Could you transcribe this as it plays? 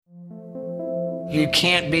You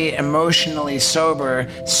can't be emotionally sober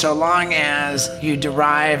so long as you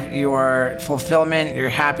derive your fulfillment, your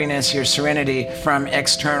happiness, your serenity from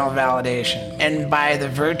external validation. And by the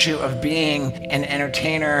virtue of being an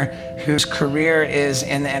entertainer whose career is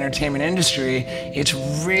in the entertainment industry, it's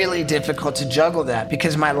really difficult to juggle that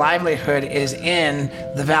because my livelihood is in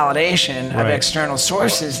the validation of external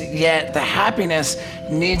sources, yet the happiness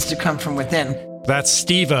needs to come from within. That's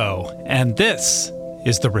Steve-O, and this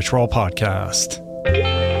is the Rich Roll Podcast.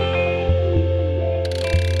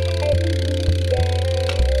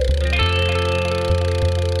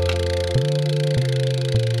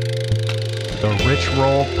 The Rich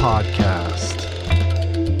Roll Podcast.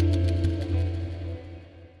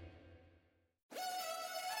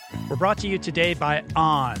 We're brought to you today by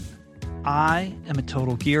On. I am a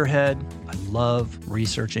total gearhead. I love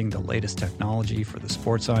researching the latest technology for the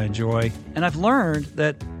sports I enjoy. And I've learned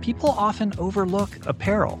that people often overlook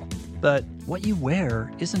apparel. But what you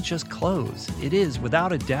wear isn't just clothes. It is,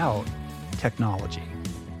 without a doubt, technology.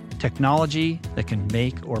 Technology that can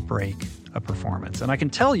make or break a performance. And I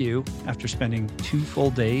can tell you, after spending 2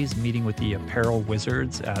 full days meeting with the apparel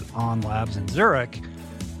wizards at On Labs in Zurich,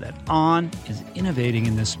 that On is innovating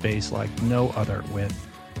in this space like no other with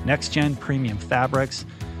next-gen premium fabrics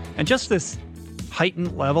and just this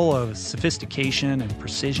heightened level of sophistication and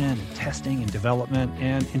precision and testing and development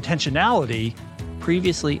and intentionality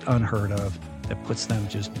previously unheard of that puts them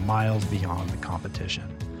just miles beyond the competition.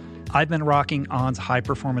 I've been rocking On's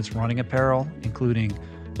high-performance running apparel, including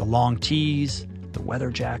the long tees, the weather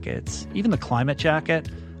jackets, even the climate jacket,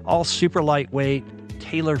 all super lightweight,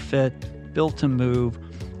 tailor-fit, built to move,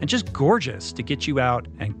 and just gorgeous to get you out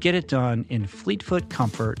and get it done in fleet-foot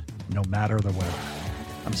comfort, no matter the weather.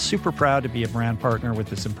 I'm super proud to be a brand partner with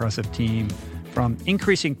this impressive team, from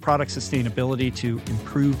increasing product sustainability to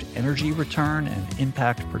improved energy return and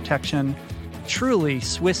impact protection. Truly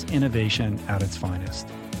Swiss innovation at its finest.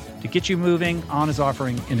 To get you moving, On is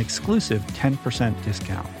offering an exclusive 10%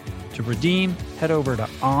 discount. To redeem, head over to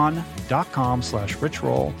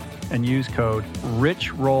on.com/richroll and use code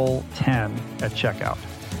RICHROLL10 at checkout.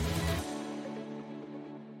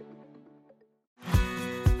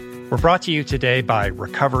 We're brought to you today by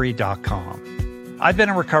Recovery.com. I've been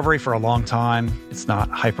in recovery for a long time. It's not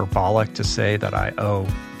hyperbolic to say that I owe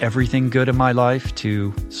everything good in my life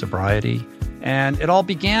to sobriety. And it all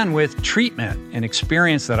began with treatment, an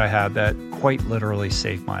experience that I had that quite literally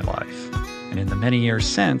saved my life. And in the many years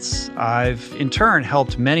since, I've in turn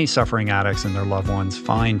helped many suffering addicts and their loved ones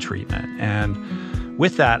find treatment. And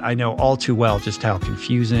with that, I know all too well just how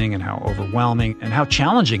confusing and how overwhelming and how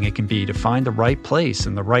challenging it can be to find the right place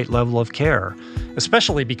and the right level of care,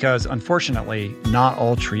 especially because, unfortunately, not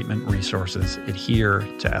all treatment resources adhere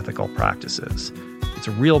to ethical practices. It's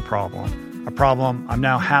a real problem, a problem I'm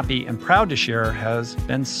now happy and proud to share has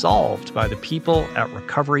been solved by the people at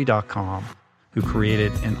Recovery.com, who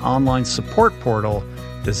created an online support portal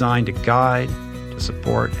designed to guide, to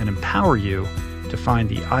support, and empower you to find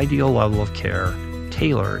the ideal level of care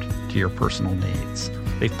tailored to your personal needs.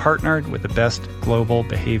 They've partnered with the best global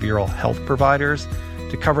behavioral health providers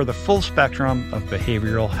to cover the full spectrum of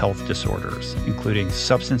behavioral health disorders, including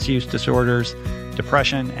substance use disorders,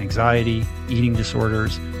 depression, anxiety, eating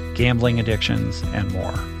disorders, gambling addictions, and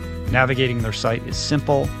more. Navigating their site is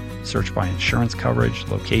simple. Search by insurance coverage,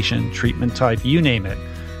 location, treatment type, you name it.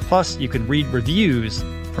 Plus, you can read reviews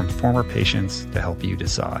from former patients to help you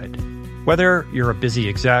decide. Whether you're a busy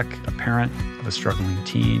exec, a parent of a struggling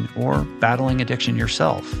teen, or battling addiction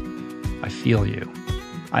yourself, I feel you.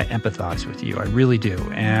 I empathize with you. I really do.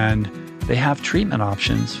 And they have treatment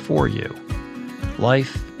options for you.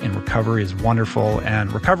 Life in recovery is wonderful,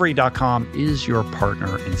 and Recovery.com is your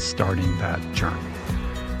partner in starting that journey.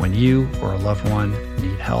 When you or a loved one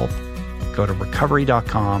need help, go to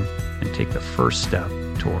Recovery.com and take the first step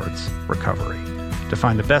towards recovery. To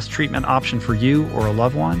find the best treatment option for you or a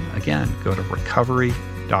loved one, again, go to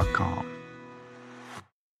Recovery.com.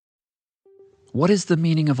 What is the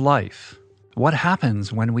meaning of life? What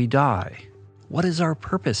happens when we die? What is our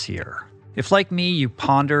purpose here? If, like me, you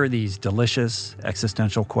ponder these delicious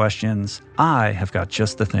existential questions, I have got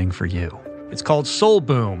just the thing for you. It's called Soul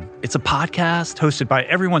Boom. It's a podcast hosted by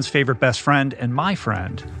everyone's favorite best friend and my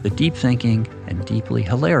friend, the deep thinking and deeply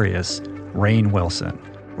hilarious Rainn Wilson,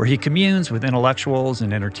 where he communes with intellectuals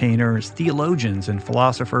and entertainers, theologians and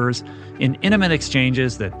philosophers in intimate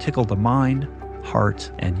exchanges that tickle the mind, heart,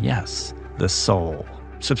 and yes, the soul.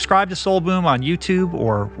 Subscribe to Soul Boom on YouTube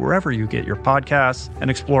or wherever you get your podcasts,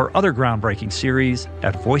 and explore other groundbreaking series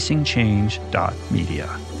at voicingchange.media.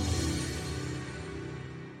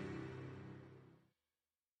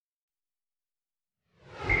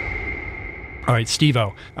 All right,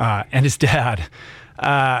 Steve-O and his dad.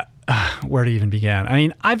 Where to even begin? I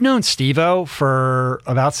mean, I've known Steve-O for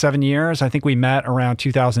about 7 years. I think we met around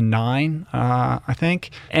 2009, I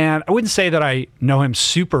think. And I wouldn't say that I know him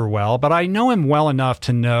super well, but I know him well enough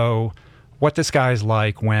to know what this guy's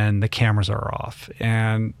like when the cameras are off.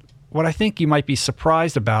 And what I think you might be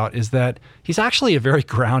surprised about is that he's actually a very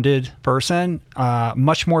grounded person,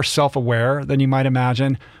 much more self-aware than you might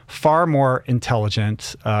imagine, far more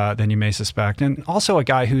intelligent than you may suspect, and also a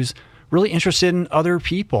guy who's really interested in other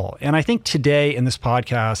people. And I think today in this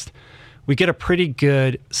podcast, we get a pretty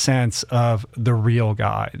good sense of the real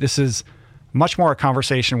guy. This is much more a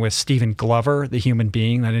conversation with Stephen Glover, the human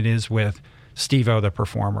being, than it is with Steve-O, the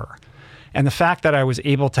performer. And the fact that I was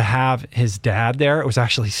able to have his dad there, it was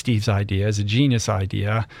actually Steve's idea, it's a genius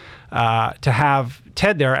idea, to have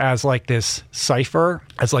Ted there as like this cipher,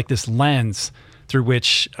 as like this lens through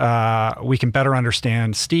which we can better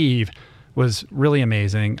understand Steve, was really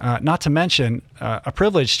amazing. Not to mention a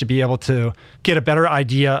privilege to be able to get a better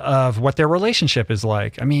idea of what their relationship is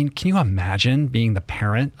like. I mean, can you imagine being the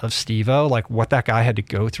parent of Steve-O? Like what that guy had to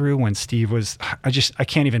go through when Steve was, I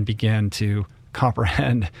can't even begin to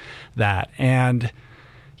comprehend that. And,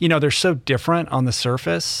 you know, they're so different on the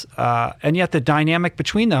surface. And yet the dynamic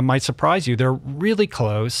between them might surprise you. They're really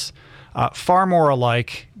close. Far more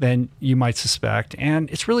alike than you might suspect. And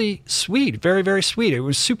it's really sweet, very, very sweet. It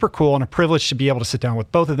was super cool and a privilege to be able to sit down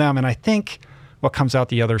with both of them. And I think what comes out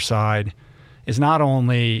the other side is not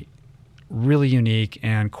only really unique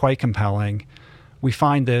and quite compelling, we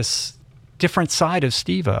find this different side of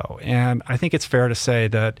Steve-O. And I think it's fair to say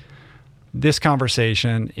that this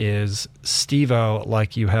conversation is Steve-O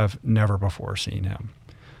like you have never before seen him.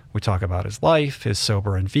 We talk about his life, his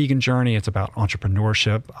sober and vegan journey. It's about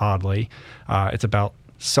entrepreneurship, oddly. It's about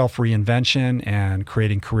self-reinvention and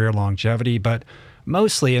creating career longevity. But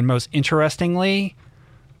mostly and most interestingly,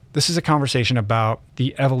 this is a conversation about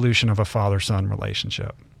the evolution of a father-son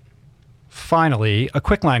relationship. Finally, a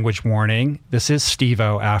quick language warning. This is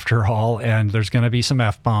Steve-O after all, and there's going to be some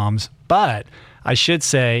F-bombs. But I should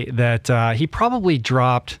say that he probably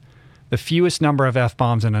dropped the fewest number of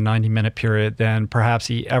F-bombs in a 90-minute period than perhaps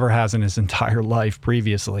he ever has in his entire life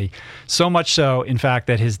previously. So much so, in fact,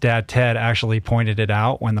 that his dad, Ted, actually pointed it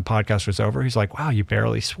out when the podcast was over. He's like, wow, you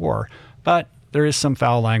barely swore. But there is some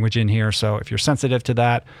foul language in here, so if you're sensitive to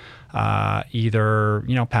that, either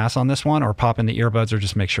pass on this one or pop in the earbuds or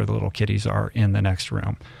just make sure the little kitties are in the next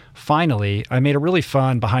room. Finally, I made a really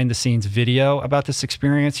fun behind-the-scenes video about this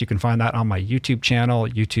experience. You can find that on my YouTube channel,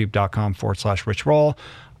 youtube.com/richroll.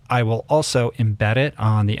 I will also embed it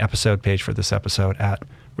on the episode page for this episode at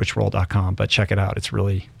richroll.com, but check it out. It's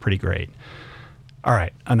really pretty great. All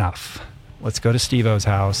right, enough. Let's go to Steve-O's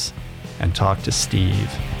house and talk to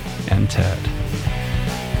Steve and Ted.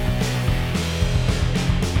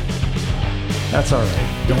 That's all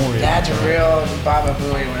right. Don't worry. Dad's a real Baba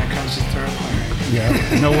Booey when it comes to throat clearing.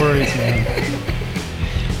 Yeah, no worries, man.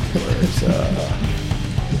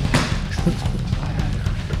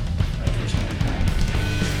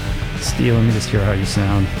 Steve, let me just hear how you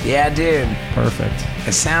sound. Yeah, dude. Perfect.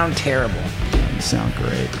 I sound terrible. You sound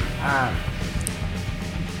great.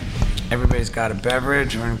 Everybody's got a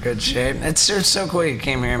beverage. We're in good shape. It's so cool you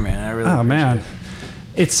came here, man. I really appreciate man. It.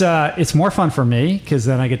 It's more fun for me because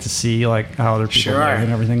then I get to see like how other people live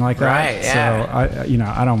and everything like that. Right, yeah. So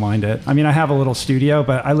I don't mind it. I mean, I have a little studio,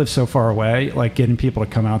 but I live so far away. Like getting people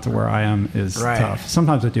to come out to where I am is tough.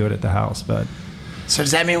 Sometimes I do it at the house, but. So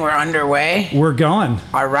does that mean we're underway? We're going.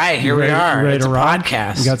 All right, here we are. Ready it's to a rock.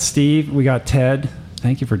 podcast. We got Steve. We got Ted.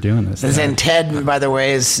 Thank you for doing this. And Ted, by the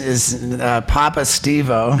way, is Papa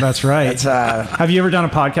Steve-O. That's right. Have you ever done a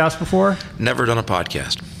podcast before? Never done a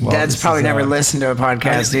podcast. Well, Dad's probably never listened to a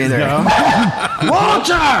podcast either. No?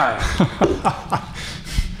 Walter!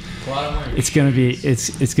 It's gonna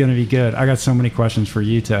be good. I got so many questions for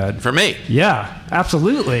you, Ted. For me? Yeah,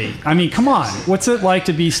 absolutely. I mean, come on. What's it like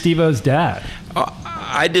to be Steve-O's dad?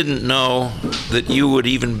 I didn't know that you would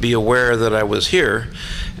even be aware that I was here,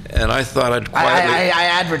 and I thought I'd quietly. I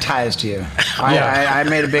advertised you. I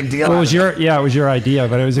made a big deal. Well, it was your idea,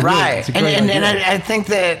 but it was a right. Great idea. And I think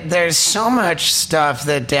that there's so much stuff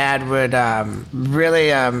that Dad would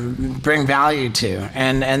really bring value to,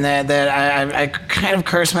 and that I kind of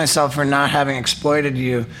curse myself for not having exploited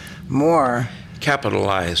you more.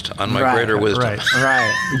 Capitalized on my greater wisdom.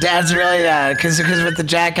 Right. Dad's really, because with the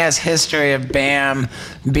jackass history of Bam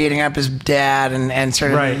beating up his dad and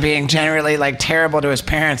sort of being generally like terrible to his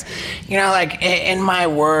parents, like in my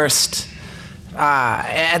worst,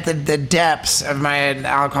 at the depths of my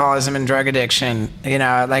alcoholism and drug addiction,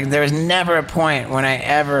 like there was never a point when I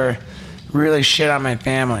ever really shit on my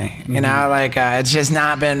family. You know, like it's just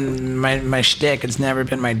not been my shtick. It's never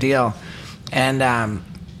been my deal. And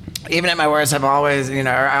even at my worst, I've always, you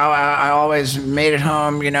know, I always made it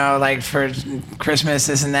home, you know, like for Christmas,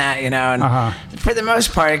 this and that, you know, and for the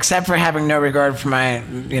most part, except for having no regard for my,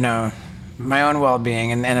 you know, my own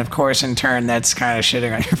well-being, and of course, in turn, that's kind of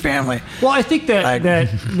shitting on your family. Well, I think that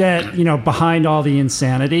that you know, behind all the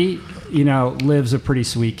insanity, you know, lives a pretty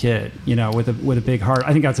sweet kid, you know, with a big heart.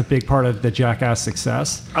 I think that's a big part of the Jackass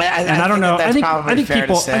success. I don't know. I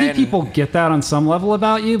think people get that on some level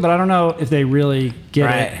about you, but I don't know if they really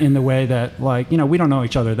get it in the way that, like, you know, we don't know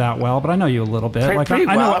each other that well, but I know you a little bit.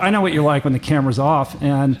 I know what you're like when the camera's off,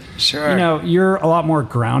 and you know, you're a lot more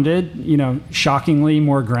grounded. You know, shockingly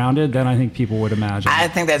more grounded than I think people would imagine. I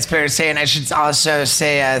think that's fair to say, and I should also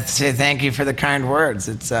say thank you for the kind words.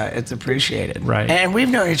 It's appreciated. Right. And we've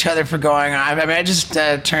known each other for going on. I mean, I just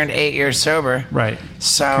turned 8 years sober. Right.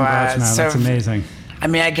 So, congrats, man. That's amazing. I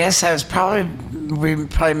mean, I guess we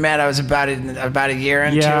probably met. I was about a year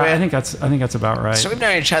into it. Yeah, I think that's about right. So we've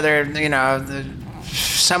known each other, you know,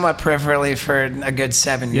 somewhat peripherally for a good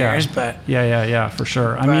 7 years. But yeah, for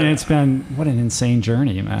sure. I mean, it's been what an insane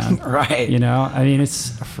journey, man. Right. You know, I mean,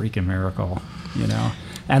 it's a freaking miracle. You know,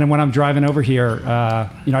 and when I'm driving over here,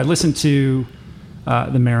 you know, I listened to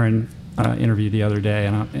the Marin interview the other day,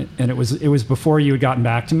 and it was before you had gotten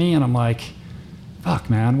back to me, and I'm like, fuck,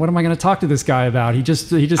 man, what am I going to talk to this guy about? He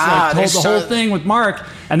just like told the whole thing with Mark,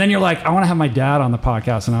 and then you're like, I want to have my dad on the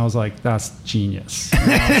podcast, and I was like, that's genius. You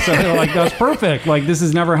know? So they're like, that's perfect. Like, this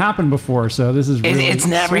has never happened before, so this is really it's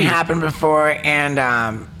never sweet. happened before,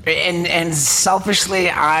 and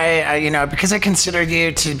selfishly, I you know, because I consider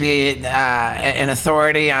you to be an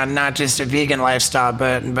authority on not just a vegan lifestyle,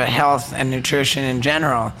 but health and nutrition in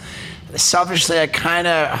general. Selfishly, I kind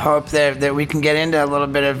of hope that we can get into a little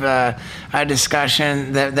bit of a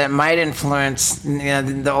discussion that might influence, you know,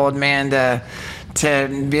 the old man to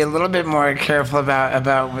be a little bit more careful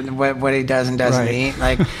about what he does and doesn't eat.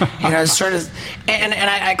 Like, you know, sort of, and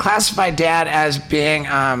I classify Dad as being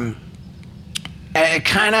kind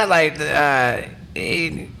of like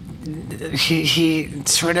he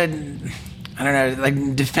sort of, I don't know,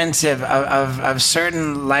 like defensive of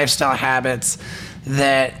certain lifestyle habits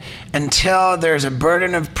that until there's a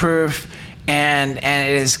burden of proof and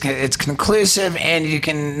it's conclusive, and you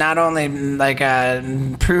can not only like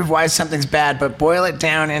prove why something's bad, but boil it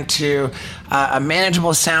down into a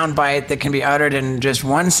manageable sound bite that can be uttered in just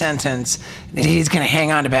one sentence, he's going to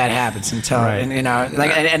hang on to bad habits until and, you know,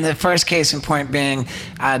 like, and the first case in point being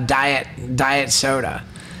diet soda.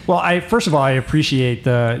 Well, first of all, I appreciate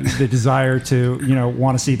the desire to, you know,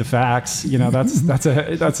 want to see the facts. You know,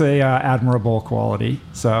 that's a admirable quality.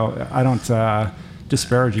 So I don't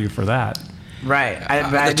disparage you for that. Right.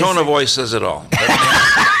 The tone of voice says it all.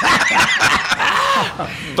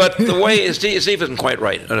 But the way Steve isn't quite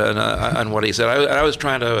right on what he said. I was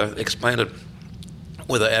trying to explain it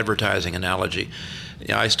with an advertising analogy. You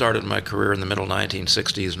know, I started my career in the middle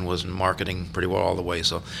 1960s and was in marketing pretty well all the way,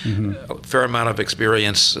 so a fair amount of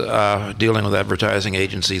experience dealing with advertising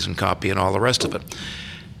agencies and copy and all the rest of it.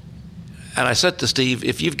 And I said to Steve,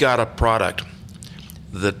 if you've got a product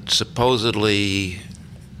that supposedly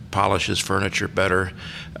polishes furniture better,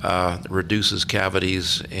 reduces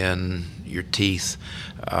cavities in your teeth,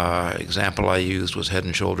 example I used was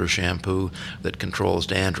Head & Shoulders shampoo that controls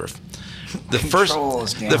dandruff. The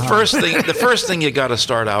first thing you got to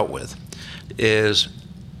start out with is,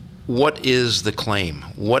 what is the claim?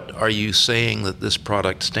 What are you saying that this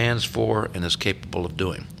product stands for and is capable of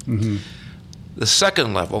doing? Mm-hmm. The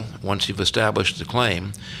second level, once you've established the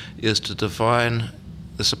claim, is to define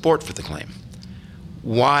the support for the claim.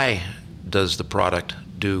 Why does the product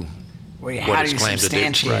do what it's claimed to do? How do you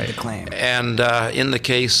substantiate the claim? And in the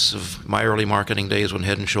case of my early marketing days, when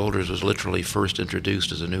Head & Shoulders was literally first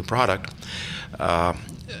introduced as a new product,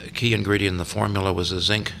 key ingredient in the formula was a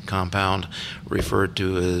zinc compound referred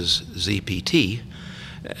to as ZPT,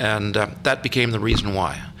 and that became the reason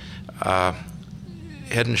why.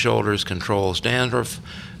 Head & Shoulders controls dandruff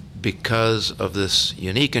because of this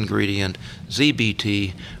unique ingredient,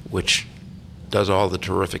 ZBT, which does all the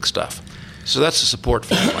terrific stuff. So that's the support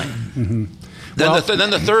for the claim. Mm-hmm. Then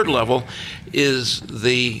the third level is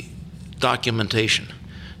the documentation,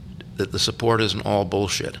 that the support isn't all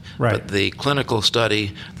bullshit, but the clinical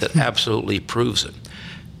study that absolutely proves it.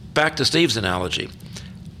 Back to Steve's analogy,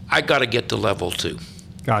 I got to get to level 2.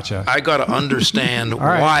 Gotcha. I got to understand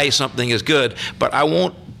why something is good, but I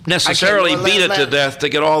won't necessarily beat it to death to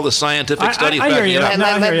get all the scientific studies backing it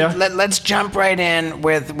up. Let's jump right in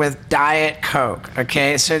with Diet Coke.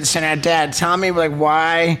 Okay, so now, Dad, tell me, like,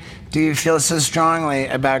 why do you feel so strongly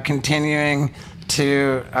about continuing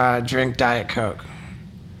to drink Diet Coke?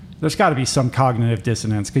 There's got to be some cognitive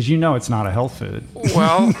dissonance because it's not a health food.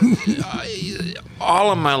 Well,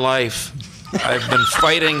 all of my life, I've been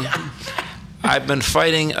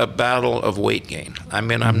fighting a battle of weight gain. I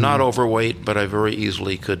mean, I'm not overweight, but I very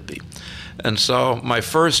easily could be. And so my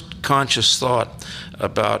first conscious thought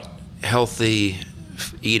about healthy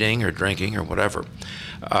eating or drinking or whatever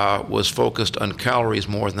was focused on calories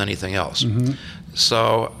more than anything else.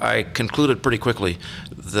 So I concluded pretty quickly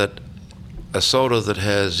that a soda that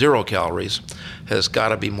has 0 calories has got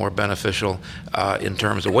to be more beneficial in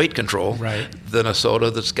terms of weight control than a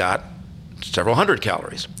soda that's got several hundred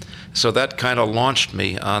calories. So that kind of launched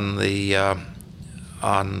me on the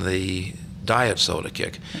diet soda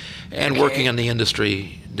kick. And working in the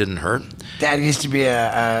industry didn't hurt. Dad used to be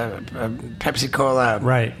a Pepsi Cola.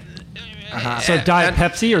 Right. So Diet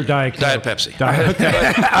Pepsi or Diet Coke? Diet Pepsi. Okay.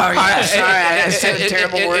 Oh, yeah, sorry, I said a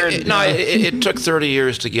terrible word. It took 30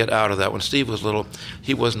 years to get out of that. When Steve was little,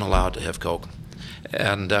 he wasn't allowed to have Coke.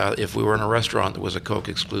 And if we were in a restaurant that was a Coke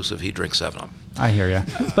exclusive, he'd drink 7 of them. I hear you.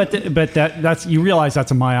 But that's you realize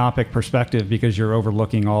that's a myopic perspective because you're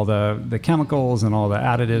overlooking all the chemicals and all the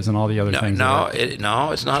additives and all the other things. No,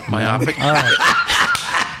 it's not myopic. All right.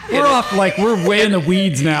 We're way in the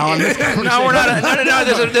weeds now. On this No, we're not. Let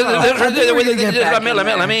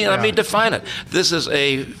me define it. This is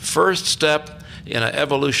a first step in an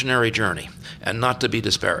evolutionary journey, and not to be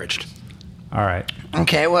disparaged. All right.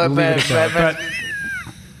 Okay. Well, but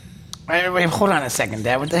wait, hold on a second,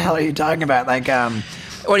 Dad. What the hell are you talking about? Like,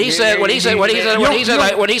 When he said,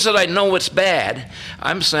 I know it's bad.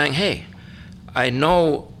 I'm saying, hey, I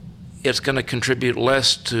know it's going to contribute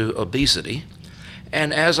less to obesity.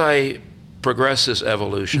 And as I progress this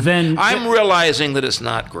evolution, I'm realizing that it's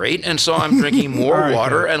not great, and so I'm drinking more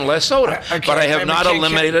water and less soda. But I have not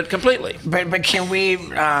eliminated it completely. But can we?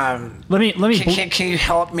 Can you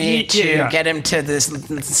help me to get him to this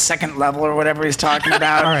second level or whatever he's talking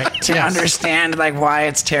about to understand why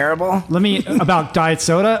it's terrible? About diet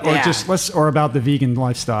soda or about the vegan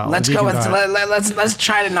lifestyle. Let's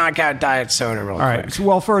try to knock out diet soda real quick. All right.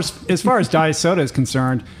 Well, first, as far as diet soda is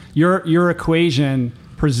concerned, your equation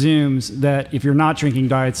presumes that if you're not drinking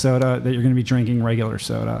diet soda, that you're going to be drinking regular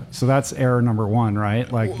soda. So that's error number 1,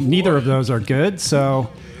 right? Like neither of those are good. So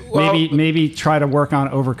maybe try to work on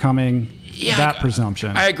overcoming that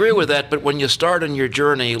presumption. I agree with that, but when you start on your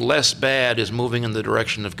journey, less bad is moving in the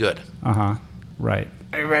direction of good. Right.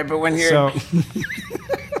 Right, but when you're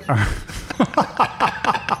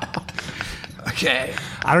Okay.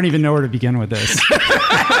 I don't even know where to begin with this.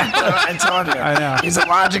 I told you. I know. He's a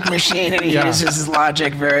logic machine, and he uses his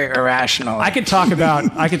logic very irrational. I could talk about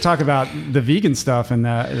the vegan stuff and the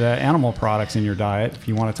animal products in your diet if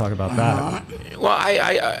you want to talk about that. Well,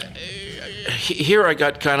 here I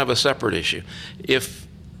got kind of a separate issue. If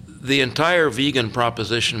the entire vegan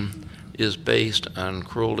proposition is based on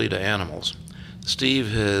cruelty to animals,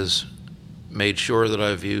 Steve has made sure that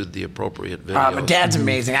I viewed the appropriate videos. But Dad's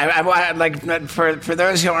amazing. For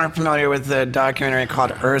those who aren't familiar with the documentary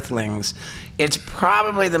called Earthlings, it's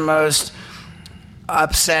probably the most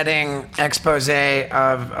upsetting expose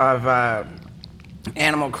of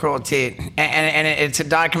animal cruelty, and it's a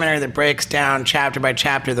documentary that breaks down chapter by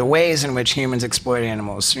chapter the ways in which humans exploit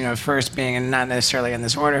animals. First being, and not necessarily in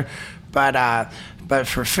this order, but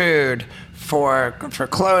for food, for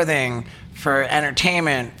clothing, for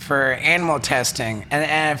entertainment, for animal testing, and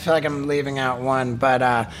I feel like I'm leaving out one, but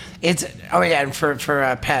for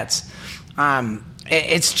pets.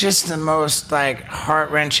 It's just the most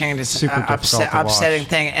heart-wrenching, upsetting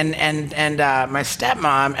thing. And my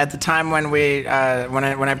stepmom, at the time when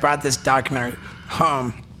I brought this documentary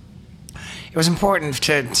home, it was important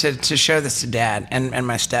to show this to Dad and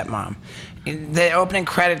my stepmom. The opening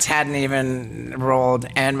credits hadn't even rolled,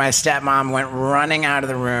 and my stepmom went running out of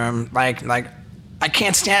the room I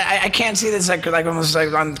can't stand. I can't see this. Almost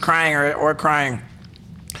like I'm crying or crying.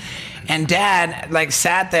 And Dad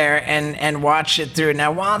sat there and watched it through.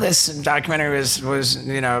 Now, while this documentary was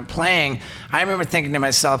playing, I remember thinking to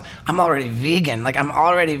myself, I'm already vegan. I'm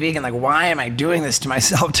already vegan. Why am I doing this to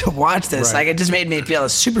myself to watch this? Right. It just made me feel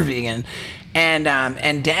super vegan.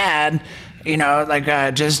 And Dad,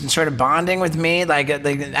 just sort of bonding with me,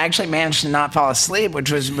 actually managed to not fall asleep,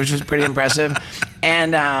 which was pretty impressive,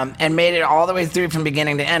 and made it all the way through from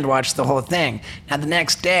beginning to end, watched the whole thing. Now the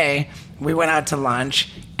next day, we went out to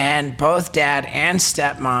lunch, and both Dad and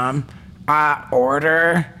stepmom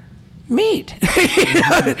order meat.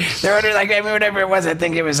 They're ordering whatever it was. I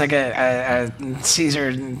think it was like a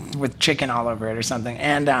Caesar with chicken all over it or something.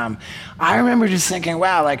 And I remember just thinking,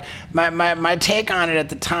 wow, like my take on it at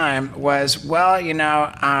the time was, well,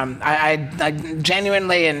 I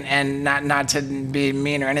genuinely, and not to be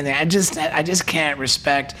mean or anything, I just can't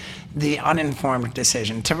respect the uninformed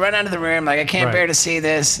decision to run out of the room. Like, I can't bear to see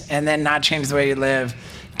this and then not change the way you live.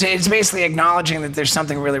 It's basically acknowledging that there's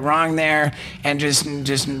something really wrong there, and just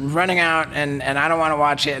running out, and I don't want to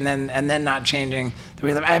watch it, and then not changing the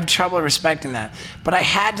way I have trouble respecting that. But I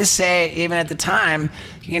had to say, even at the time,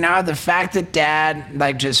 the fact that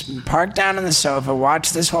Dad just parked down on the sofa,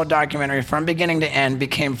 watched this whole documentary from beginning to end,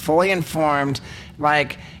 became fully informed,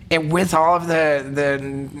 with all of the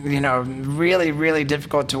really, really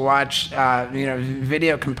difficult to watch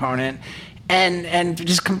video component. And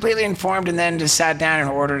just completely informed, and then just sat down and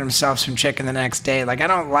ordered himself some chicken the next day. I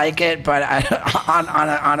don't like it, but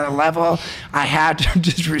on a level, I had to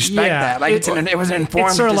just respect that. It was an informed.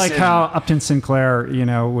 It's sort of decision. like how Upton Sinclair,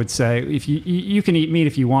 would say, if you can eat meat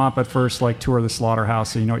if you want, but first tour the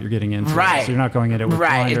slaughterhouse so you know what you're getting into. Right. So you're not going in it with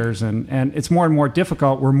blinders, and it's more and more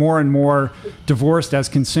difficult. We're more and more divorced as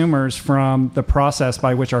consumers from the process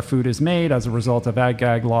by which our food is made as a result of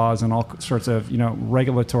ag-gag laws and all sorts of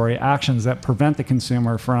regulatory actions that prevent the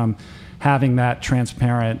consumer from having that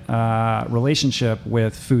transparent relationship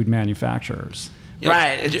with food manufacturers.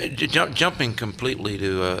 Right. Jumping completely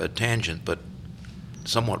to a tangent, but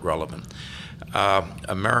somewhat relevant.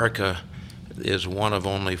 America is one of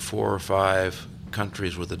only 4 or 5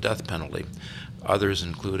 countries with the death penalty, others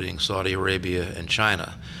including Saudi Arabia and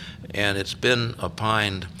China. And it's been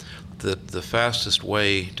opined that the fastest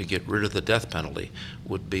way to get rid of the death penalty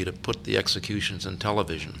would be to put the executions in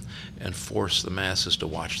television and force the masses to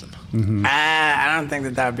watch them. Mm-hmm. I don't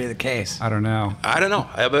think that would be the case. I don't know.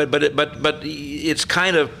 But it's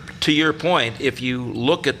kind of, to your point, if you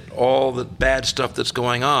look at all the bad stuff that's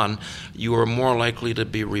going on, you are more likely to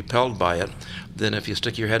be repelled by it than if you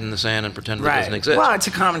stick your head in the sand and pretend it doesn't exist. Well, it's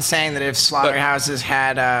a common saying that if slaughterhouses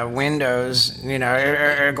had windows,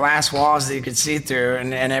 or glass walls that you could see through,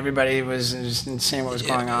 and everybody was just seeing what was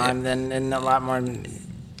going on, then a lot more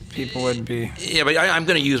people would be. Yeah, but I'm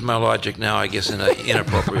going to use my logic now, I guess, in an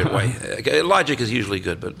inappropriate way. Logic is usually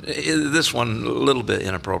good, but this one, a little bit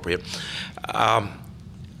inappropriate.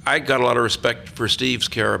 I got a lot of respect for Steve's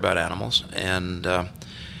care about animals, and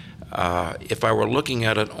if I were looking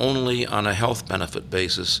at it only on a health benefit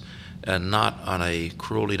basis and not on a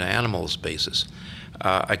cruelty to animals basis,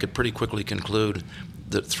 I could pretty quickly conclude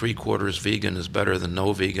that 3/4 vegan is better than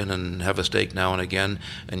no vegan, and have a steak now and again,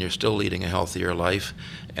 and you're still leading a healthier life.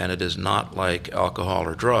 And it is not like alcohol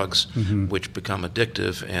or drugs, which become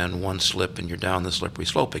addictive, and one slip and you're down the slippery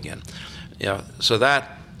slope again. So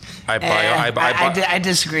that I buy. I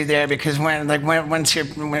disagree there, because when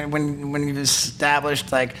you've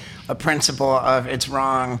established a principle of it's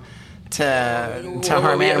wrong to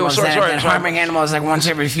harm animals, harming animals once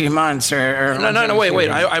every few months or wait.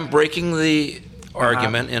 I'm breaking the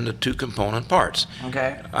argument into 2 component parts.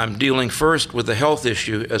 Okay. I'm dealing first with the health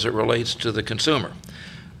issue as it relates to the consumer.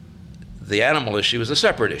 The animal issue is a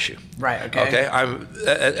separate issue. Right. Okay. Okay.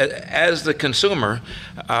 As the consumer,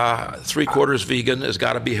 3/4 vegan has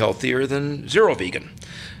got to be healthier than 0 vegan.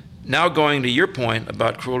 Now, going to your point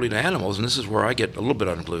about cruelty to animals, and this is where I get a little bit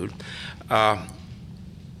unglued.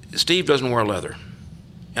 Steve doesn't wear leather,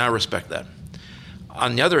 and I respect that.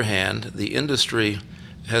 On the other hand, the industry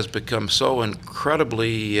has become so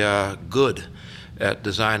incredibly good at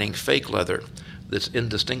designing fake leather that's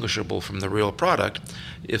indistinguishable from the real product.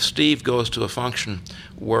 If Steve goes to a function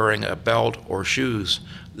wearing a belt or shoes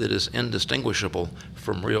that is indistinguishable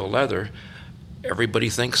from real leather, everybody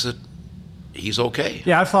thinks that he's okay.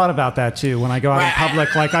 Yeah, I've thought about that too. When I go out in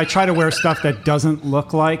public, I try to wear stuff that doesn't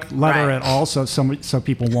look like leather at all, so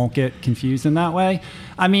people won't get confused in that way.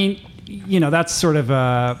 I mean, that's sort of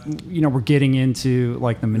we're getting into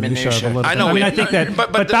the minutia of a little bit. I think that.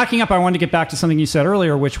 But backing up, I wanted to get back to something you said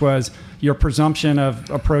earlier, which was your presumption of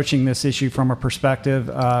approaching this issue from a perspective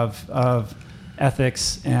of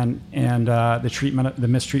ethics and the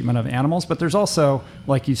mistreatment of animals. But there's also,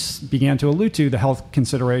 like you began to allude to, the health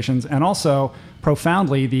considerations, and also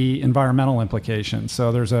profoundly the environmental implications.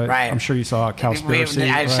 So there's I'm sure you saw Cowspiracy.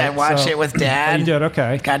 I watched it with Dad. Oh, you did,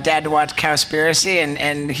 okay. Got Dad to watch Cowspiracy,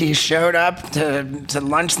 and he showed up to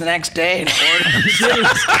lunch the next day and ordered.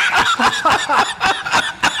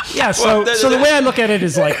 Yeah, so the way I look at it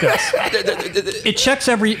is like this. It checks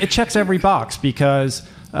every box, because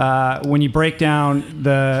when you break down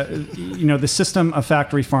the system of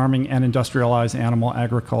factory farming and industrialized animal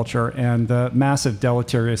agriculture and the massive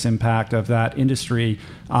deleterious impact of that industry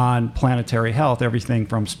on planetary health, everything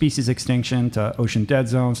from species extinction to ocean dead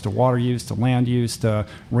zones to water use to land use to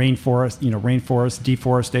rainforest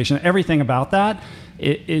deforestation, everything about that,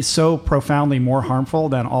 it is so profoundly more harmful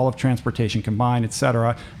than all of transportation combined, et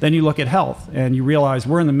cetera. Then you look at health and you realize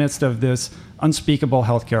we're in the midst of this unspeakable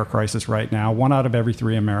healthcare crisis right now. 1 out of every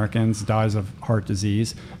 3 Americans dies of heart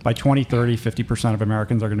disease. By 2030, 50% of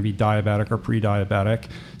Americans are going to be diabetic or pre-diabetic.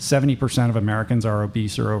 70% of Americans are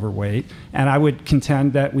obese or overweight. And I would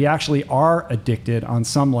contend that we actually are addicted on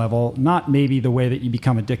some level, not maybe the way that you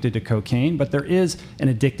become addicted to cocaine, but there is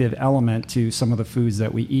an addictive element to some of the foods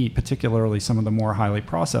that we eat, particularly some of the more highly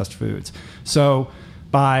processed foods. So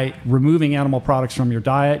by removing animal products from your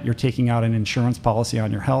diet, you're taking out an insurance policy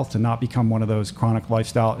on your health to not become one of those chronic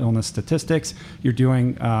lifestyle illness statistics. You're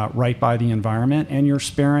doing right by the environment, and you're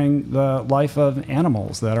sparing the life of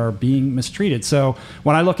animals that are being mistreated. So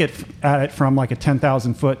when I look at it from like a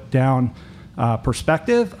 10,000 foot down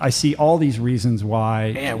perspective, I see all these reasons why.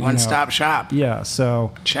 Yeah, one-stop shop. Yeah,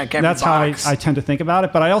 so check every that's box. how I tend to think about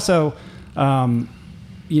it. But I also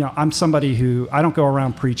I'm somebody who, I don't go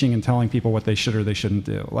around preaching and telling people what they should or they shouldn't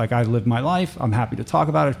do. Like, I live my life. I'm happy to talk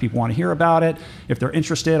about it if people want to hear about it. If they're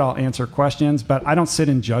interested, I'll answer questions. But I don't sit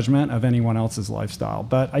in judgment of anyone else's lifestyle.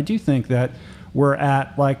 But I do think that we're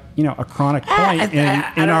at a chronic point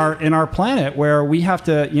in our planet where we have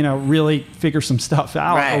to really figure some stuff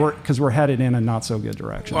out, because we're headed in a not so good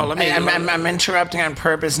direction. Well, I'm interrupting on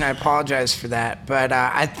purpose, and I apologize for that. But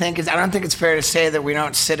I don't think it's fair to say that we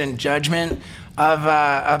don't sit in judgment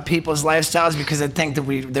of people's lifestyles, because I think that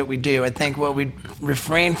we do. I think what we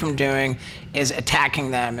refrain from doing is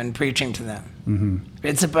attacking them and preaching to them.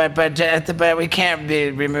 Mm-hmm. But we can't be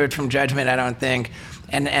removed from judgment, I don't think,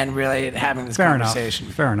 and really having this conversation.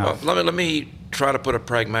 Fair enough. Well, let me try to put a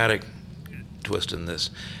pragmatic twist in this.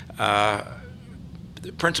 The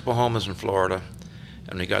principal home is in Florida,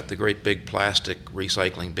 and we got the great big plastic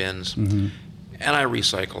recycling bins, mm-hmm. and I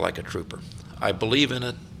recycle like a trooper. I believe in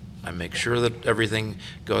it. I make sure that everything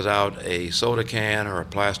goes out. A soda can or a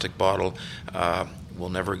plastic bottle will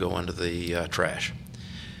never go into the trash.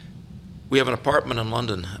 We have an apartment in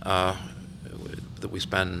London that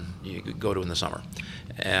you go to in the summer,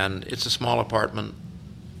 and it's a small apartment.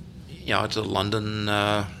 It's a London,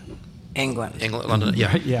 England, London,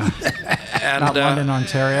 yeah, yeah, and, not London,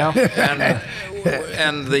 Ontario, and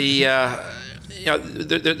there's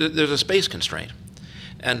a space constraint,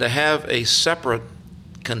 and to have a separate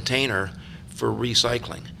container for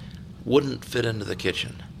recycling wouldn't fit into the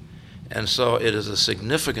kitchen. And so it is a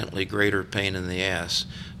significantly greater pain in the ass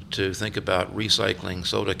to think about recycling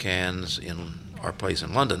soda cans in our place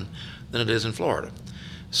in London than it is in Florida.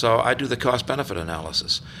 So I do the cost-benefit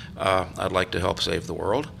analysis. I'd like to help save the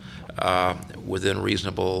world within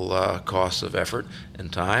reasonable costs of effort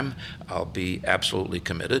and time. I'll be absolutely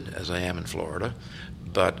committed, as I am in Florida.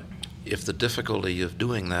 But if the difficulty of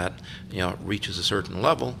doing that, reaches a certain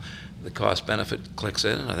level, the cost-benefit clicks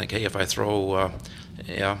in, and I think, hey, if I throw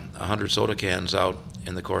 100 soda cans out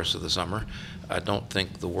in the course of the summer, I don't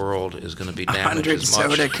think the world is going to be damaged as much.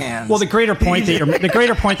 100 soda cans. Well, the greater point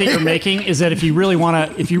that you're making is that if you really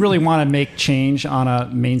want to make change on a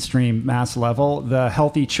mainstream mass level, the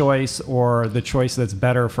healthy choice or the choice that's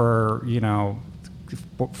better for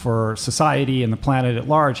for society and the planet at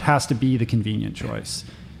large has to be the convenient choice.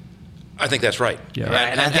 I think that's right. Yeah. Right.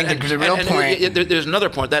 And I think the real point. There's another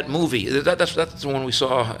point. That movie, that's the one we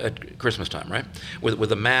saw at Christmas time, right? With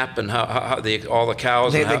the map and how all the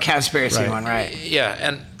cows. The Cowspiracy one, right? Yeah,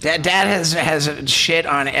 and Dad has shit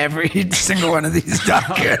on every single one of these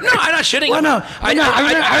documents. No, I'm not shitting. Well, no.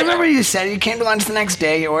 I remember you said you came to lunch the next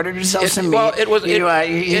day. You ordered yourself some meat. Well,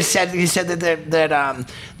 you said that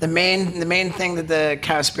the main thing that the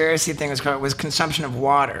Cowspiracy thing was called was consumption of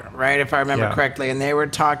water, right? If I remember correctly, and they were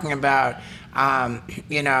talking about,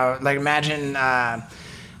 like imagine.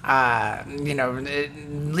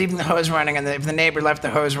 Leaving the hose running, and if the neighbor left the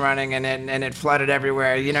hose running and it flooded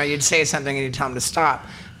everywhere, you'd say something and you'd tell him to stop.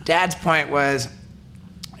 Dad's point was,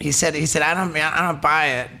 he said I don't buy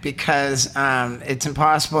it because it's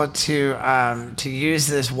impossible to use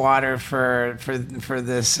this water for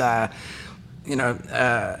this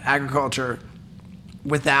agriculture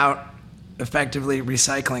without effectively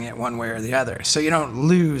recycling it one way or the other. So you don't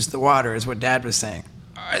lose the water, is what Dad was saying.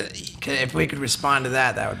 If we could respond to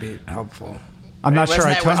that, that would be helpful. I'm not sure.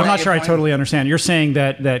 I totally understand. You're saying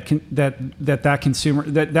that consumer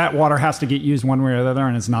that water has to get used one way or the other,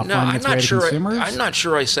 and it's not finding its way to consumers. I'm not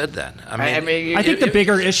sure I said that. I think the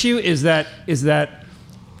bigger issue is that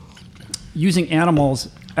using animals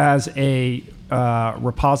as a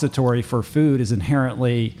repository for food is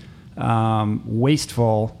inherently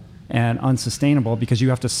wasteful and unsustainable, because you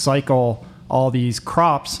have to cycle all these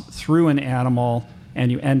crops through an animal, and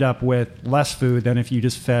you end up with less food than if you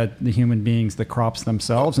just fed the human beings the crops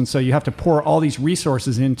themselves. And so you have to pour all these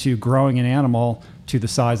resources into growing an animal to the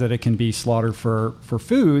size that it can be slaughtered for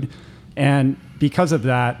food. And because of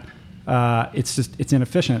that, it's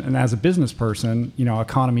inefficient. And as a business person,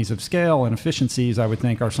 economies of scale and efficiencies, I would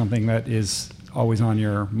think, are something that is always on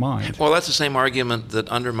your mind. Well, that's the same argument that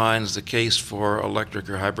undermines the case for electric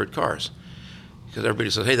or hybrid cars, because everybody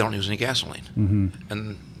says, hey, they don't use any gasoline. Mm-hmm.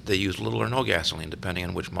 And they use little or no gasoline, depending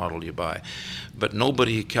on which model you buy. But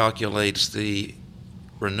nobody calculates the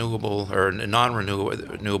renewable or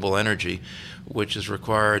non-renewable energy which is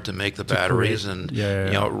required to make the batteries and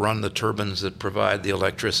run the turbines that provide the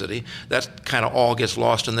electricity. That kind of all gets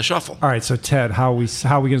lost in the shuffle. All right, so Ted, how are we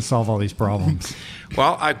going to solve all these problems?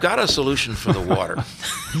 Well, I've got a solution for the water.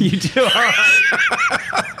 You do? All right.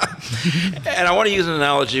 And I want to use an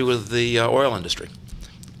analogy with the oil industry.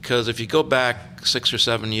 Because if you go back 6 or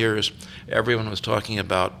 7 years, everyone was talking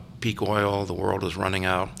about peak oil, the world was running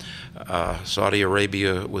out. Saudi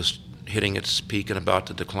Arabia was hitting its peak and about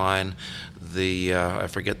to decline. I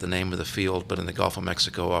forget the name of the field, but in the Gulf of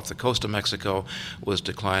Mexico, off the coast of Mexico, was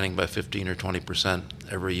declining by 15 or 20%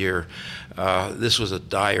 every year. This was a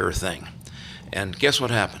dire thing. And guess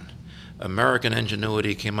what happened? American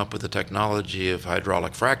ingenuity came up with the technology of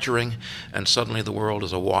hydraulic fracturing, and suddenly the world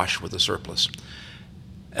is awash with a surplus.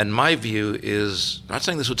 And my view is, not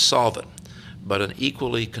saying this would solve it, but an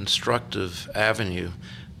equally constructive avenue,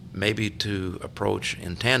 maybe to approach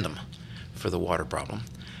in tandem for the water problem,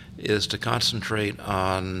 is to concentrate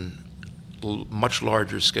on much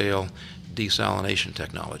larger scale desalination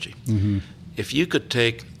technology. Mm-hmm. If you could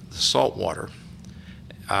take the salt water,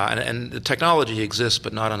 and the technology exists,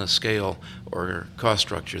 but not on a scale or cost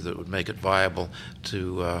structure that would make it viable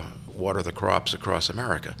to water the crops across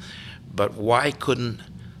America. But why couldn't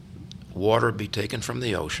water be taken from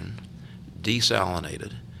the ocean,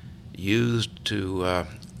 desalinated, used to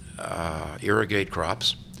irrigate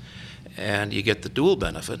crops, and you get the dual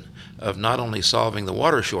benefit of not only solving the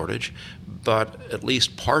water shortage, but at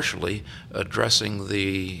least partially addressing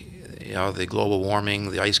the global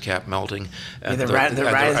warming, the ice cap melting, and the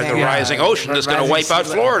rising ocean that's going to wipe out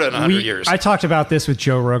Florida in 100 years. I talked about this with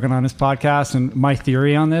Joe Rogan on his podcast, and my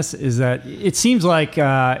theory on this is that it seems like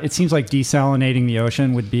desalinating the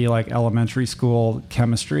ocean would be like elementary school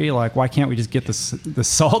chemistry. Like, why can't we just get the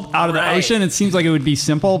salt out of the ocean? It seems like it would be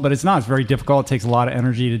simple, but it's not. It's very difficult. It takes a lot of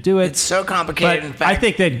energy to do it. It's so complicated. But in fact, I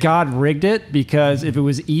think that God rigged it, because if it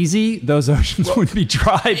was easy, those oceans would be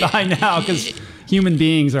dry by now, because human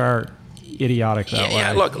beings are idiotic that way.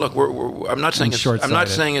 Yeah, look. I'm not saying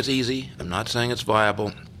it's easy. I'm not saying it's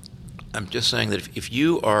viable. I'm just saying that if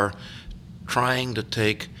you are trying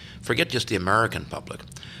to forget just the American public,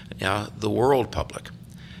 the world public,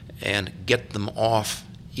 and get them off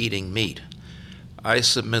eating meat, I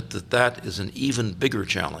submit that is an even bigger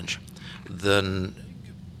challenge than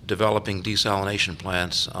developing desalination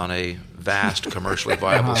plants on a vast commercially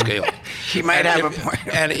viable scale. He might have a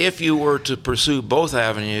point. And if you were to pursue both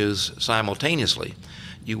avenues simultaneously,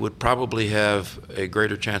 you would probably have a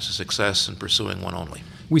greater chance of success in pursuing one only.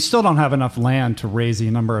 We still don't have enough land to raise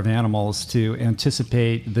the number of animals to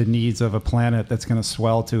anticipate the needs of a planet that's going to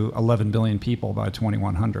swell to 11 billion people by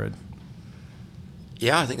 2100.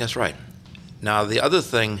 Yeah, I think that's right. Now, the other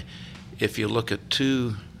thing, if you look at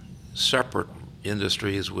two separate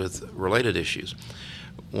industries with related issues,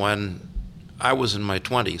 when I was in my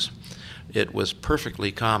 20s, it was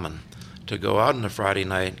perfectly common to go out on a Friday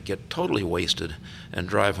night, get totally wasted, and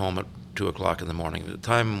drive home at 2 o'clock in the morning. At the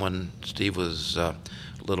time when Steve was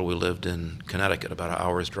little, we lived in Connecticut, about an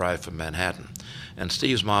hour's drive from Manhattan. And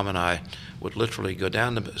Steve's mom and I would literally go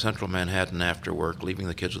down to central Manhattan after work, leaving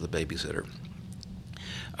the kids with a babysitter,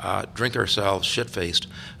 drink ourselves shit-faced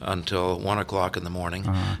until 1 o'clock in the morning,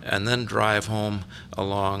 and then drive home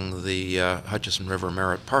along the Hutchinson River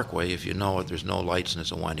Merritt Parkway. If you know it, there's no lights and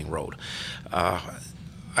it's a winding road.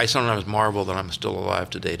 I sometimes marvel that I'm still alive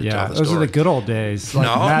today to tell the story. Those are the good old days. Like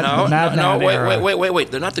No, wait.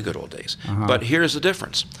 They're not the good old days. But here's the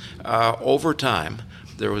difference. Over time,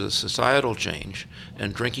 there was a societal change,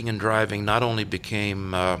 and drinking and driving not only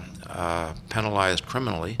became penalized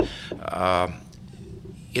criminally,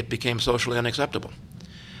 it became socially unacceptable.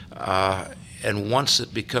 And once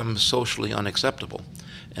it becomes socially unacceptable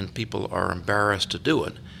and people are embarrassed to do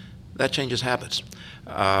it, that changes habits.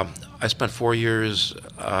 I spent 4 years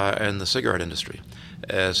in the cigarette industry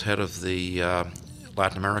as head of the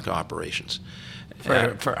Latin America operations.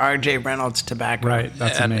 for R.J. Reynolds tobacco. Right,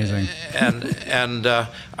 that's amazing. And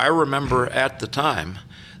I remember at the time,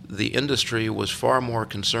 the industry was far more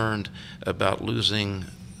concerned about losing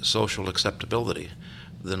social acceptability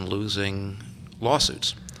than losing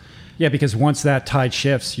lawsuits. Yeah, because once that tide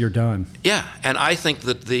shifts, you're done. Yeah, and I think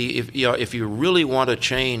that if you really want to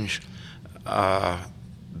change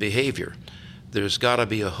behavior, there's got to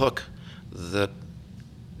be a hook that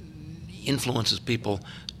influences people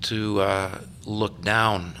to look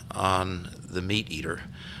down on the meat eater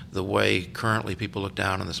the way currently people look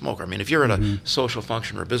down on the smoker. I mean, if you're at a social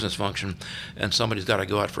function or a business function and somebody's got to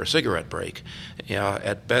go out for a cigarette break,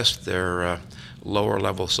 at best they're lower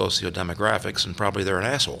level socio-demographics and probably they're an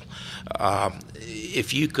asshole.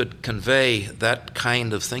 If you could convey that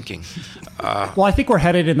kind of thinking. Well, I think we're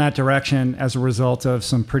headed in that direction as a result of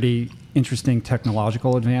some pretty interesting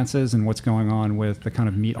technological advances and what's going on with the kind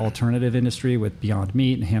of meat alternative industry with Beyond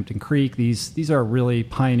Meat and Hampton Creek. These are really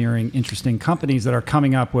pioneering, interesting companies that are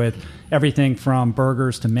coming up with everything from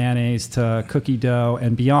burgers to mayonnaise to cookie dough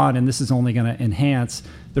and beyond. And this is only going to enhance.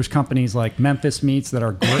 There's companies like Memphis Meats that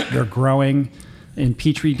are they're growing in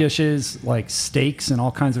petri dishes, like steaks and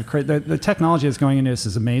all kinds of the technology that's going into this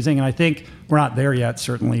is amazing. And I think we're not there yet,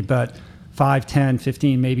 certainly, but 5, 10,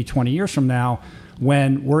 15, maybe 20 years from now,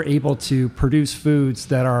 when we're able to produce foods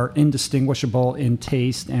that are indistinguishable in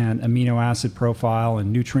taste and amino acid profile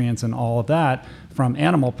and nutrients and all of that from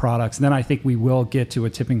animal products, then I think we will get to a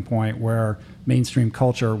tipping point where mainstream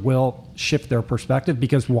culture will shift their perspective,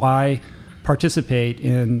 because why participate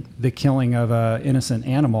in the killing of an innocent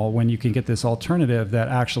animal when you can get this alternative that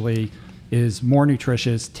actually is more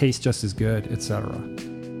nutritious, tastes just as good, etc.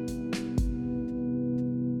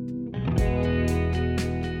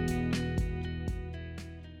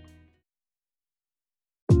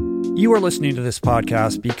 You are listening to this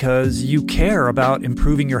podcast because you care about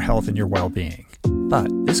improving your health and your well-being. But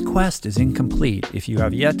this quest is incomplete if you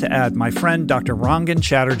have yet to add my friend Dr. Rangan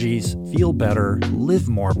Chatterjee's Feel Better, Live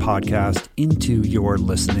More podcast into your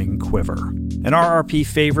listening quiver. An RRP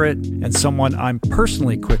favorite and someone I'm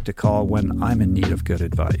personally quick to call when I'm in need of good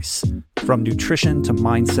advice. From nutrition to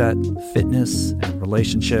mindset, fitness, and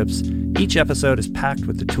relationships, each episode is packed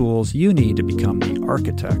with the tools you need to become the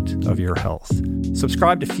architect of your health.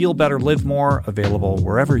 Subscribe to Feel Better, Live More, available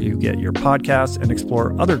wherever you get your podcasts, and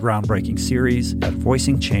explore other groundbreaking series at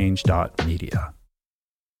voicingchange.media.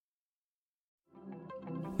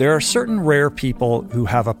 There are certain rare people who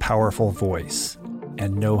have a powerful voice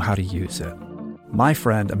and know how to use it. My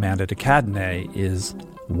friend Amanda DeCadenet is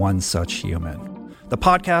one such human. The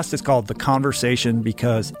podcast is called The Conversation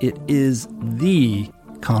because it is the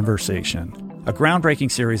conversation. A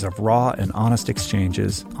groundbreaking series of raw and honest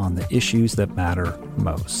exchanges on the issues that matter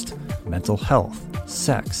most. Mental health,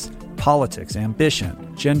 sex, politics,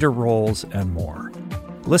 ambition, gender roles, and more.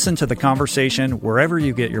 Listen to The Conversation wherever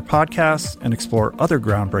you get your podcasts and explore other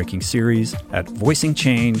groundbreaking series at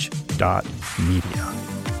voicingchange.media.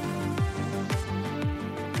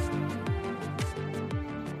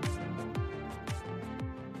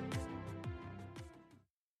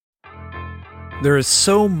 There is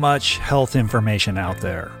so much health information out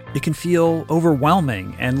there. It can feel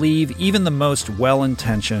overwhelming and leave even the most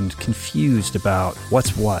well-intentioned confused about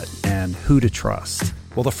what's what and who to trust.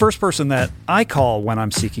 Well, the first person that I call when I'm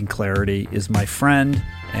seeking clarity is my friend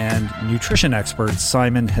and nutrition expert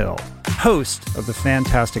Simon Hill, host of the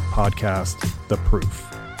fantastic podcast, The Proof.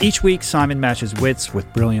 Each week, Simon matches wits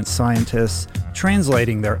with brilliant scientists,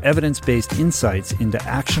 translating their evidence-based insights into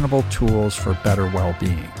actionable tools for better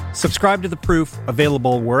well-being. Subscribe to The Proof,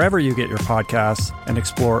 available wherever you get your podcasts, and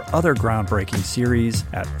explore other groundbreaking series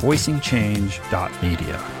at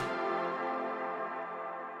voicingchange.media.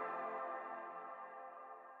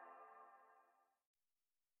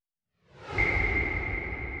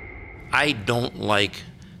 I don't like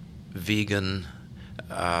vegan,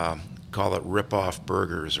 call it rip-off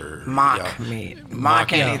burgers or mock meat,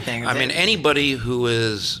 mock anything. I mean, anybody who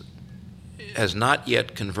has not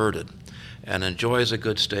yet converted and enjoys a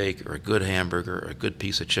good steak or a good hamburger or a good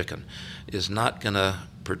piece of chicken is not going to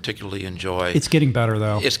particularly enjoy. It's getting better,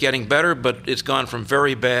 though. It's getting better, but it's gone from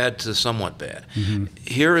very bad to somewhat bad. Mm-hmm.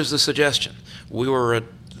 Here is the suggestion. We were at,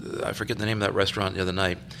 I forget the name of that restaurant the other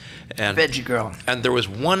night. And Veggie Grill. And there was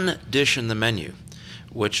one dish in the menu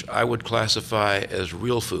which I would classify as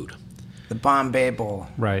real food. The Bombay Bowl.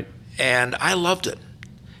 Right. And I loved it.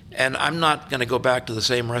 And I'm not going to go back to the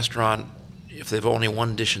same restaurant if they've only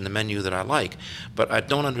one dish in the menu that I like. But I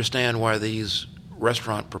don't understand why these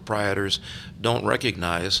restaurant proprietors don't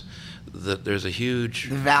recognize that there's a huge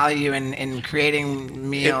value in creating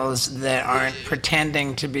meals that aren't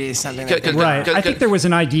pretending to be something that right. I think there was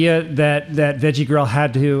an idea that Veggie Grill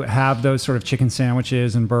had to have those sort of chicken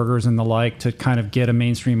sandwiches and burgers and the like to kind of get a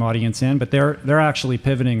mainstream audience in, but they're actually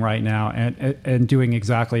pivoting right now and doing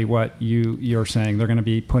exactly what you're saying. They're going to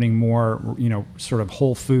be putting more, sort of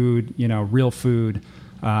whole food, real food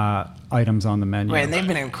items on the menu. Right, and they've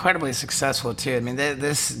been incredibly successful too. I mean,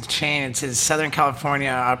 this chain, it's a Southern California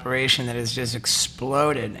operation that has just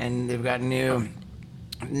exploded, and they've got new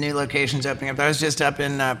locations opening up. I was just up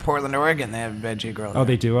in Portland, Oregon. They have Veggie Grill. Oh,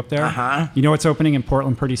 they do up there? Uh-huh. You know what's opening in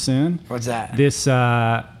Portland pretty soon? What's that?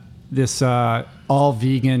 This all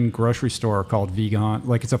vegan grocery store called Vegan.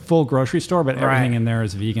 Like, it's a full grocery store, but everything in there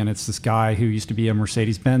is vegan. It's this guy who used to be a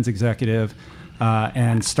Mercedes-Benz executive.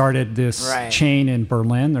 And started this chain in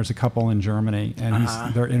Berlin. There's a couple in Germany, and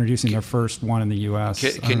they're introducing their first one in the U.S.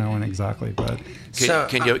 I don't know when exactly, but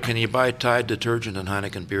can you buy Tide detergent and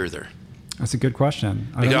Heineken beer there? That's a good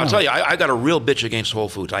question. I'll tell you, I got a real bitch against Whole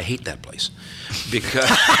Foods. I hate that place because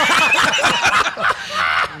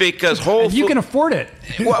Whole Foods, you can afford it.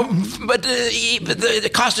 Well, but the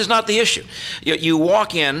cost is not the issue. You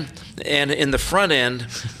walk in, and in the front end,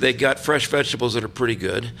 they got fresh vegetables that are pretty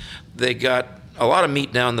good. They got a lot of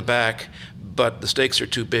meat down the back, but the steaks are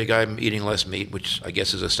too big. I'm eating less meat, which I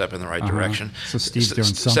guess is a step in the right direction. So Steve's doing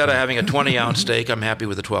something. Instead of having a 20-ounce steak, I'm happy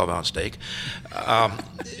with a 12-ounce steak.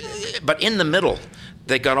 But in the middle,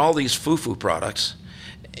 they got all these foo-foo products,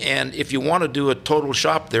 and if you want to do a total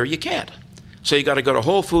shop there, you can't. So you got to go to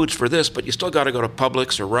Whole Foods for this, but you still got to go to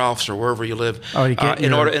Publix or Ralph's or wherever you live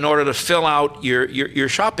in order to fill out your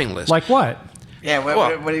shopping list. Like what? Yeah,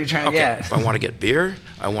 what are you trying to get? If I want to get beer,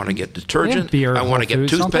 I want to get detergent, beer I want to get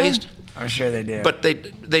toothpaste. I'm sure they do. But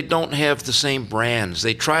they don't have the same brands.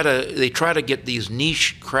 They try to get these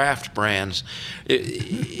niche craft brands.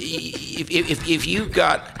 If you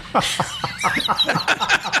got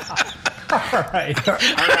All right.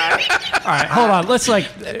 Hold on. Let's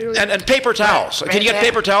and paper towels. Can you get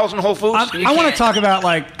paper towels in Whole Foods? I want to talk about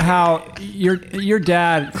how your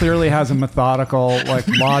dad clearly has a methodical,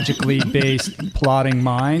 logically based plotting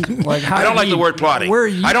mind. I don't like the word plotting. Where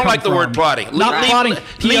you I don't like the word plotting. Not plotting.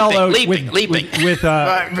 Leaping.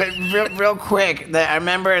 Real quick, I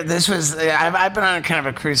remember this was. I've been on kind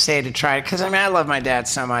of a crusade to try it because I love my dad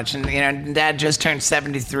so much, and Dad just turned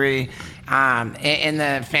 73. In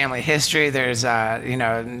the family history, there's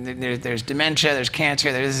there's dementia, there's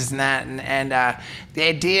cancer, there's this and that, and the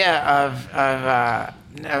idea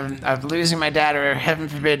of losing my dad, or heaven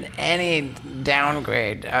forbid any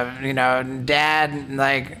downgrade of dad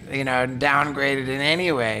downgraded in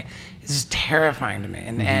any way is terrifying to me,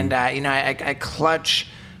 and I clutch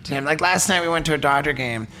to him. Like last night we went to a Dodger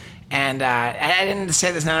game, and I didn't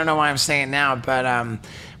say this, and I don't know why I'm saying it now, but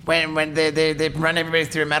when they run everybody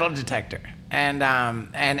through a metal detector, and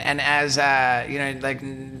as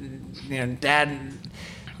Dad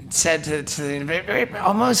said to very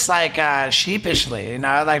almost sheepishly,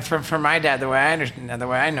 for my dad, the way I understand, the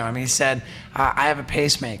way I know him, he said, I have a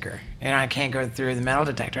pacemaker, I can't go through the metal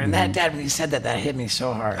detector. And that, Dad, when he said that hit me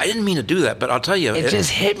so hard. I didn't mean to do that, but I'll tell you, it just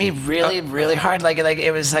hit me really, really hard.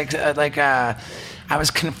 It was I was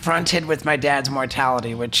confronted with my dad's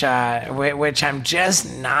mortality, which I'm just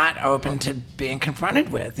not open to being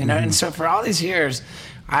confronted with, And so for all these years,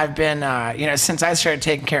 I've been, since I started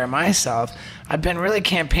taking care of myself, I've been really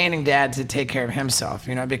campaigning Dad to take care of himself,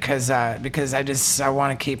 because I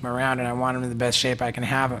want to keep him around and I want him in the best shape I can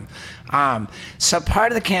have him. So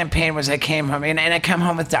part of the campaign was I came home, and I come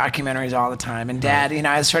home with documentaries all the time. And Dad,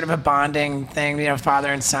 it's sort of a bonding thing, father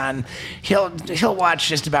and son. He'll watch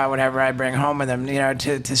just about whatever I bring home with him,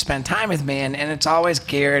 to spend time with me. And it's always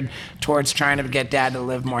geared towards trying to get Dad to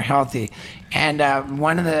live more healthy. And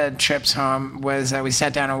one of the trips home was we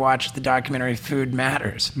sat down and watched the documentary Food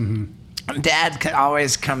Matters. Mm-hmm. Dad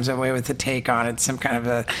always comes away with a take on it, some kind of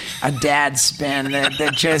a dad spin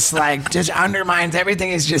that just undermines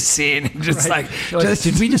everything he's just seen.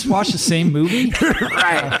 Did we just watch the same movie?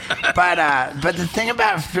 Right. But the thing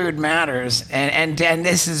about Food Matters, and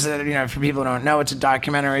this is for people who don't know, it's a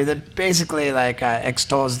documentary that basically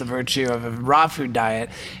extols the virtue of a raw food diet,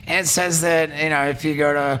 and it says that if you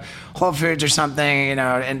go to Whole Foods or something,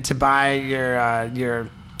 and to buy your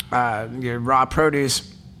raw produce,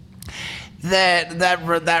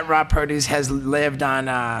 that raw produce has lived on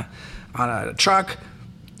a truck,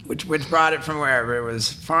 which brought it from wherever it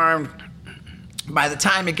was farmed. By the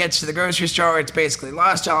time it gets to the grocery store, it's basically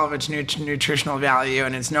lost all of its nutritional value,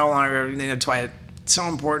 and it's no longer. That's why it's so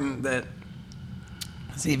important that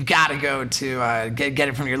So you've got to go to get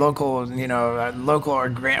it from your local, local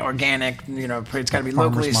organic, it's got to be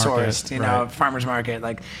locally sourced, farmer's market.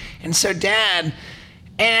 And so Dad,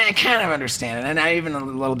 and I kind of understand it, and I even a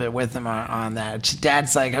little bit with him on that.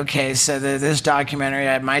 Dad's like, okay, so this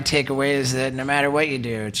documentary, my takeaway is that no matter what you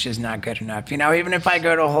do, it's just not good enough. Even if I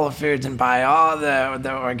go to Whole Foods and buy all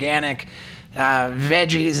the organic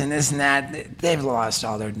veggies and this and that, they've lost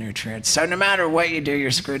all their nutrients. So no matter what you do,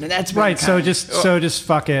 you're screwed. And that's right. So just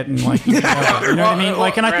fuck it and you know what I mean.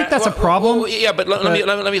 And I think that's a problem. But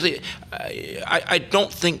let me say, I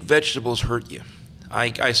don't think vegetables hurt you.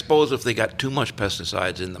 I suppose if they got too much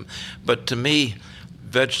pesticides in them, but to me,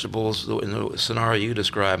 vegetables in the scenario you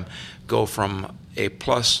describe go from a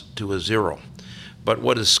plus to a zero. But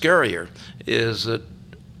what is scarier is that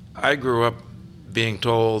I grew up being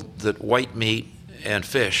told that white meat and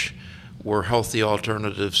fish were healthy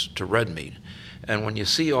alternatives to red meat. And when you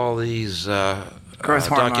see all these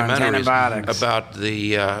documentaries about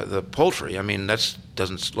the poultry, I mean, that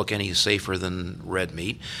doesn't look any safer than red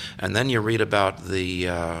meat. And then you read about the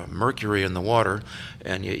mercury in the water,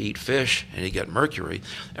 and you eat fish and you get mercury.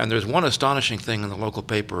 And there's one astonishing thing in the local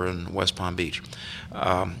paper in West Palm Beach.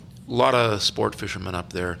 A lot of sport fishermen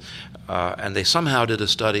up there, and they somehow did a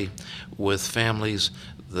study with families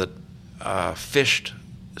that fished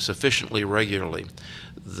sufficiently regularly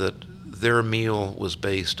that their meal was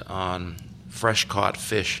based on fresh caught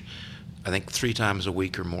fish, I think 3 times a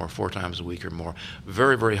week or more, 4 times a week or more.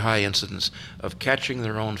 Very, very high incidence of catching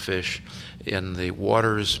their own fish in the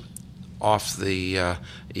waters off the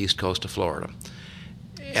east coast of Florida.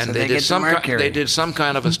 And so they did some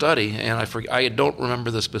kind of a study, and I don't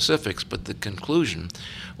remember the specifics, but the conclusion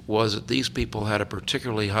was that these people had a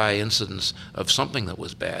particularly high incidence of something that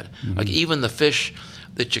was bad. Mm-hmm. Like even the fish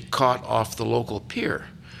that you caught off the local pier,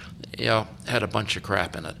 had a bunch of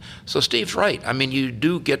crap in it. So Steve's right. I mean, you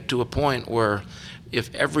do get to a point where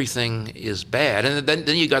if everything is bad, and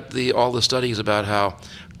then you got all the studies about how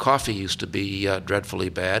coffee used to be dreadfully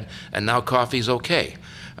bad, and now coffee's okay.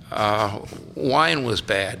 Wine was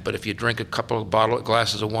bad, but if you drink a couple of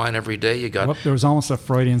glasses of wine every day, you got... there was almost a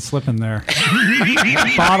Freudian slip in there.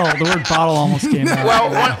 The word bottle almost came out.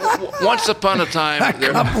 Well, once upon a time... A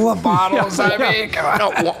couple of bottles,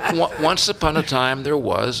 Once upon a time there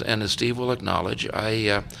was, and as Steve will acknowledge,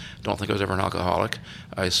 I don't think I was ever an alcoholic.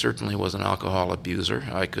 I certainly was an alcohol abuser.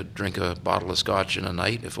 I could drink a bottle of scotch in a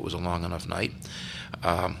night if it was a long enough night.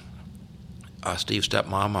 Steve's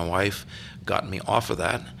stepmom, my wife, got me off of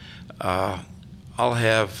that. I'll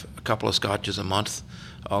have a couple of scotches a month.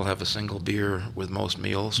 I'll have a single beer with most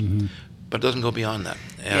meals, but it doesn't go beyond that.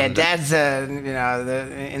 And Dad's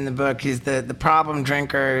in the book, he's the problem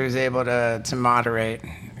drinker who's able to moderate.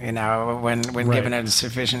 When given a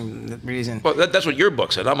sufficient reason. Well, that's what your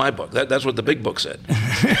book said, not my book. That's what the big book said.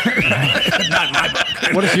 Not my book.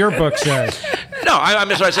 What does your book say? No, I'm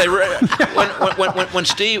just trying to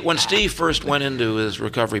say, when Steve first went into his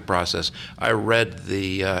recovery process, I read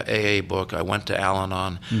the AA book. I went to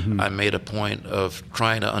Al-Anon. Mm-hmm. I made a point of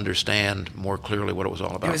trying to understand more clearly what it was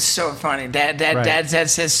all about. It was so funny. Dad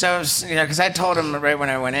says so, because I told him right when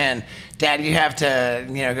I went in, Dad, you have to,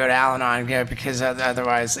 go to Al-Anon because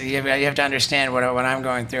otherwise you have to understand what I'm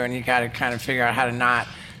going through, and you got to kind of figure out how to not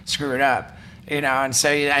screw it up. And so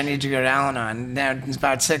I need to go to Al-Anon. Now, it's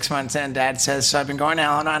about 6 months in, Dad says, so I've been going to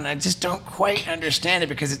Al-Anon, and I just don't quite understand it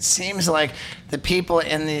because it seems like the people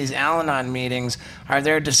in these Al-Anon meetings are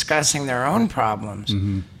there discussing their own problems.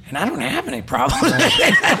 Mm-hmm. And I don't have any problems.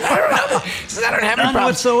 I don't know. He says, I don't have any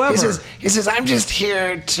problems whatsoever. He says, I'm just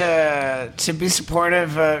here to be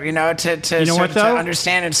supportive, to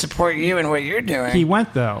understand and support you and what you're doing. He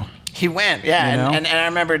went, though. He went, yeah, and I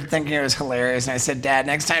remember thinking it was hilarious. And I said, Dad,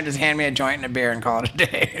 next time just hand me a joint and a beer and call it a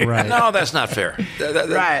day. Right? No, that's not fair.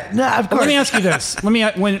 Right? No, of course. Let me ask you this: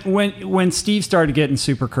 when Steve started getting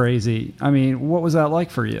super crazy, I mean, what was that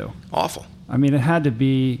like for you? Awful. I mean, it had to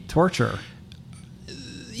be torture.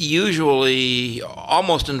 Usually,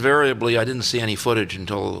 almost invariably, I didn't see any footage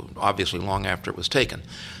until obviously long after it was taken.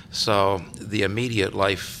 So the immediate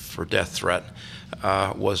life or death threat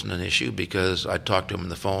wasn't an issue because I talked to him on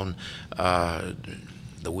the phone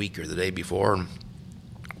the week or the day before, and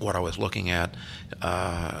what I was looking at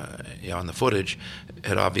on the footage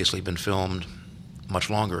had obviously been filmed much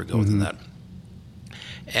longer ago than that.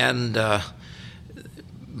 And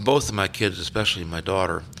both of my kids, especially my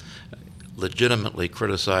daughter, legitimately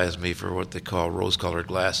criticized me for what they call rose-colored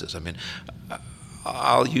glasses. I mean,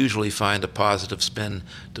 I'll usually find a positive spin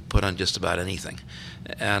to put on just about anything.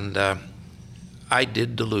 And I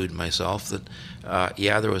did delude myself that,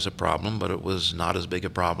 there was a problem, but it was not as big a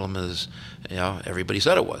problem as everybody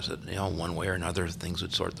said it was. That one way or another, things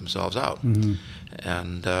would sort themselves out,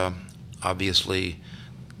 and obviously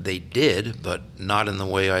they did, but not in the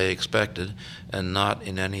way I expected, and not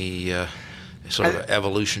in any sort of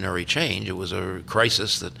evolutionary change. It was a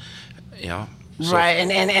crisis that, So, right,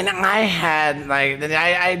 and I had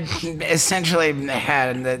I essentially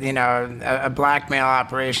had a blackmail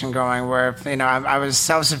operation going where I was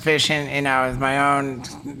self-sufficient with my own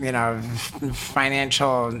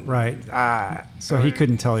financial right. So he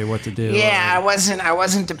couldn't tell you what to do. Yeah, I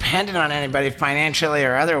wasn't dependent on anybody financially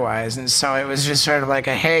or otherwise, and so it was just sort of like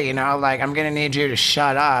hey, I'm gonna need you to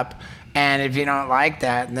shut up. And if you don't like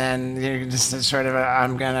that, then you're just sort of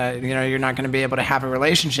you're not gonna be able to have a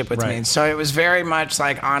relationship with me. And so it was very much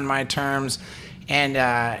like on my terms, and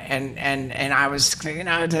I was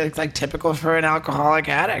like typical for an alcoholic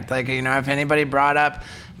addict. If anybody brought up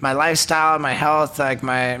my lifestyle, my health, like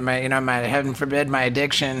my heaven forbid my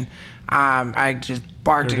addiction, I just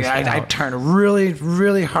barked. I turned really,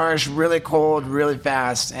 really harsh, really cold, really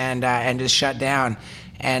fast, and just shut down.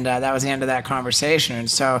 And that was the end of that conversation. And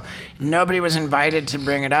so nobody was invited to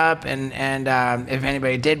bring it up. And if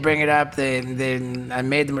anybody did bring it up, I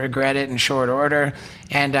made them regret it in short order.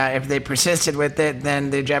 And if they persisted with it,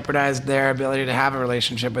 then they jeopardized their ability to have a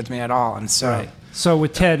relationship with me at all. And so... Right. So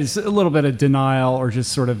with Ted, it's a little bit of denial or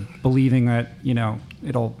just sort of believing that,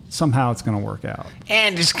 somehow it's going to work out.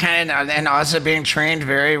 And just and also being trained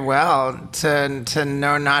very well to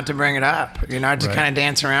know not to bring it up, to kind of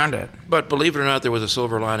dance around it. But believe it or not, there was a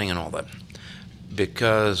silver lining in all that.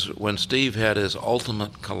 Because when Steve had his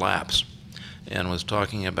ultimate collapse and was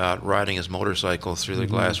talking about riding his motorcycle through the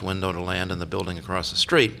glass window to land in the building across the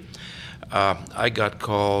street, I got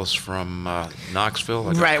calls from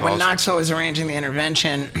Knoxville. Right, when Knoxville was arranging the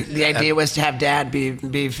intervention, the idea was to have Dad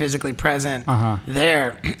be physically present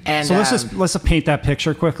there. And so let's paint that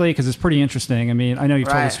picture quickly, because it's pretty interesting. I mean, I know you've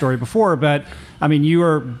told the story before, but I mean, you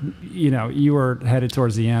were headed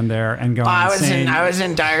towards the end there and going insane. I was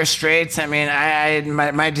in dire straits. I mean,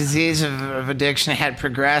 my disease of addiction had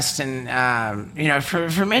progressed, and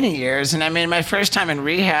for many years. And I mean, my first time in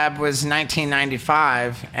rehab was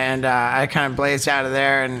 1995, and I kind of blazed out of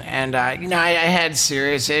there, and I had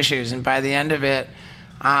serious issues. And by the end of it,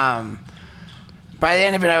 I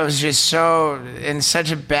was just so in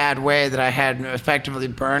such a bad way that I had effectively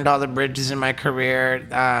burned all the bridges in my career.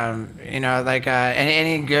 Any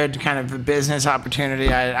good kind of business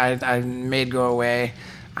opportunity I made go away.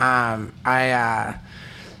 I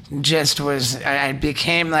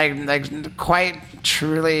became like quite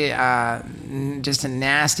truly just a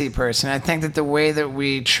nasty person. I think that the way that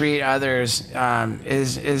we treat others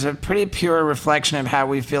is a pretty pure reflection of how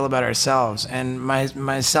we feel about ourselves. And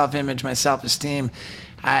my self-image, my self-esteem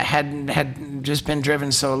had just been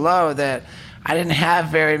driven so low that I didn't have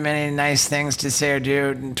very many nice things to say or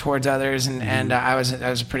do towards others, and I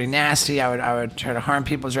was pretty nasty. I would try to harm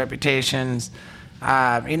people's reputations.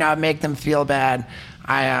 I'd make them feel bad.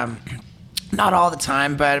 Not all the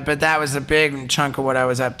time, but that was a big chunk of what I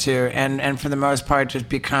was up to, and for the most part, just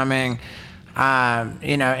becoming,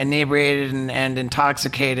 inebriated and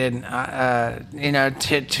intoxicated, to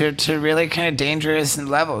really kind of dangerous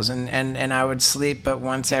levels, and I would sleep but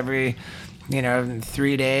once every,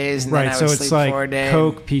 3 days, and then I would sleep 4 days.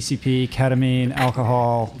 Coke, PCP, ketamine,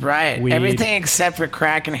 alcohol, weed. Everything except for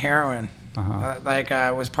crack and heroin,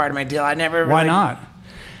 was part of my deal. I never. Why not?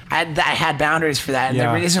 I had boundaries for that, and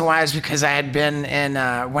the reason why is because I had been in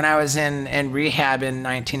when I was in rehab in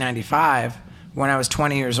 1995, when I was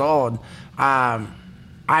 20 years old. I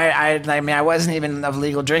wasn't even of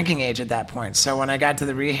legal drinking age at that point. So when I got to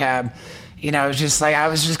the rehab, it was just like I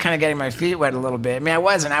was just kind of getting my feet wet a little bit. I mean, I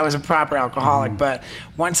was a proper alcoholic, but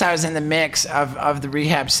once I was in the mix of the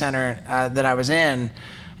rehab center that I was in,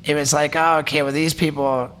 it was like, oh, okay, well, these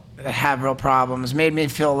people have real problems. Made me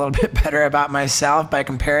feel a little bit better about myself. By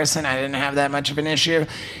comparison, I didn't have that much of an issue,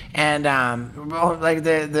 and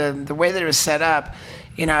the way that it was set up,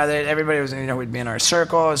 that everybody was, we'd be in our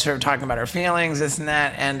circle, sort of talking about our feelings, this and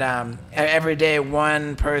that, and every day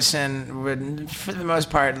one person would, for the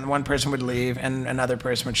most part, one person would leave and another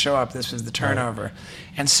person would show up. This was the turnover, right.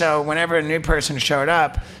 And so whenever a new person showed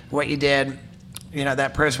up, what you did,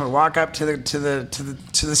 that person would walk up to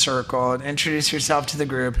the circle and introduce yourself to the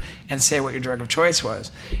group and say what your drug of choice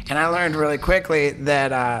was. And I learned really quickly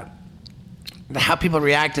that how people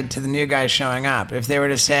reacted to the new guy showing up. If they were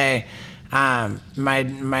to say,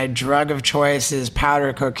 My drug of choice is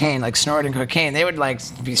powder cocaine, like snorting cocaine. They would like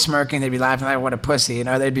be smirking, they'd be laughing like, what a pussy, you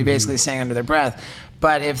know, they'd be basically saying under their breath.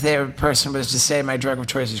 But if the person was to say my drug of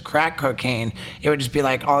choice is crack cocaine, it would just be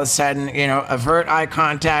like all of a sudden, you know, avert eye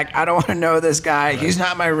contact. I don't want to know this guy. He's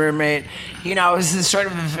not my roommate. You know, it was this sort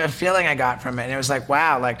of a feeling I got from it. And it was like,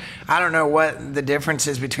 wow, like, I don't know what the difference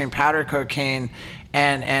is between powder cocaine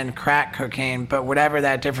and crack cocaine, but whatever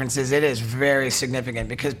that difference is, it is very significant,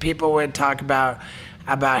 because people would talk about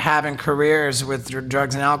having careers with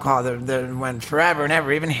drugs and alcohol that went forever and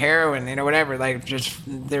ever, even heroin, you know, whatever, like just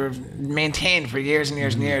they were maintained for years and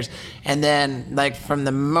years and years. And then like from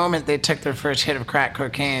the moment they took their first hit of crack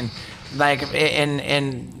cocaine, like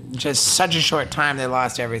in just such a short time, they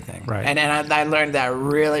lost everything. Right. And I learned that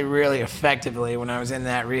really, really effectively when I was in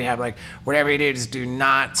that rehab. Like, whatever you do, just do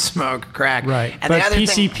not smoke crack. Right. And but the other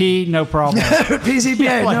PCP, no problem.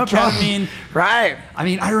 PCP, no problem. Right. I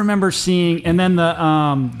mean, I remember seeing, and then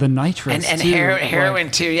the nitrous and too.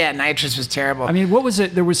 Heroin too. Yeah, nitrous was terrible. I mean, what was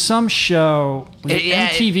it? There was some show,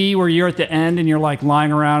 MTV, where you're at the end and you're like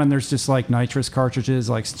lying around and there's just like nitrous cartridges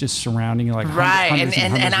like just surrounding you, like right.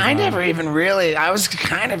 And I never even really. I was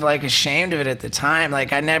kind of like ashamed of it at the time.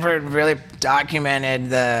 Like, I never really documented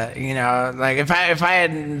the, you know, like if I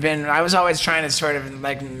had been, I was always trying to sort of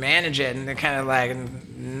like manage it and kind of like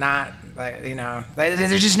not. Like, you know, like,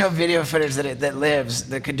 there's just no video footage that lives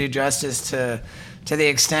that could do justice to the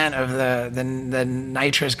extent of the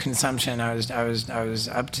nitrous consumption I was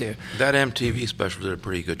up to. That MTV special did a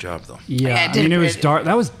pretty good job, though. Yeah, I mean, it was dark.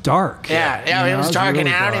 That was dark. Yeah, it was dark,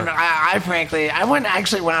 really and I don't even. I frankly, I wouldn't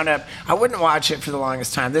actually wound up. I wouldn't watch it for the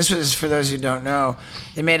longest time. This was, for those who don't know,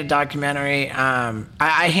 they made a documentary.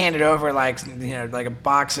 I handed over like, you know, like a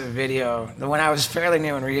box of video when I was fairly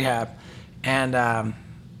new in rehab,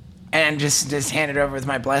 and just handed over with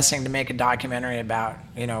my blessing to make a documentary about,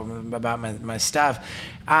 you know, about my stuff,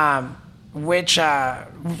 which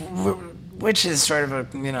is sort of a,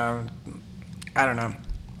 you know, I don't know.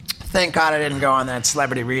 Thank God I didn't go on that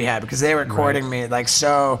celebrity rehab, because they were courting me like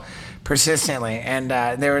so persistently, and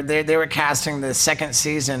they were casting the second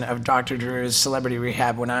season of Dr. Drew's Celebrity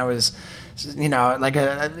Rehab when I was, you know, like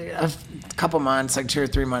a couple months, like 2 or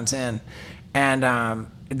 3 months in, and I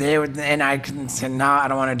said, no, I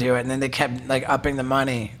don't want to do it. And then they kept like upping the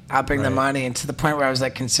money, and to the point where I was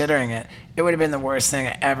like considering it. It would have been the worst thing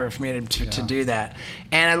ever for me to do that.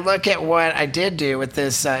 And I look at what I did do with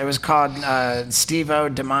this. It was called Steve-O,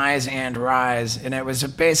 Demise and Rise, and it was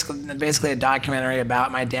basically a documentary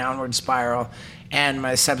about my downward spiral and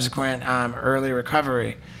my subsequent early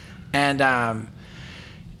recovery. And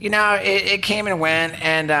you know, it came and went,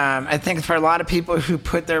 and I think for a lot of people who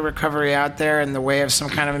put their recovery out there in the way of some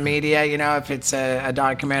kind of a media, you know, if it's a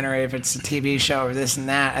documentary, if it's a TV show, or this and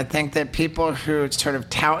that, I think that people who sort of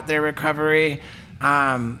tout their recovery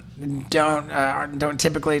don't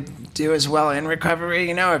typically do as well in recovery.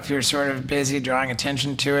 You know, if you're sort of busy drawing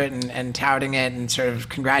attention to it and touting it and sort of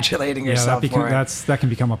congratulating yourself for it. That can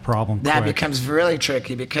become a problem. That becomes really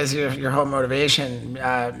tricky, because your whole motivation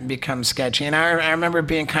becomes sketchy. And I remember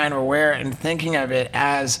being kind of aware and thinking of it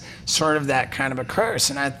as sort of that kind of a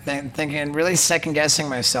curse. And I thinking and really second guessing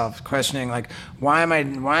myself, questioning like, why am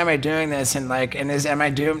I doing this? And like, am I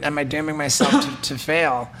dooming myself to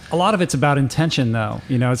fail? A lot of it's about intention, though.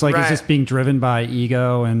 You know, it's like, is this being driven by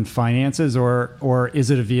ego and finances, or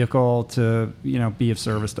is it a vehicle to, you know, be of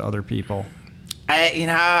service to other people? I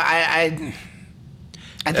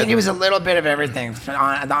think it was a little bit of everything.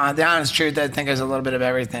 The honest truth, I think it was a little bit of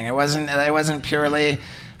everything. It wasn't purely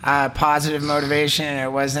positive motivation.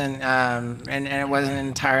 It wasn't, and it wasn't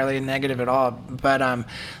entirely negative at all. But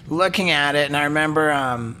looking at it, and I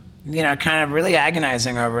remember, you know, kind of really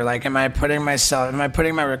agonizing over, like, am I putting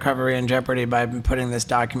my recovery in jeopardy by putting this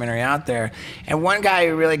documentary out there? And one guy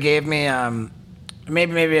who really gave me,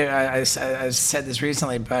 maybe I said this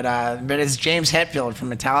recently, but it's James Hetfield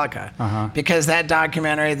from Metallica, because that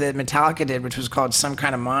documentary that Metallica did, which was called Some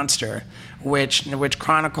Kind of Monster, which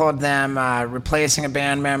chronicled them replacing a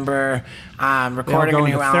band member, recording a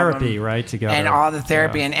new album, therapy, right, together, and all the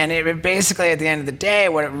therapy, and it basically, at the end of the day,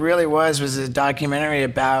 what it really was a documentary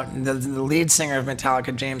about the lead singer of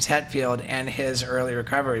Metallica, James Hetfield, and his early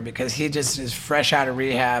recovery, because he just is fresh out of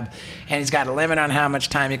rehab, and he's got a limit on how much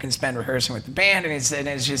time he can spend rehearsing with the band, and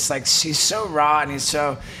it's just like, he's so raw, and he's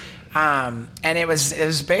so. And it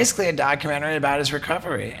was basically a documentary about his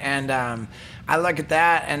recovery, and I look at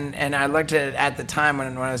that, and I looked at the time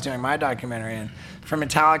when I was doing my documentary, and for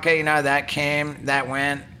Metallica, you know, that came, that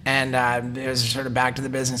went, and it was sort of back to the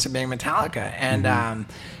business of being Metallica, and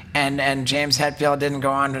And James Hetfield didn't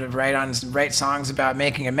go on to write songs about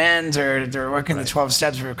making amends or working the 12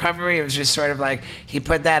 steps of recovery. It was just sort of like he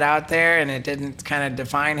put that out there, and it didn't kind of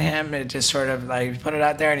define him. It just sort of like put it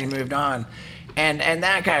out there, and he moved on. And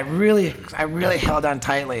that guy I really held on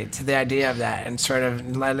tightly to the idea of that, and sort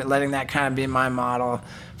of letting that kind of be my model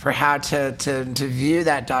for how to view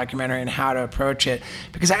that documentary and how to approach it.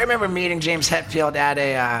 Because I remember meeting James Hetfield at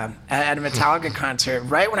a Metallica concert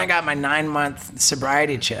right when I got my 9-month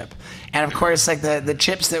sobriety chip. And of course, like the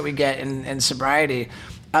chips that we get in sobriety,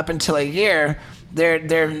 up until a year,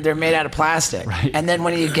 they're made out of plastic. Right. And then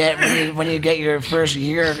when you get your first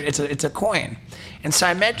year, it's a coin. And so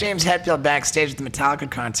I met James Hetfield backstage at the Metallica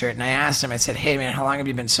concert, and I asked him, I said, "Hey man, how long have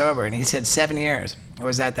you been sober?" And he said 7 years. It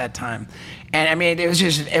was at that time. And I mean, it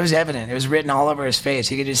was evident. It was written all over his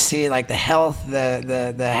face. You could just see like the health,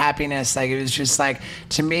 the happiness. Like it was just like,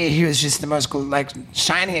 to me, he was just the most like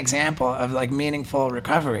shining example of like meaningful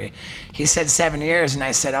recovery. He said 7 years, and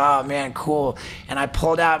I said, "Oh man, cool." And I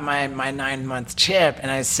pulled out my 9-month chip,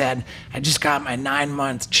 and I said, "I just got my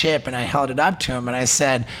 9-month chip," and I held it up to him, and I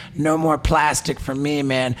said, "No more plastic for me,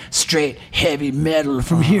 man. Straight heavy metal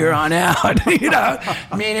from here on out." You know,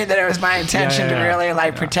 meaning that it was my intention to really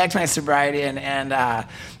like protect my sobriety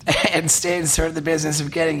and stay in sort of the business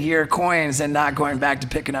of getting year coins and not going back to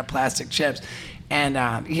picking up plastic chips. And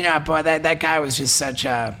you know, boy, that guy was just such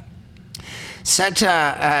a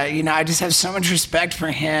you know, I just have so much respect for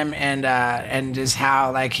him and just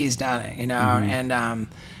how like he's done it, you know. And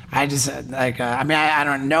I just like I mean, I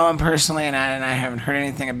don't know him personally, and I haven't heard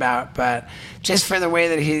anything about, but just for the way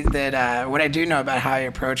that what I do know about how he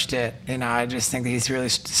approached it, you know, I just think that he's really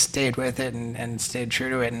stayed with it and stayed true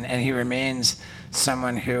to it, and he remains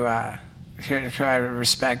someone who I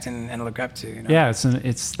respect and look up to. You know? Yeah,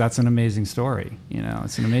 that's an amazing story. You know,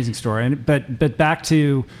 it's an amazing story. And but back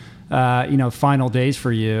to you know, final days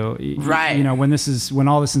for you. Right. You know, when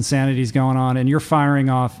all this insanity is going on, and you're firing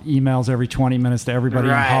off emails every 20 minutes to everybody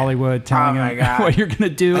in Hollywood, telling them what you're going to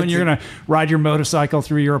do, and you're going to ride your motorcycle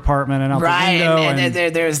through your apartment and out the window.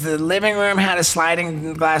 And there's the living room had a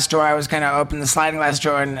sliding glass door. I was going to open the sliding glass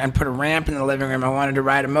door and put a ramp in the living room. I wanted to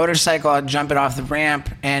ride a motorcycle. I'd jump it off the ramp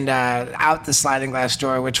and out the sliding glass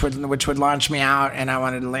door, which would launch me out, and I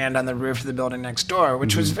wanted to land on the roof of the building next door,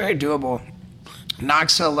 which was very doable.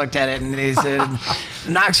 Knoxville looked at it and he said,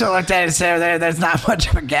 "There's not much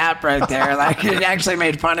of a gap right there." Like, he actually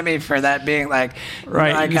made fun of me for that being like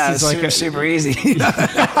super easy.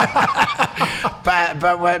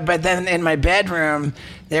 But then in my bedroom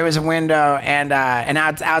there was a window, and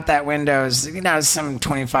out that window is, you know, some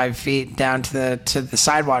 25 feet down to the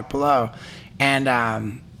sidewalk below, and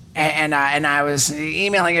I was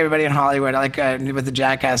emailing everybody in Hollywood, like with the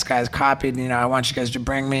Jackass guys copied, you know, "I want you guys to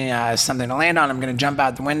bring me something to land on. I'm going to jump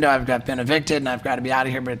out the window. I've been evicted, and I've got to be out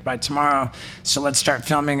of here by tomorrow. So let's start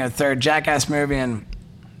filming a third Jackass movie, and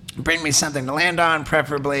bring me something to land on,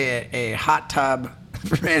 preferably a hot tub."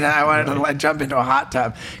 And I wanted to like jump into a hot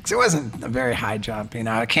tub because it wasn't a very high jump. You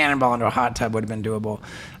know, a cannonball into a hot tub would have been doable.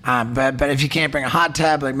 But if you can't bring a hot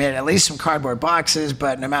tub, like made at least some cardboard boxes.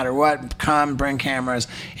 But no matter what, bring cameras.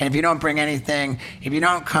 And if you don't bring anything, if you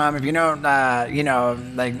don't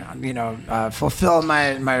fulfill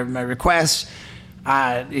my requests.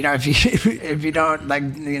 You know, if you don't like,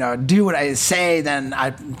 you know, do what I say, then I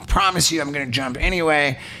promise you I'm going to jump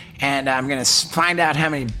anyway. And I'm going to find out how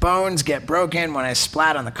many bones get broken when I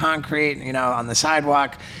splat on the concrete, you know, on the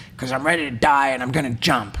sidewalk, because I'm ready to die and I'm going to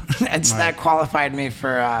jump. And so that qualified me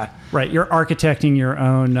for... Right, you're architecting your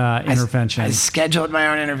own intervention. I scheduled my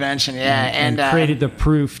own intervention, yeah. And created the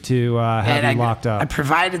proof to have you locked up. I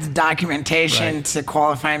provided the documentation to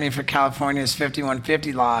qualify me for California's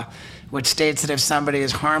 5150 law, which states that if somebody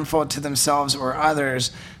is harmful to themselves or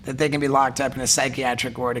others, that they can be locked up in a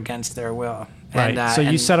psychiatric ward against their will. Right. So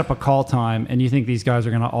you set up a call time, and you think these guys are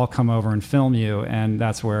going to all come over and film you, and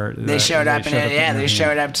that's where they showed up. They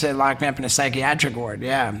showed up to lock me up in a psychiatric ward.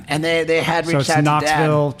 Yeah, and they had reached out to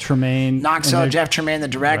Knoxville, Tremaine. Knoxville, Jeff Tremaine, the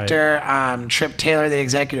director. Right. Trip Taylor, the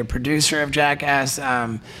executive producer of Jackass. Who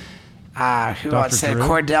else?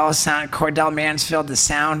 Cordell Mansfield, the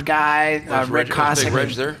sound guy. Rick Cossack. Big Reg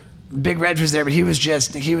there? Big Reg was there, but he was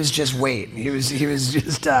just wait. He was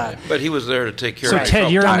just. But he was there to take care of. So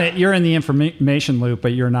Ted, you're in the information loop,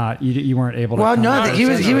 but you're not. You weren't able to. Well, no, he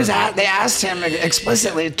was. They asked him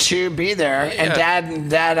explicitly to be there, and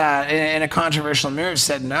Dad, in a controversial move,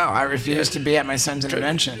 said no. I refuse to be at my son's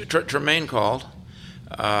intervention. Tremaine called.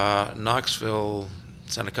 Knoxville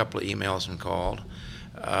sent a couple of emails and called.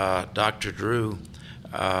 Dr. Drew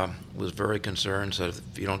was very concerned, said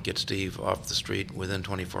if you don't get Steve off the street within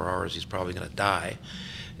 24 hours, he's probably going to die.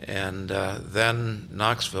 And then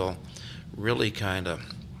Knoxville really kind of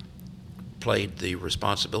played the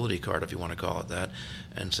responsibility card, if you want to call it that,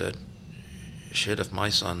 and said, shit, if my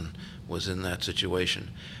son was in that situation,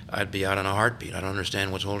 I'd be out in a heartbeat. I don't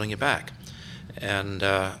understand what's holding you back. And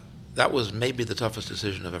that was maybe the toughest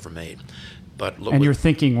decision I've ever made. But look, and your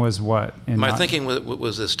thinking was what? My thinking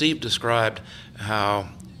was that Steve described how,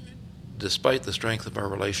 despite the strength of our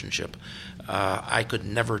relationship, I could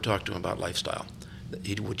never talk to him about lifestyle.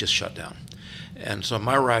 He would just shut down. And so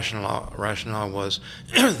my rationale was,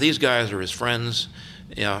 these guys are his friends,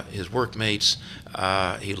 his workmates.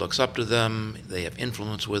 He looks up to them. They have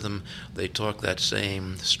influence with him. They talk that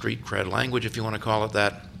same street cred language, if you want to call it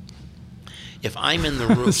that. If I'm in the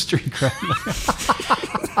room, street cred.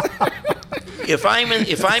 if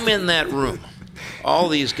I'm in that room, all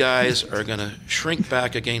these guys are going to shrink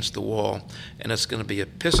back against the wall, and it's going to be a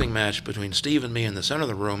pissing match between Steve and me in the center of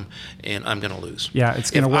the room, and I'm going to lose. Yeah,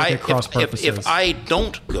 it's going to work at cross purposes. If I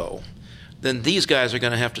don't go, then these guys are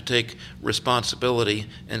going to have to take responsibility,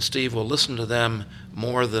 and Steve will listen to them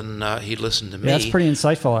more than he'd listen to me. Yeah, that's pretty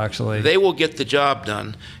insightful, actually. They will get the job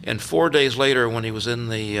done, and 4 days later, when he was in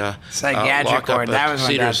the lockup at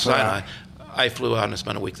Cedars-Sinai, I flew out and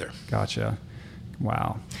spent a week there. Gotcha.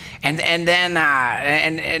 Wow. And then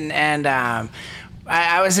I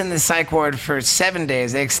was in the psych ward for 7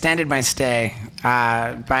 days. They extended my stay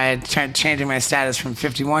by changing my status from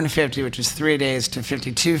 5150, which is 3 days, to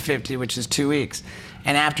 5250, which is 2 weeks.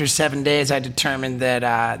 And after 7 days, I determined that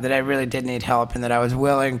I really did need help, and that I was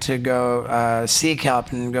willing to go seek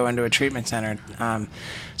help and go into a treatment center.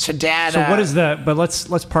 So what is that? But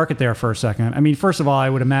let's park it there for a second. I mean, first of all, I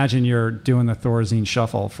would imagine you're doing the Thorazine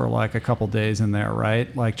shuffle for like a couple days in there,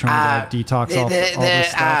 right? Like trying to detox all this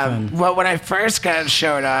stuff. Well, when I first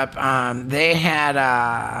showed up, they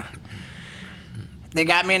had. They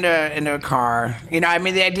got me into a car. I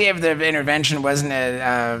mean, the idea of the intervention wasn't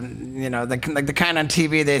the kind on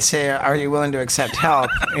TV they say, "Are you willing to accept help?"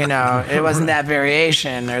 It wasn't that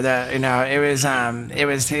variation, or it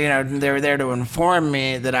was they were there to inform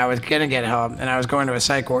me that I was gonna get help and I was going to a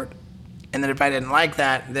psych ward, and that if I didn't like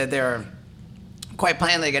that they were quite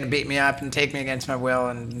plainly going to beat me up and take me against my will,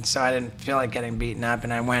 and so I didn't feel like getting beaten up,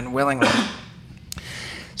 and I went willingly.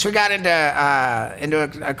 So we got into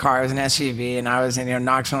a car. It was an SUV, and I was in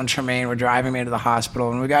Knoxville and Tremaine were driving me to the hospital.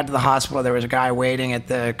 When we got to the hospital, there was a guy waiting at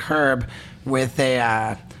the curb with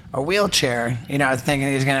a wheelchair. I was thinking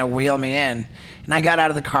he was going to wheel me in. And I got out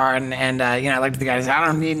of the car and I looked at the guy and said, I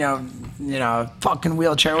don't need no fucking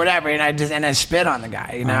wheelchair or whatever. And I spit on the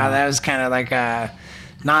guy. That was kind of like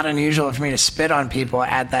not unusual for me to spit on people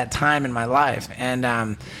at that time in my life.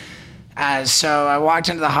 And so I walked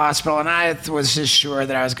into the hospital, and I was just sure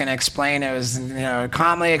that I was going to explain. It was,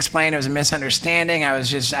 calmly explain. It was a misunderstanding. I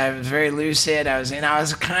was very lucid. I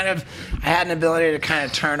had an ability to kind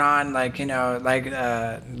of turn on,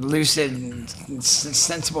 lucid,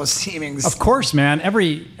 sensible seeming. Of course, man.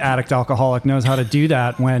 Every addict alcoholic knows how to do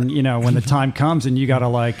that when the time comes, and you got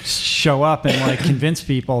to show up and convince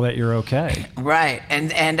people that you're okay. Right.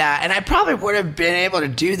 And I probably would have been able to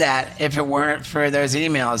do that if it weren't for those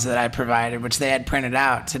emails that I provided, which they had printed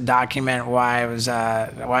out to document why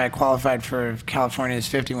I qualified for California's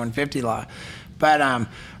 5150 law. But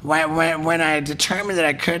when I determined that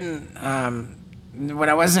I couldn't, when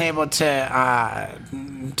I wasn't able to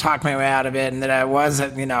talk my way out of it, and that I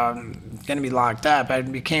wasn't, going to be locked up, I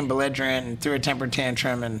became belligerent and threw a temper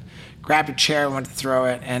tantrum and grabbed a chair and went to throw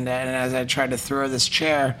it. And as I tried to throw this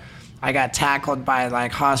chair, I got tackled by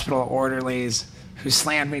hospital orderlies who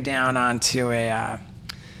slammed me down onto a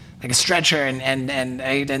stretcher, and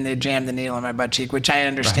they jammed the needle in my butt cheek, which I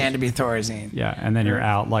understand to be Thorazine. Yeah, and then you're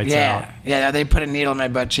out, lights out. Yeah, they put a needle in my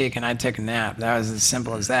butt cheek, and I took a nap. That was as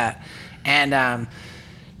simple as that. And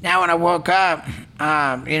now when I woke up,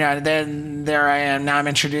 then there I am. Now I'm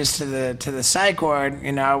introduced to the psych ward,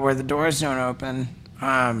 where the doors don't open.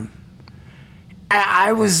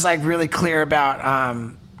 I was really clear about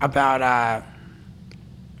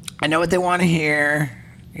I know what they want to hear.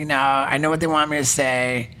 I know what they want me to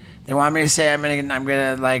say. They want me to say I'm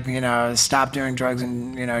gonna stop doing drugs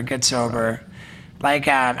and get sober.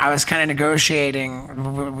 I was kind of negotiating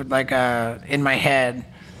in my head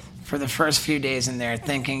for the first few days in there,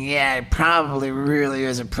 thinking, yeah, it probably really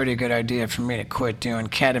is a pretty good idea for me to quit doing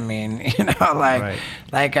ketamine.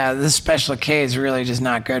 This special K is really just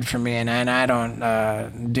not good for me, and I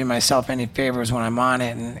don't do myself any favors when I'm on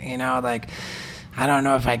it, and I don't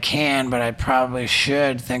know if I can, but I probably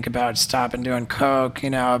should think about stopping doing coke,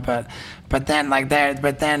 but then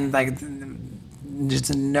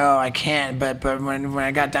just no, I can't. But when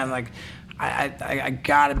I got down, like, I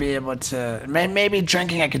got to be able to. Maybe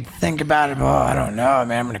drinking, I could think about it. Oh, I don't know,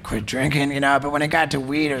 man. I'm gonna quit drinking, But when it got to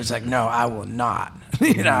weed, it was like, no, I will not,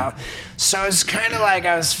 So it's kind of like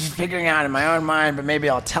I was figuring out in my own mind. But maybe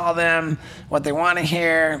I'll tell them what they want to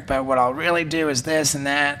hear. But what I'll really do is this and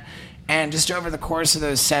that. And just over the course of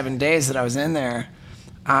those 7 days that I was in there,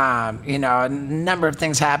 a number of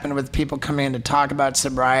things happened with people coming in to talk about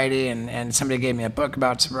sobriety, and somebody gave me a book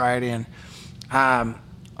about sobriety, and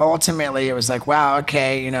ultimately it was like, wow,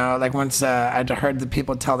 okay, like once I'd heard the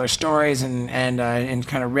people tell their stories and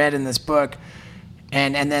kind of read in this book,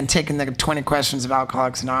 and then taking the 20 questions of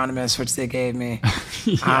Alcoholics Anonymous, which they gave me.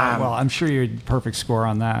 Well, I'm sure you're perfect score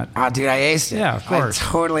on that. Oh, dude, I aced it. Yeah, of course. I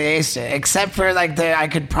totally aced it, except for like I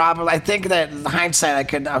think that in hindsight I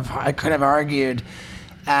could have argued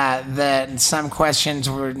that some questions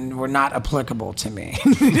were not applicable to me.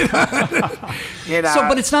 So,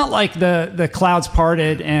 but it's not like the clouds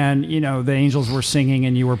parted and the angels were singing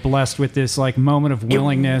and you were blessed with this like moment of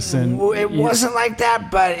willingness. It wasn't like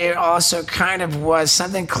that, but it also kind of was.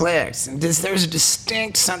 Something clicked. There's a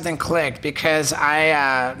distinct something clicked because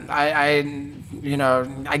I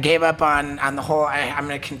gave up on the whole I'm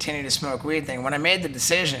going to continue to smoke weed thing. When I made the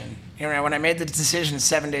decision,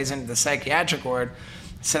 7 days into the psychiatric ward,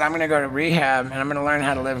 said, I'm going to go to rehab and I'm going to learn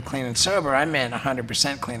how to live clean and sober. I meant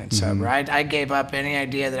 100% clean and sober. I gave up any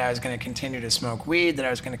idea that I was going to continue to smoke weed, that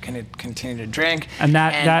I was going to continue to drink. And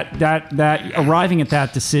that arriving at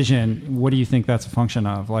that decision, what do you think that's a function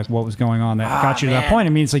of? Like, what was going on that got you to that point?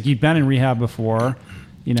 I mean, it's like you've been in rehab before.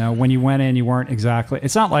 When you went in, you weren't exactly.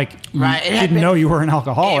 It's not like you didn't know you were an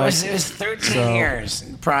alcoholic. It was 13 years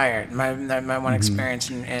prior, my one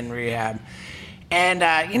experience in rehab. And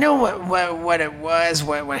what it was,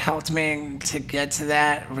 what helped me to get to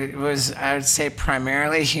that was, I would say,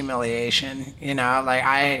 primarily humiliation.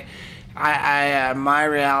 My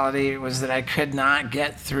reality was that I could not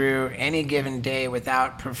get through any given day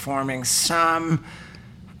without performing some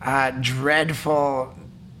dreadful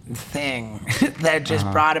thing that just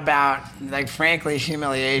brought about, like, frankly,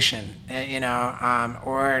 humiliation,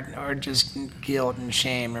 or just guilt and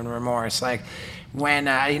shame and remorse, like. When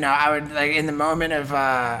I would, like, in the moment of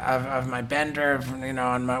my bender,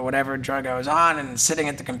 on my whatever drug I was on, and sitting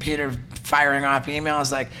at the computer firing off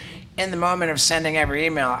emails, like, in the moment of sending every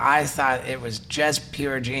email, I thought it was just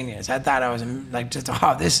pure genius. I thought I was like, just,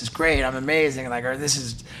 oh, this is great, I'm amazing, like, or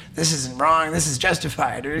this isn't wrong, this is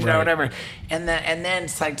justified, or whatever. And then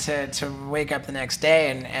it's like to wake up the next day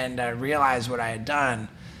and realize what I had done.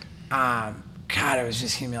 God, it was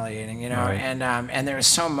just humiliating, Right. And there was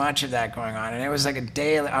so much of that going on, and it was like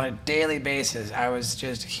on a daily basis, I was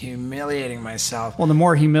just humiliating myself. Well, the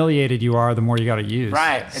more humiliated you are, the more you got to use.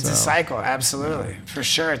 Right, it's a cycle, absolutely, for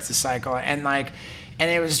sure, it's a cycle, and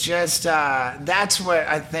it was just that's what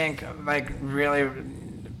I think, like, really,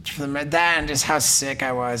 from that and just how sick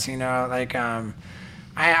I was, I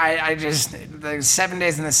just, like, 7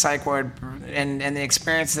 days in the psych ward, and the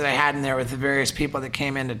experience that I had in there with the various people that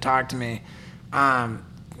came in to talk to me. And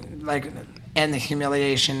the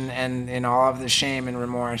humiliation and all of the shame and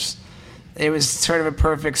remorse. It was sort of a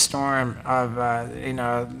perfect storm of,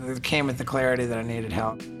 that came with the clarity that I needed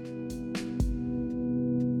help.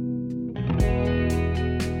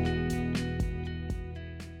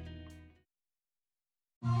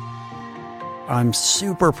 I'm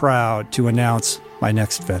super proud to announce my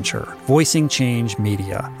next venture, Voicing Change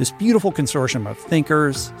Media. This beautiful consortium of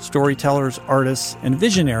thinkers, storytellers, artists, and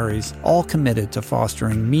visionaries, all committed to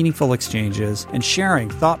fostering meaningful exchanges and sharing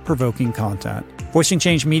thought-provoking content. Voicing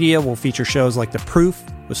Change Media will feature shows like The Proof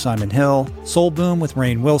with Simon Hill, Soul Boom with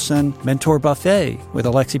Rainn Wilson, Mentor Buffet with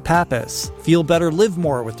Alexi Pappas, Feel Better, Live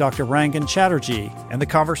More with Dr. Rangan Chatterjee, and The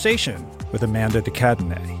Conversation with Amanda de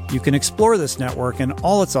Cadenet. You can explore this network and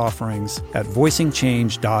all its offerings at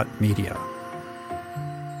voicingchange.media.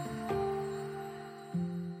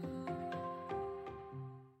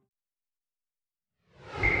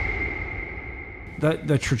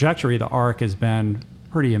 The trajectory, the arc has been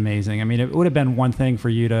pretty amazing. I mean, it would have been one thing for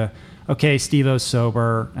you to, okay, Steve-O's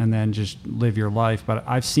sober and then just live your life. But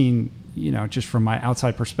I've seen, just from my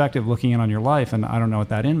outside perspective, looking in on your life, and I don't know it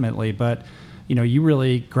that intimately, but, you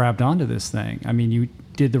really grabbed onto this thing. I mean, you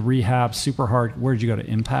did the rehab super hard. Where did you go, to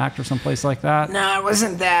Impact or someplace like that? No, it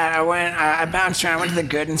wasn't that. I bounced around. I went to the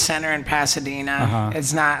Gooden Center in Pasadena.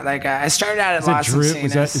 It's not like I started out at Los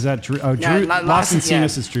Encinas. Is that Drew? Oh, Drew. No, Los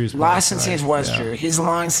Encinas is Drew's place. Los Encinas was Drew. He's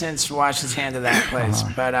long since washed his hand of that place.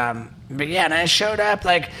 But yeah, and I showed up,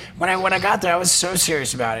 like, when I got there, I was so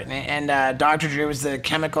serious about it. And Dr. Drew was the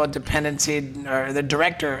chemical dependency, or the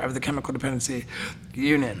director of the chemical dependency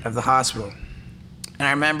unit of the hospital. And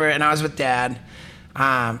I remember, and I was with Dad.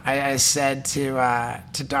 I said to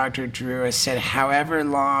Dr. Drew, I said, however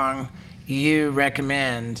long you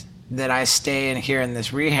recommend that I stay in here in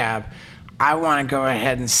this rehab, I want to go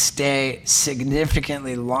ahead and stay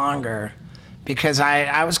significantly longer, because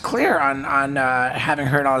I was clear on having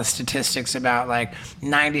heard all the statistics about like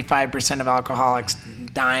 95% of alcoholics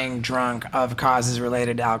dying drunk of causes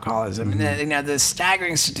related to alcoholism. Mm-hmm. And the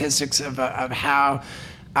staggering statistics of how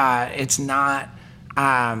it's not,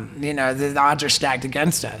 the odds are stacked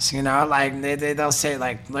against us. Like they'll say,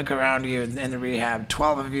 like, look around you in the rehab,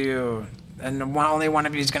 12 of you, and only one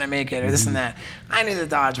of you is going to make it, or this and that. I knew that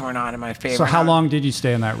the odds were not in my favor. So how long did you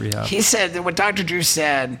stay in that rehab? He said that what Dr. Drew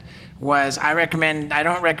said was, I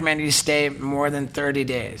don't recommend you stay more than 30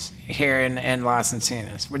 days here in Los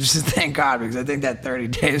Encinas, which is, thank God, because I think that 30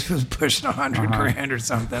 days was pushing 100 grand or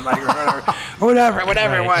something, like, or whatever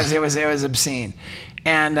right. It was obscene.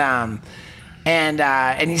 And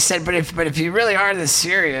he said, but if you really are this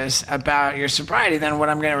serious about your sobriety, then what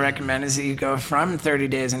I'm going to recommend is that you go from 30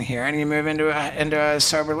 days in here and you move into a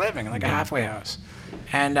sober living, like a halfway house.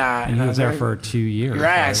 And he was there for 2 years.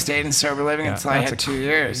 Right, I stayed in sober living until I had 2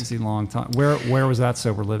 years. It's a long time. Where was that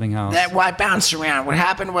sober living house? I bounced around. What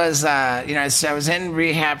happened was, so I was in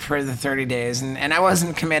rehab for the 30 days, and I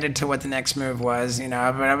wasn't committed to what the next move was, but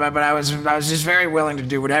I was just very willing to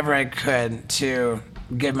do whatever I could to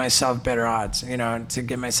give myself better odds, to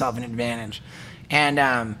give myself an advantage.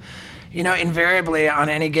 And invariably on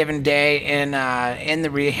any given day in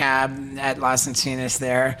the rehab at Los Encinas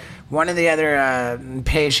there, one of the other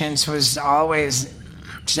patients was always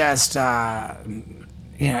just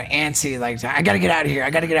antsy, like, I gotta get out of here, I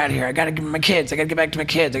gotta get my kids, I gotta get back to my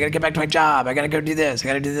kids, I gotta get back to my job, I gotta go do this, I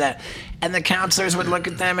gotta do that. And the counselors would look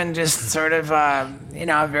at them and just sort of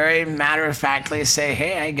very matter-of-factly say,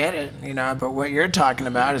 hey, I get it, but what you're talking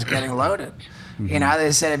about is getting loaded. Mm-hmm.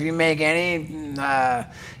 They said, if you make anything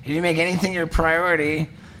your priority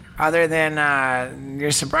other than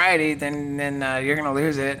your sobriety, then you're going to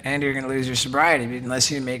lose it, and you're going to lose your sobriety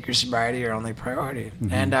unless you make your sobriety your only priority.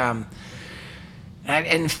 Mm-hmm.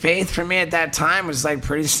 And faith for me at that time was like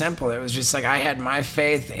pretty simple. It was just like I had my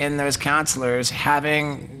faith in those counselors,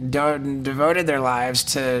 having devoted their lives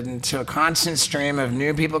to a constant stream of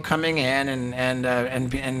new people coming in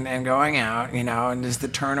and going out, and just the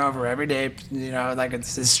turnover every day, like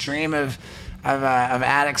it's this stream of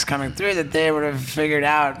addicts coming through, that they would have figured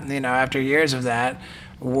out, after years of that,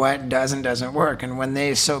 what does and doesn't work. And when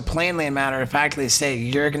they so plainly and matter-of-factly say,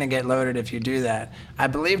 you're going to get loaded if you do that, I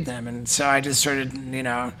believed them. And so I just sort of,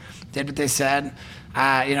 did what they said.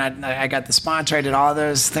 I got the sponsor. I did all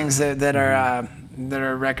those things that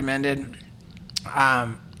are recommended.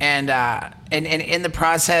 And in the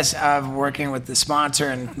process of working with the sponsor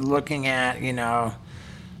and looking at,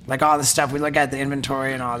 like all the stuff, we look at the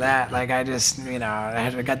inventory and all that. Like I just,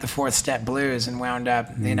 I got the 4th step blues and wound up,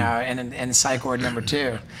 in psych ward number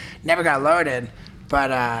 2. Never got loaded,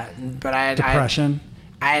 but I depression.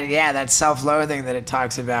 That self-loathing that it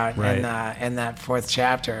talks about in that 4th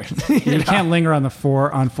chapter. You can't linger on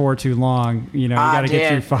 4 too long. You got to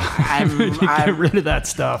get through 5. Get rid of that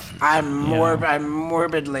stuff. I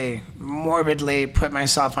morbidly put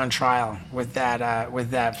myself on trial with that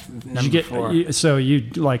number 4. So you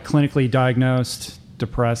like clinically diagnosed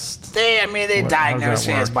depressed? They diagnosed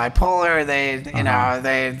me as bipolar. They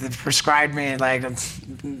prescribed me, like,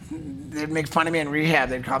 they'd make fun of me in rehab.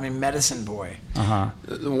 They'd call me medicine boy.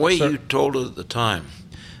 The way you told it at the time,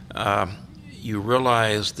 you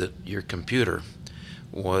realized that your computer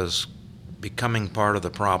was becoming part of the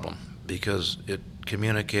problem because it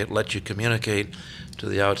lets you communicate to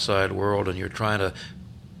the outside world, and you're trying to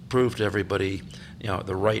prove to everybody,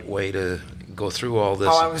 the right way to go through all this.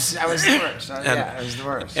 Oh, I was the worst. I was the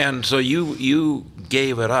worst. And so you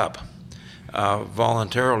gave it up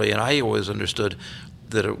voluntarily, and I always understood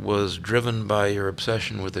that it was driven by your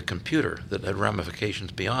obsession with the computer that had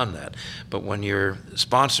ramifications beyond that. But when your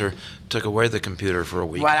sponsor took away the computer for a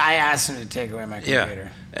week... Well, I asked him to take away my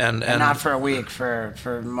computer. Yeah. And not for a week,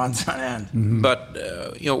 for months on end. Mm-hmm. But,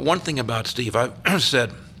 one thing about Steve, I've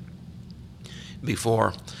said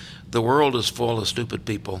before, the world is full of stupid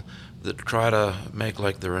people that try to make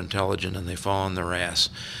like they're intelligent and they fall on their ass.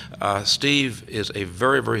 Steve is a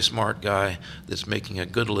very, very smart guy that's making a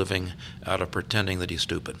good living out of pretending that he's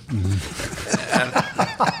stupid.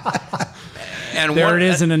 Mm-hmm. and there it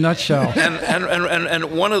is in a nutshell. And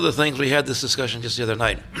one of the things, we had this discussion just the other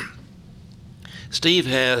night, Steve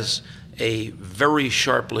has a very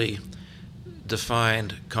sharply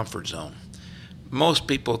defined comfort zone. most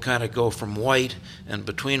people kind of go from white, and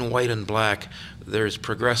between white and black, there's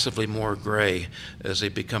progressively more gray as they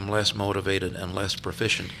become less motivated and less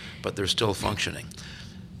proficient, but they're still functioning.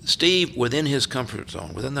 Steve, within his comfort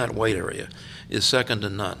zone, within that white area, is second to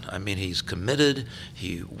none. I mean, he's committed,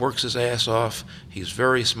 he works his ass off, he's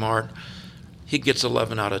very smart. He gets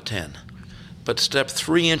 11 out of 10. But step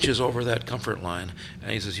 3 inches over that comfort line,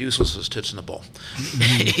 and he's as useless as tits in a bowl.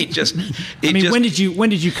 When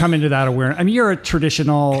did you come into that awareness? I mean, you're a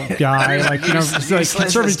traditional guy, like, you know, like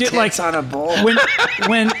conservative. Like on a bowl.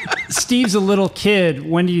 When Steve's a little kid,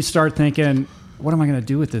 when do you start thinking, what am I going to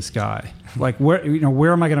do with this guy? Like,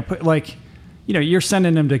 where am I going to put? Like, you know, you're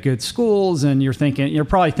sending him to good schools, and you're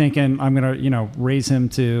probably thinking, I'm going to, you know, raise him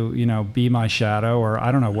to, you know, be my shadow, or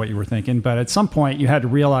I don't know what you were thinking. But at some point, you had to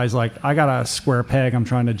realize, like, I got a square peg I'm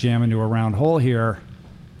trying to jam into a round hole here.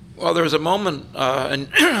 Well, there was a moment, and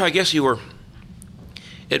I guess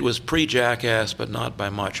it was pre-Jackass, but not by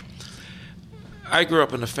much. I grew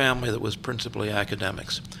up in a family that was principally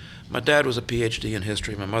academics. My dad was a PhD in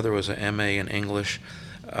history. My mother was an MA in English.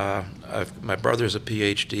 My brother's a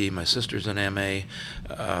PhD. My sister's an MA.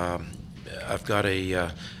 I've got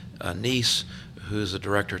a niece who's a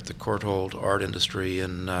director at the Courtauld Art Industry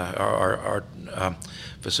and art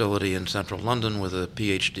facility in central London with a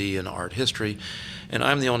PhD in art history. And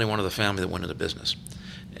I'm the only one of the family that went into business.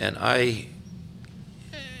 And I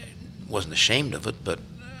wasn't ashamed of it, but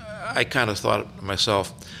I kind of thought of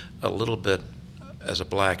myself a little bit as a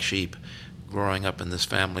black sheep growing up in this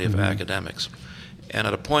family of academics. And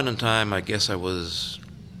at a point in time, I guess I was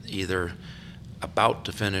either about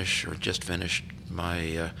to finish or just finished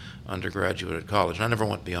my undergraduate at college. And I never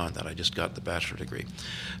went beyond that. I just got the bachelor degree.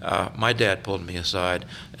 My dad pulled me aside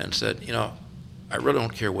and said, you know, I really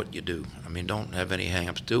don't care what you do. I mean, don't have any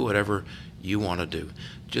hang-ups. Do whatever you want to do.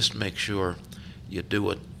 Just make sure you do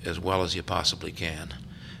it as well as you possibly can.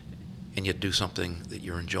 And you do something that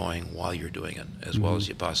you're enjoying while you're doing it as well as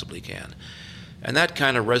you possibly can. And that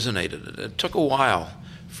kind of resonated. It took a while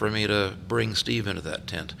for me to bring Steve into that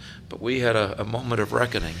tent, but we had a moment of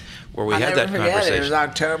reckoning where we had that conversation. I'll never forget it. It was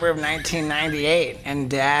October of 1998, and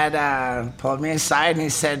Dad pulled me aside and he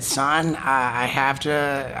said, "Son, I have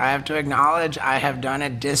to acknowledge I have done a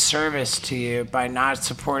disservice to you by not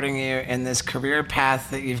supporting you in this career path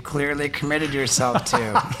that you've clearly committed yourself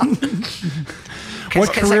to."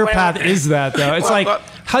 What career path is that, though? It's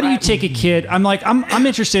how do you take a kid? I'm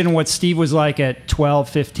interested in what Steve was like at 12,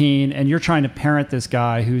 15, and you're trying to parent this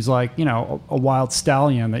guy who's like, you know, a wild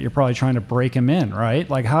stallion that you're probably trying to break him in, right?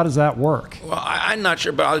 Like, how does that work? Well, I'm not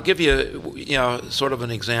sure, but I'll give you, you know, sort of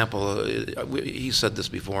an example. He said this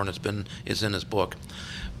before, and it's in his book.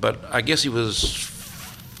 But I guess he was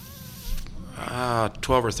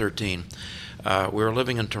 12 or 13. We were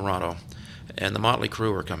living in Toronto, and the Motley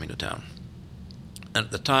Crue were coming to town. At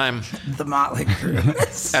the time, the Motley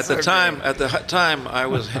Crue. At the time, I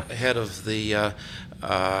was head of the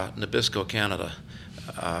Nabisco Canada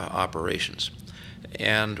operations,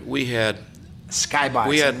 and we had skybox.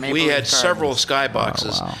 We had several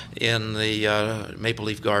skyboxes in the Maple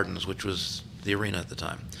Leaf Gardens, which was the arena at the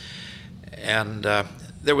time, and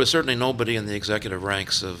there was certainly nobody in the executive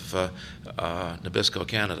ranks of Nabisco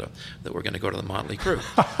Canada that were going to go to the Motley Crue.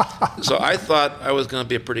 So I thought I was going to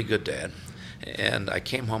be a pretty good dad. And I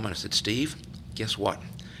came home and I said, Steve, guess what?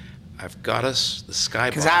 I've got us the skybox.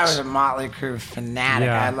 Because I was a Motley Crue fanatic.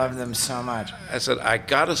 Yeah. I love them so much. I said, I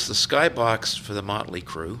got us the skybox for the Motley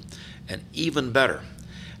Crue, and even better,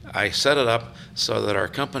 I set it up so that our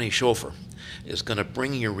company chauffeur is going to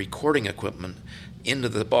bring your recording equipment into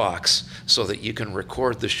the box so that you can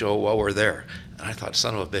record the show while we're there. And I thought,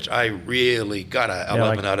 son of a bitch, I really got a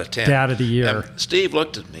 11 out of 10. Dad of the year. And Steve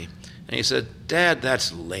looked at me. And he said, Dad,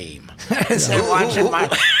 that's lame.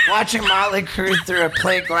 Watching Motley Crue through a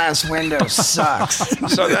plate glass window sucks.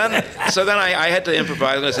 So then I had to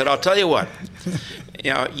improvise, and I said, I'll tell you what.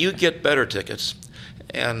 You know, you get better tickets,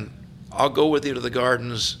 and I'll go with you to the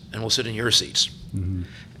gardens, and we'll sit in your seats. Mm-hmm.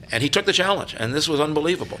 And he took the challenge, and this was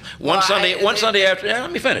unbelievable. One Sunday afternoon,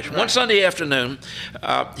 let me finish. Right. One Sunday afternoon,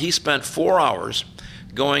 he spent 4 hours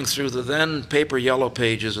going through the then paper yellow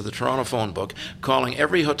pages of the Toronto phone book, calling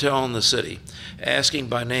every hotel in the city, asking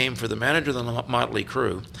by name for the manager of the Motley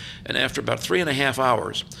Crue. And after about 3.5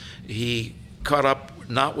 hours, he caught up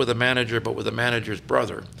not with the manager, but with the manager's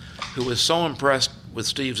brother, who was so impressed with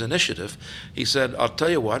Steve's initiative, he said, I'll tell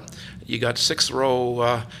you what, you got 6th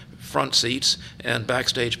row front seats and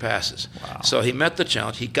backstage passes. Wow. So he met the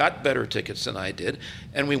challenge. He got better tickets than I did,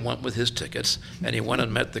 and we went with his tickets, and he went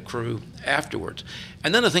and met the crew afterwards.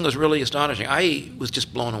 And then the thing was really astonishing. I was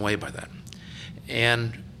just blown away by that.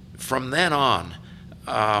 And from then on,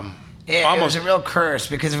 It was a real curse,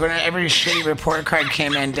 because when every shitty report card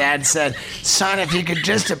came in, Dad said, "Son, if you could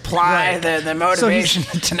just apply the motivation,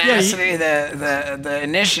 the tenacity, the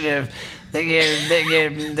initiative that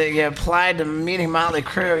you applied to meeting Motley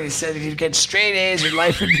Crue," he said, "if you'd get straight A's, your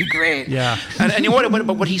life would be great." Yeah. And you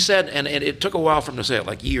know what he said, and it took a while for him to say it,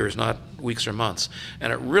 like years, not weeks or months,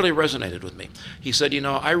 and it really resonated with me. He said,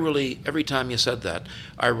 every time you said that,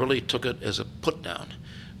 I really took it as a put down,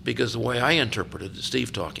 because the way I interpreted it,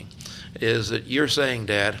 Steve talking, is that you're saying,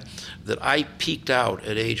 Dad, that I peaked out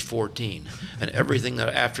at age 14, and everything that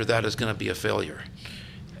after that is going to be a failure.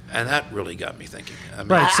 And that really got me thinking.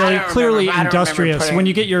 Right, so clearly industrious. When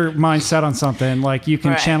you get your mind set on something, like, you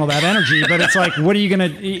can channel that energy, but it's like, what are you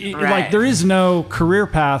going to, like, there is no career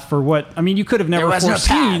path for what, I mean, you could have never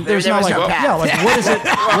foreseen. There's no path. What is it,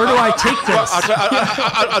 where do I take this?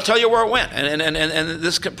 Well, I'll tell you where it went, and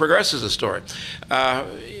this progresses the story.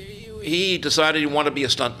 He decided he wanted to be a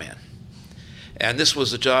stuntman. And this was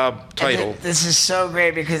the job title. This is so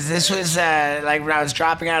great, because this was like when I was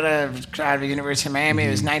dropping out of the University of Miami. It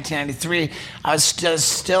was 1993. I was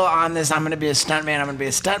still on this. I'm going to be a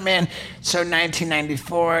stuntman. So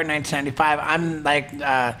 1994, 1995, I'm like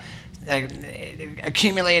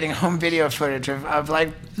accumulating home video footage of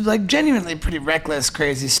like genuinely pretty reckless,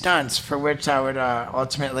 crazy stunts, for which I would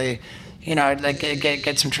ultimately,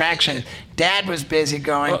 get some traction. Dad was busy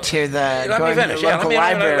going to the local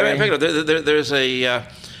library. There's I'm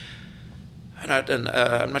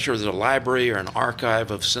not sure if there's a library or an archive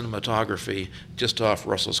of cinematography just off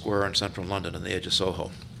Russell Square in central London on the edge of Soho.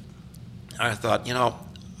 I thought,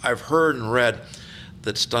 I've heard and read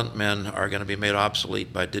that stuntmen are going to be made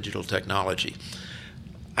obsolete by digital technology.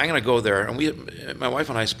 I'm going to go there, and my wife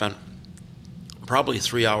and I spent probably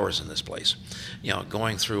 3 hours in this place,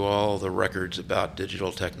 going through all the records about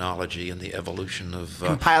digital technology and the evolution of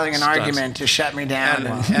compiling an stunts. Argument to shut me down.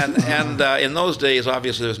 And in those days,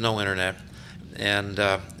 obviously, there was no internet, and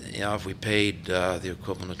if we paid the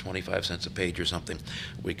equivalent of 25 cents a page or something,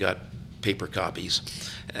 we got paper copies,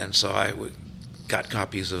 and so I got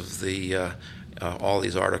copies of the all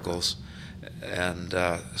these articles, and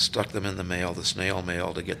stuck them in the mail, the snail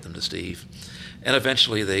mail, to get them to Steve. And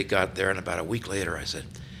eventually they got there, and about a week later I said,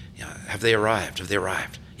 have they arrived? Have they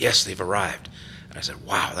arrived? Yes, they've arrived. And I said,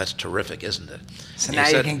 wow, that's terrific, isn't it? So now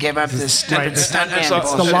you can give up this stupid stuntman bullshit.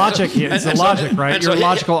 It's the logic here. It's the logic, right? Your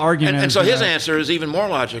logical argument. And so his answer is even more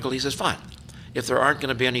logical. He says, fine, if there aren't going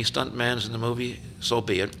to be any stuntmans in the movie, so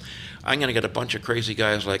be it. I'm going to get a bunch of crazy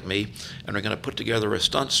guys like me, and we're going to put together a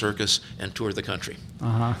stunt circus and tour the country.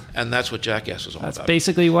 And that's what Jackass was all about. That's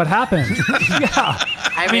basically what happened. Yeah.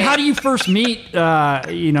 I mean, how do you first meet,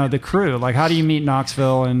 the crew? Like, how do you meet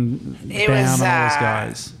Knoxville and Bam and all those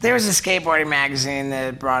guys? There was a skateboarding magazine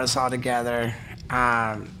that brought us all together.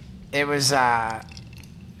 It was a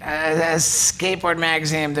skateboard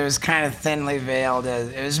magazine that was kind of thinly veiled.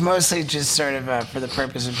 It was mostly just sort of for the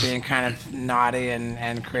purpose of being kind of naughty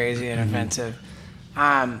and crazy and offensive.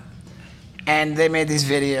 And they made these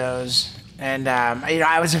videos. And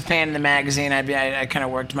I was a fan of the magazine. I kind of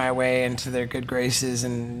worked my way into their good graces,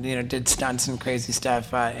 and did stunts and crazy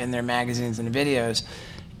stuff in their magazines and videos.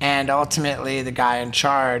 And ultimately, the guy in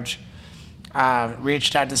charge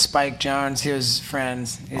reached out to Spike Jonze. He was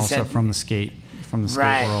friends. He said, from the skate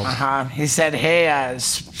right, world. He said, hey,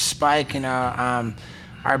 Spike,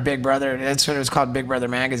 our Big Brother, that's what it was called, Big Brother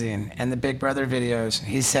Magazine, and the Big Brother videos,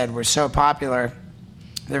 he said, were so popular.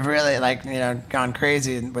 They've really gone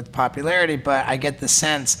crazy with popularity, but I get the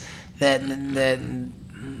sense that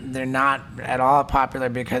they're not at all popular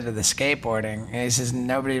because of the skateboarding. And he says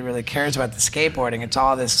nobody really cares about the skateboarding. It's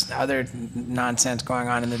all this other nonsense going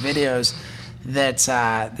on in the videos that's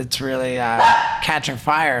really catching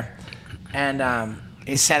fire. And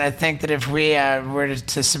he said, I think that if we were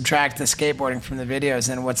to subtract the skateboarding from the videos,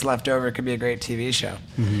 then what's left over could be a great TV show.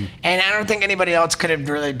 Mm-hmm. And I don't think anybody else could have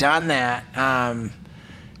really done that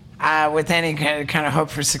with any kind of hope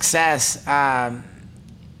for success,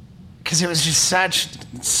 because it was just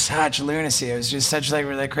such lunacy. It was just such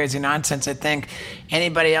really crazy nonsense. I think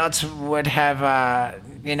anybody else would have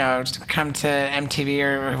come to MTV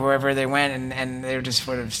or wherever they went, and they just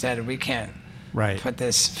would have said, we can't put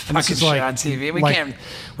this fucking shit on TV.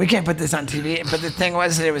 We can't put this on TV. But the thing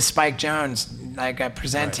was that it was Spike Jonze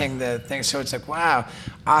presenting the thing. So it's like, wow,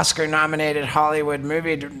 Oscar-nominated Hollywood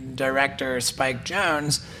movie director Spike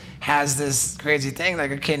Jonze has this crazy thing.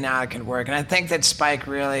 Okay, now it can work. And I think that Spike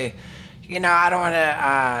really, I don't want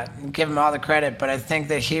to give him all the credit, but I think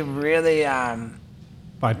that he really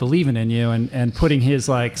by believing in you and putting his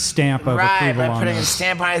like stamp of approval on putting this. a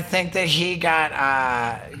stamp on. I think that he got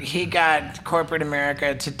corporate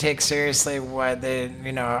America to take seriously what they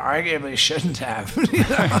arguably shouldn't have.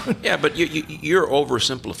 Yeah, but you're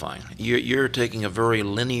oversimplifying. You're taking a very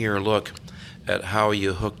linear look at how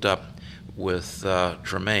you hooked up with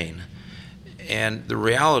Tremaine, and the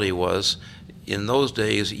reality was, in those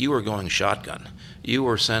days, you were going shotgun. You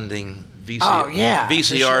were sending VCRs.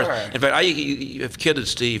 Sure. In fact, I've kidded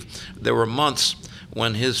Steve. There were months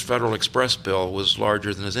when his Federal Express bill was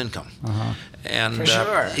larger than his income. And For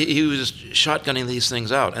sure. he was shotgunning these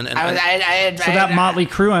things out. And so that Motley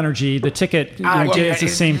Crue energy, the ticket, it's the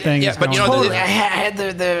same thing. Yeah, but totally. I had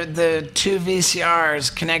the 2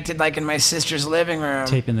 VCRs connected like in my sister's living room.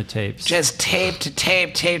 Taping the tapes. Just tape to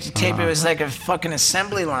tape, tape to tape. It was like a fucking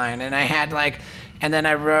assembly line. And I had like... And then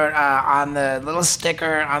I wrote on the little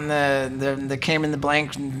sticker on the came in the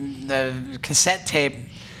blank, the cassette tape,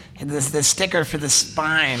 the sticker for the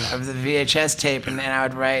spine of the VHS tape, and I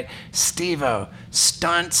would write Steve-O,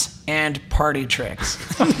 stunts and party tricks.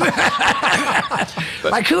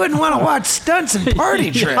 Like, who wouldn't want to watch stunts and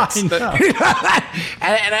party tricks? I know.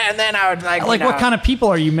 and then I would like what kind of people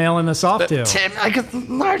are you mailing this off to? Like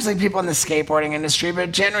largely people in the skateboarding industry,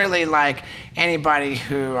 but generally like anybody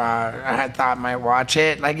who I thought might watch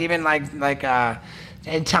it. Like even like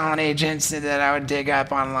talent agents that I would dig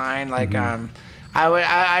up online. Like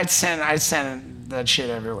I'd send that shit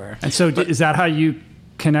everywhere. And so, is that how you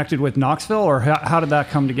connected with Knoxville, or how did that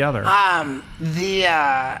come together?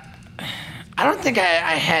 I don't think I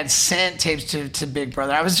had sent tapes to Big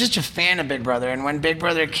Brother. I was just a fan of Big Brother, and when Big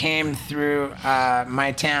Brother came through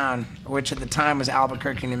my town, which at the time was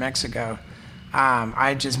Albuquerque, New Mexico,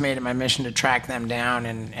 I just made it my mission to track them down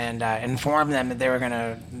and inform them that they were going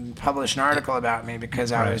to publish an article about me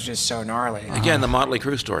because I was just so gnarly. Again, the Motley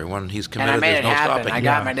Crue story, when he's committed, and I made there's it no happen. stopping. I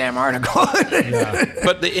got my damn article.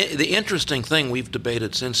 But the interesting thing we've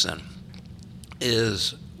debated since then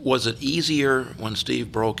is, was it easier when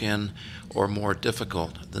Steve broke in or more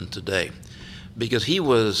difficult than today? Because he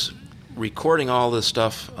was recording all this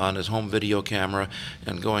stuff on his home video camera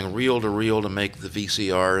and going reel to reel to make the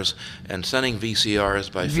VCRs and sending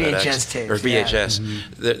VCRs by FedEx tapes, or VHS.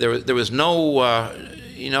 Yeah. There was no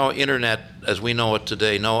internet as we know it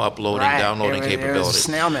today, no uploading, downloading capability. It was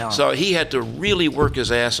snail mail. So he had to really work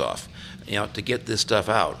his ass off, to get this stuff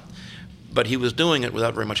out. But he was doing it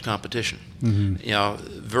without very much competition.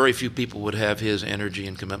 Very few people would have his energy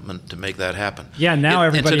and commitment to make that happen. Yeah, now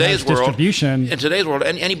everybody has distribution. In today's world,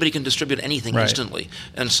 anybody can distribute anything instantly,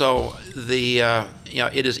 and so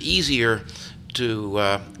it is easier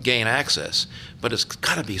to gain access, but it's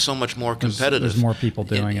got to be so much more competitive. There's more people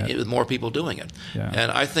doing it. With more people doing it. Yeah. And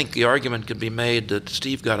I think the argument could be made that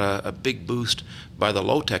Steve got a big boost by the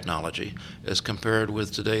low technology as compared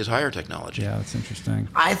with today's higher technology. Yeah, that's interesting.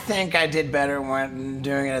 I think I did better when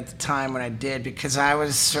doing it at the time when I did, because I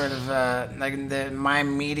was sort of my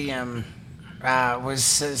medium was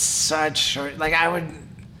such, like I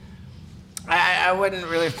wouldn't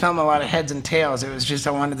really film a lot of heads and tails. It was just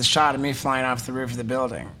I wanted the shot of me flying off the roof of the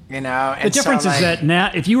building, And the difference is that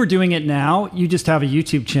now, if you were doing it now, you just have a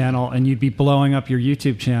YouTube channel and you'd be blowing up your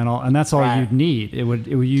YouTube channel, and that's all you'd need.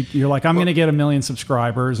 You're like, I'm going to get 1 million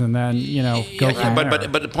subscribers, and then go from there.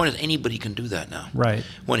 But the point is, anybody can do that now. Right.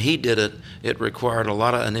 When he did it, it required a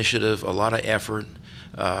lot of initiative, a lot of effort,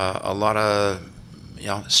 a lot of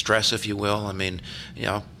stress, if you will. I mean,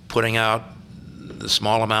 putting out the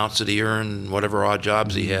small amounts that he earned, whatever odd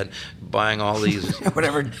jobs he had, buying all these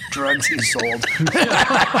whatever drugs he sold.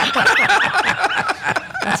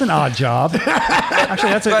 That's an odd job.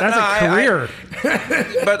 Actually, that's a career.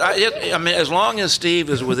 But I mean, as long as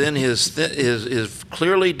Steve is within his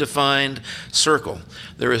clearly defined circle,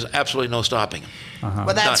 there is absolutely no stopping him. Uh-huh.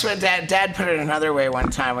 Well, that's what Dad put it another way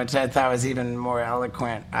one time, which I thought was even more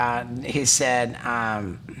eloquent. He said,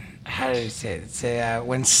 "How did he say it? Say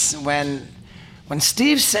when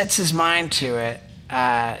Steve sets his mind to it,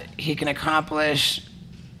 he can accomplish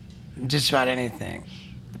just about anything.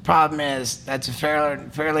 The problem is that's a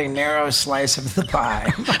fairly narrow slice of the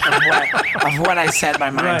pie of what I set my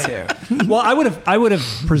mind to." Well, I would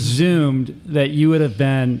have presumed that you would have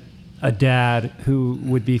been a dad who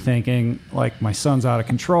would be thinking, like, my son's out of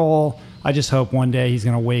control. I just hope one day he's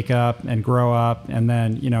going to wake up and grow up and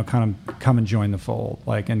then, kind of come and join the fold,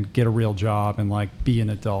 like, and get a real job and, like, be an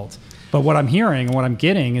adult. But what I'm hearing and what I'm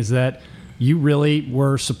getting is that you really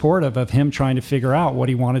were supportive of him trying to figure out what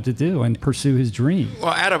he wanted to do and pursue his dream. Well,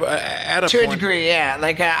 at a to a degree, yeah.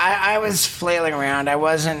 Like I was flailing around. I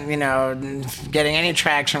wasn't, getting any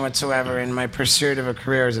traction whatsoever in my pursuit of a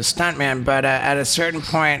career as a stuntman. But at a certain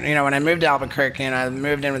point, when I moved to Albuquerque and I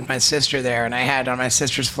moved in with my sister there, and I had on my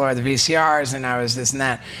sister's floor the VCRs, and I was this and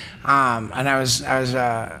that, and I was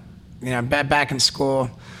back in school.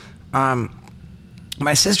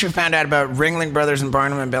 My sister found out about Ringling Brothers and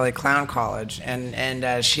Barnum and Bailey Clown College,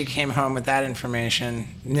 and she came home with that information,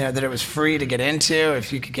 that it was free to get into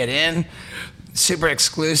if you could get in, super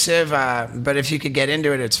exclusive, but if you could get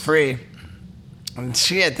into it, it's free. And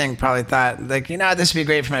she, I think, probably thought, this would be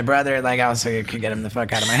great for my brother. Like, I also could get him the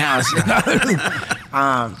fuck out of my house.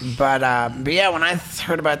 But yeah, when I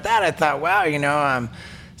heard about that, I thought, wow,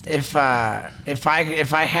 if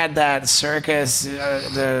I had that circus,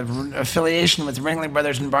 the affiliation with Ringling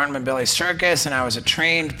Brothers and Barnum and Bailey Circus, and I was a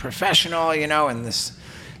trained professional, and this,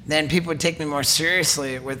 then people would take me more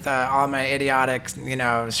seriously with all my idiotic,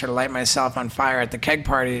 sort of light myself on fire at the keg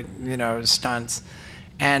party, stunts,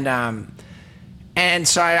 and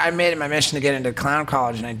so I made it my mission to get into clown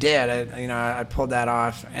college, and I did. I pulled that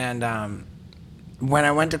off, and when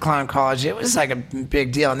I went to clown college, it was like a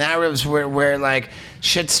big deal. And that was where like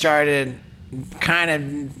shit started kind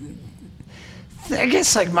of, I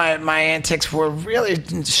guess like my antics were really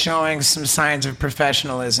showing some signs of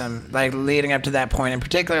professionalism, like leading up to that point, and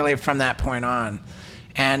particularly from that point on.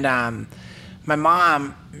 And my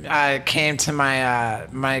mom came to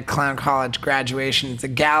my clown college graduation, the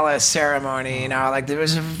gala ceremony, there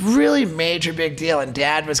was a really major big deal, and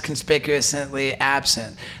Dad was conspicuously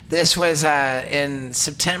absent. This was in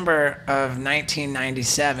September of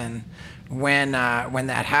 1997 when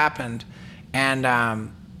that happened, and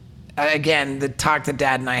again, the talk that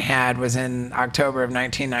Dad and I had was in October of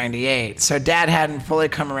 1998. So Dad hadn't fully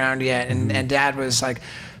come around yet, and Dad was like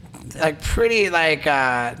pretty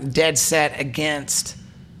dead set against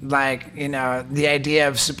the idea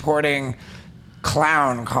of supporting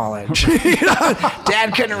clown college.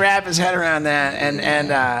 Dad couldn't wrap his head around that,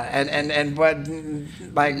 and what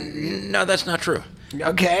no, that's not true.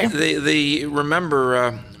 Okay. Remember,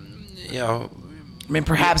 I mean,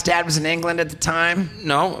 perhaps Dad was in England at the time.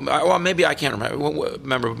 No, well, maybe I can't remember.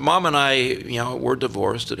 Remember, Mom and I, were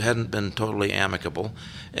divorced. It hadn't been totally amicable,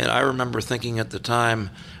 and I remember thinking at the time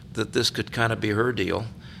that this could kind of be her deal,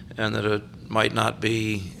 and that it might not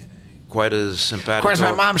be quite as sympathetic. Of course,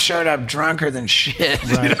 my mom showed up drunker than shit.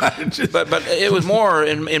 Right. But it was more,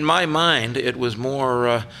 in my mind, it was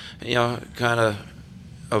more, kind of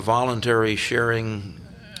a voluntary sharing.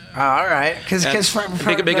 All right, because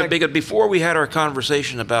before we had our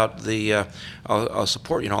conversation about the I'll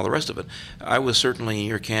support all the rest of it, I was certainly in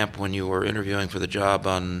your camp when you were interviewing for the job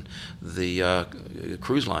on the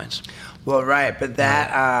cruise lines. Well, right, but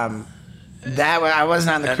that I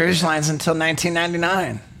wasn't on the cruise lines until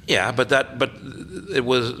 1999. Yeah, but it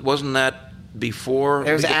wasn't that before?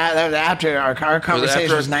 That was after our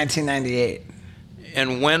conversation was 1998.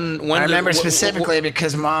 And when I remember specifically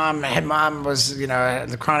because mom was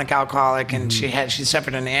the chronic alcoholic, and she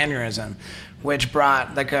suffered an aneurysm, which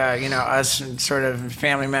brought us sort of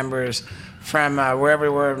family members from wherever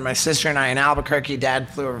we were. My sister and I in Albuquerque. Dad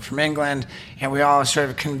flew over from England, and we all sort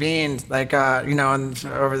of convened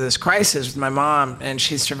over this crisis with my mom, and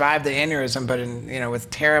she survived the aneurysm, but with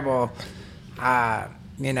terrible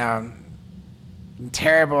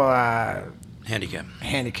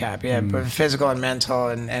handicap, yeah, but physical and mental,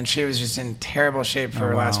 and she was just in terrible shape for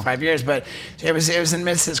the last 5 years. But it was in the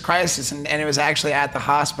midst of this crisis, and it was actually at the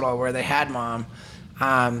hospital where they had Mom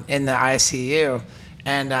in the ICU,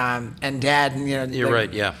 and Dad, You're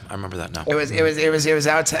right. Yeah, I remember that now. It was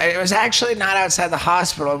outside. It was actually not outside the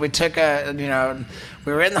hospital. We took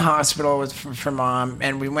we were in the hospital for Mom,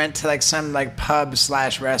 and we went to some pub /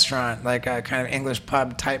 restaurant, like a kind of English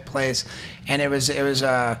pub type place, and it was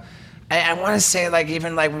I want to say we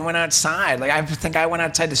went outside. I think I went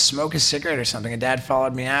outside to smoke a cigarette or something, and Dad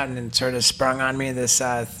followed me out and then sort of sprung on me this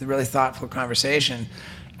really thoughtful conversation,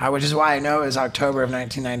 which is why I know it was October of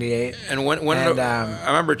 1998. And I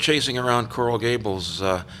remember chasing around Coral Gables,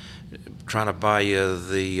 trying to buy you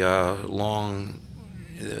the long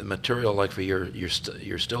material for your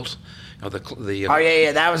stilts.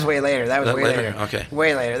 That was way later. That was way later. Okay.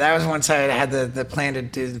 Way later. That was once I had the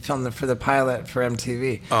plan to film for the pilot for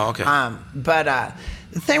MTV. Oh, okay. But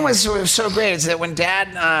The thing was so great is that when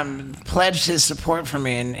Dad pledged his support for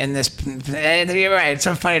me in this, and you're right, it's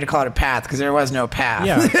so funny to call it a path because there was no path.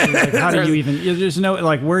 Yeah, like, how do you even? There's no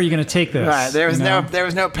like, where are you going to take this? Right, there was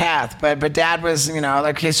no path. But Dad was,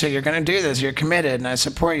 like, okay, so you're going to do this. You're committed, and I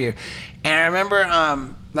support you. And I remember,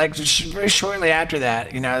 very shortly after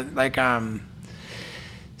that,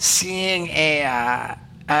 seeing a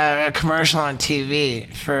commercial on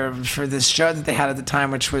TV for this show that they had at the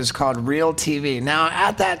time, which was called Real TV. Now,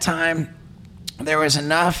 at that time, there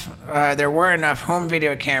were enough home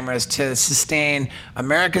video cameras to sustain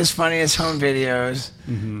America's Funniest Home Videos,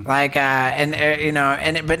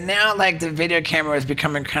 but now like the video camera was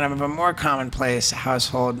becoming kind of a more commonplace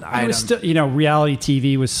household item. It was still, reality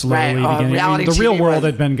TV was slowly beginning. The Real World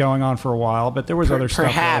had been going on for a while, but there was other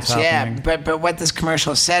stuff that was happening. But what this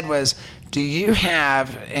commercial said was, do you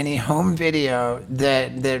have any home video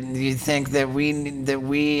that you think that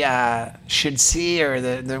we should see, or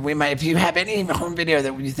that we might? If you have any home video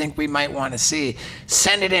that you think we might want to see,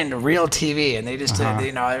 send it in to Real TV. And they just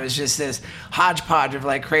it was just this hodgepodge of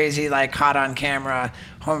like crazy, like caught on camera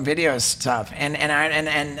home video stuff. And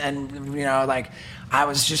I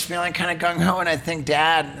was just feeling kind of gung ho, and I think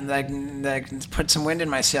Dad like put some wind in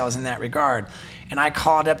my sails in that regard. And I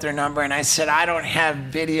called up their number and I said, I don't have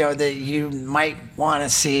video that you might want to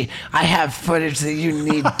see. I have footage that you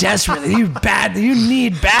need desperately. You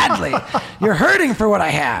need badly. You're hurting for what I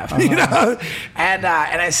have, And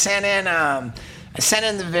I sent in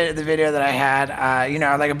the video that I had,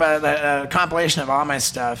 like about a compilation of all my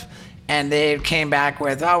stuff. And they came back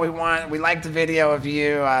with, we like the video of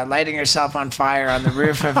you lighting yourself on fire on the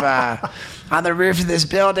roof of this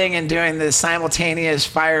building and doing the simultaneous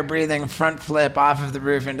fire-breathing front flip off of the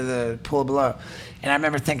roof into the pool below. And I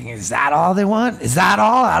remember thinking, is that all they want? Is that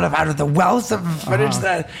all out of the wealth of footage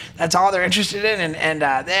that's all they're interested in? And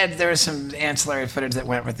there was some ancillary footage that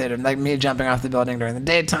went with it, like me jumping off the building during the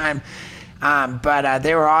daytime. But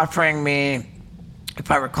they were offering me, if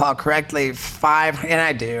I recall correctly,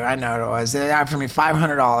 I know it was. They offered me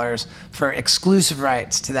 $500 for exclusive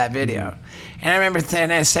rights to that video. And I remember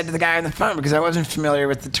I said to the guy on the phone, because I wasn't familiar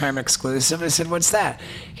with the term exclusive, I said, what's that?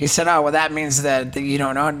 He said, that means that you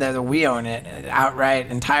don't own it, that we own it outright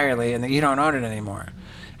entirely, and that you don't own it anymore.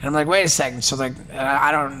 And I'm like, wait a second. So like,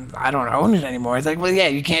 I don't own it anymore. It's like, well, yeah,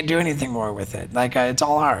 you can't do anything more with it. Like, it's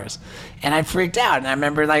all ours. And I freaked out. And I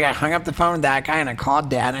remember, like, I hung up the phone with that guy and I called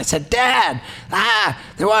Dad and I said, Dad,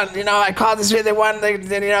 they want, I called this video. They want,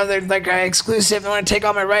 they're like exclusive. They want to take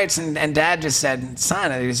all my rights. And Dad just said,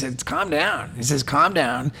 son, he said, calm down. He says, calm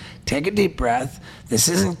down. Take a deep breath. This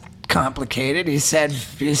isn't complicated. He said,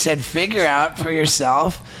 figure out for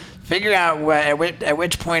yourself. Figure out at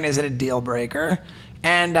which point is it a deal breaker.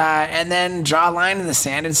 And then draw a line in the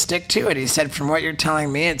sand and stick to it. He said, from what you're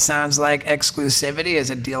telling me, it sounds like exclusivity is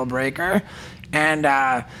a deal breaker.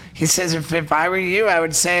 And he says, if I were you, I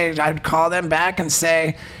would say, I'd call them back and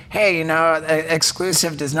say, hey,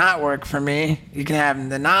 exclusive does not work for me. You can have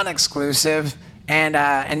the non-exclusive,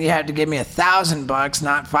 and you have to give me $1,000,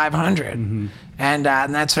 not $500. Mm-hmm. And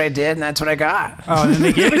that's what I did, and that's what I got. Oh, and then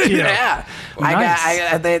they gave it to you. Yeah, well,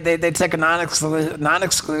 nice. They took a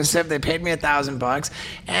non-exclusive. They paid me $1,000,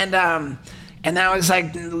 and that was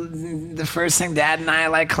like the first thing Dad and I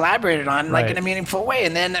like collaborated on, like in a meaningful way.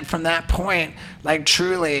 And then from that point, like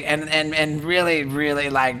truly, and really, really,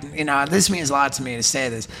 like this means a lot to me to say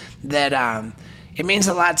this, that. It means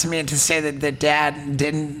a lot to me to say that Dad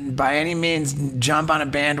didn't by any means jump on a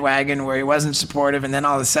bandwagon where he wasn't supportive, and then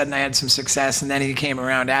all of a sudden I had some success and then he came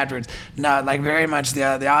around afterwards. No, like very much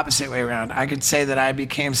the opposite way around. I could say that I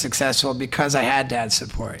became successful because I had Dad's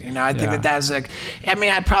support. I think that's like,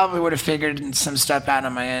 I probably would have figured some stuff out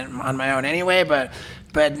on my own anyway, but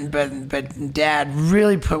Dad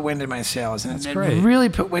really put wind in my sails, and it really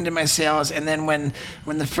put wind in my sails. And then when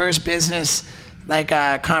the first business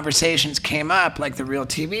conversations came up, like the Real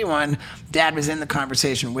TV one, Dad was in the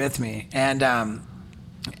conversation with me, and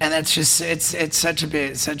that's just it's such a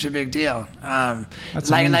big deal. It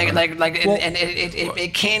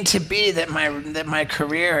came to be that my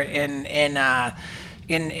career in I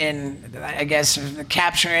guess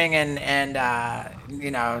capturing and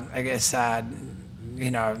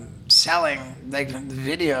selling like the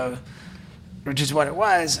video, which is what it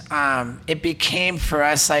was. It became for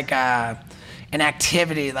us like an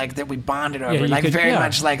activity like that we bonded over,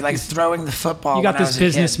 much like throwing the football. You got this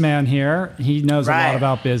businessman here. He knows a lot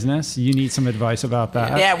about business. You need some advice about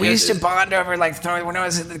that. Yeah, we used to bond over like throwing. When I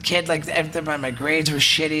was a kid, like my grades were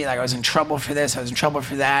shitty. Like I was in trouble for this, I was in trouble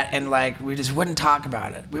for that, and like we just wouldn't talk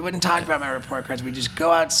about it. We wouldn't talk about my report cards. We'd just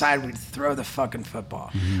go outside. We'd throw the fucking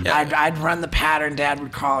football. Mm-hmm. Yeah. I'd run the pattern. Dad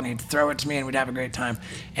would call and he'd throw it to me, and we'd have a great time.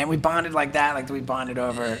 And we bonded like that. Like we bonded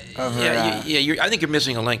over. I think you're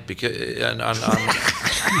missing a link because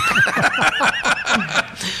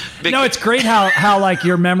no, it's great how like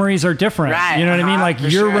your memories are different. Right. You know what I mean? Like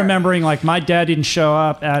you're remembering, like my dad didn't show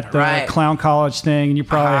up at the clown college thing, and you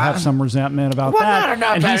probably have some resentment about that.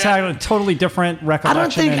 No, and he's had a totally different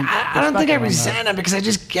recollection. I don't think I resent him because I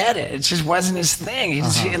just get it. It just wasn't his thing.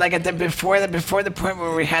 He like before the point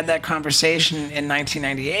where we had that conversation in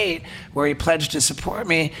 1998 where he pledged to support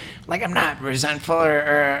me. Like I'm not resentful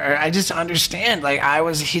or I just understand. Like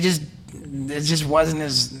it just wasn't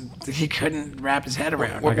his. He couldn't wrap his head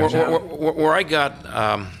around. Where I got,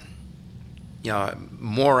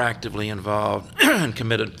 more actively involved and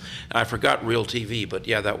committed. I forgot Real TV, but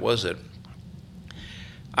yeah, that was it.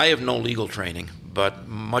 I have no legal training, but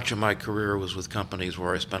much of my career was with companies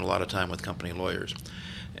where I spent a lot of time with company lawyers,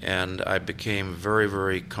 and I became very,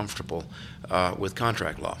 very comfortable with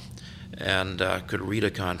contract law, and could read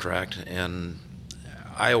a contract. And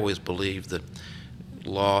I always believed that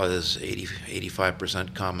law is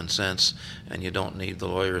 85% common sense, and you don't need the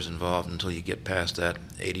lawyers involved until you get past that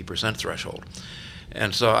 80% threshold.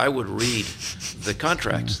 And so I would read the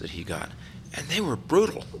contracts that he got, and they were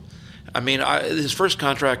brutal. I mean, his first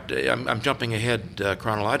contract, I'm jumping ahead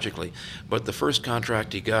chronologically, but the first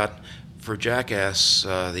contract he got for Jackass,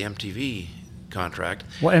 the MTV contract.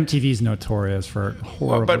 Well, MTV's notorious for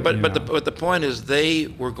horrible. But the point is, they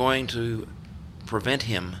were going to prevent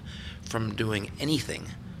him from doing anything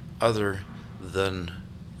other than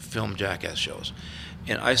film Jackass shows.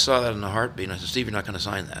 And I saw that in a heartbeat, and I said, Steve, you're not going to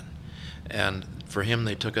sign that. And for him,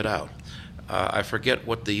 they took it out. I forget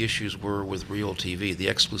what the issues were with Real TV. The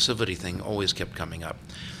exclusivity thing always kept coming up.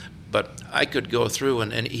 But I could go through,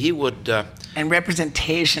 and he would... and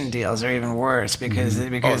representation deals are even worse, because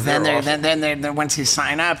then once you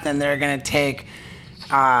sign up, then they're going to take...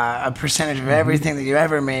 a percentage of everything that you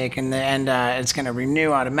ever make, and it's going to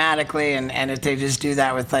renew automatically. And if they just do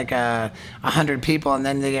that with like 100 people, and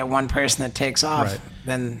then they get one person that takes off,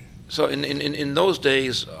 then. So in those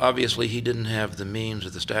days, obviously he didn't have the means or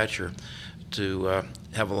the stature to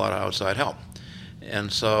have a lot of outside help,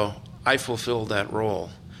 and so I fulfilled that role.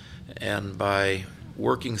 And by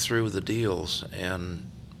working through the deals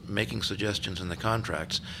and making suggestions in the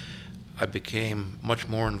contracts, I became much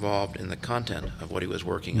more involved in the content of what he was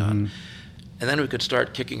working on. And then we could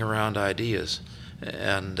start kicking around ideas.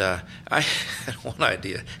 And I had one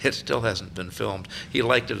idea. It still hasn't been filmed. He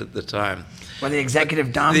liked it at the time. Well, the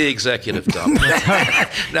executive dump? The executive dump.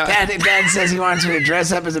 Now, Dad says he wants you to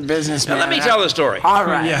dress up as a businessman. Now, let me tell the story. All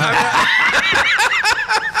right.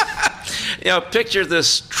 Yeah. Picture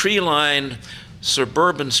this tree-lined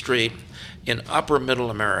suburban street in upper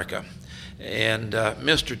middle America. And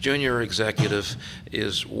Mr. Junior Executive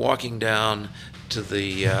is walking down to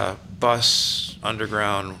the bus,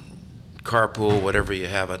 underground, carpool, whatever you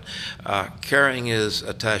have it, carrying his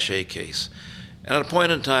attaché case. And at a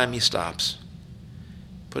point in time, he stops,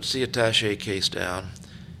 puts the attaché case down,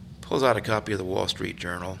 pulls out a copy of the Wall Street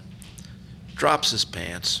Journal, drops his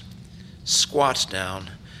pants, squats down.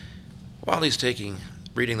 While he's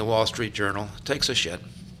reading the Wall Street Journal, takes a shit,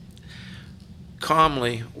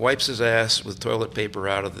 calmly wipes his ass with toilet paper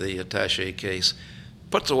out of the attaché case,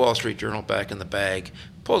 puts the Wall Street Journal back in the bag,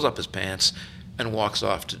 pulls up his pants, and walks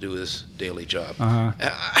off to do his daily job. I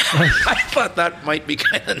thought that might be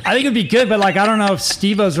kind of nice. I think it'd be good, but like I don't know if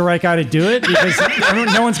Steve-O's the right guy to do it, because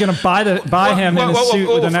no one's going to buy him in a suit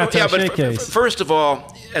with an attaché case. First of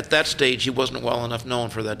all, at that stage, he wasn't well enough known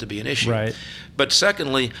for that to be an issue. Right. But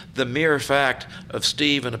secondly, the mere fact of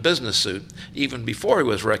Steve in a business suit, even before he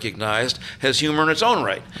was recognized, has humor in its own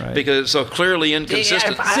right. Because it's so clearly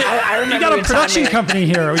inconsistent. I you got a production company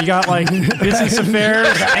here. You got like business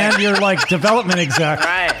affairs and you're like development exec.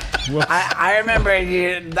 Right. I remember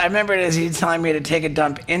it as you telling me to take a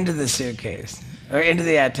dump into the suitcase. Or into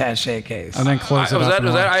the attaché case. And then close it up.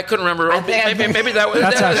 I couldn't remember. Maybe that was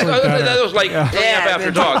that was like cleaning up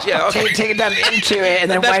after dogs. Yeah, okay. Take it down into it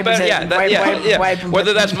and then wipe it. Wipe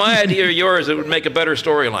Whether that's my idea or yours, it would make a better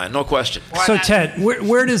storyline, no question. So Ted,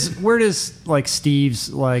 where does like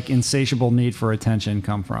Steve's like insatiable need for attention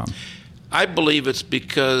come from? I believe it's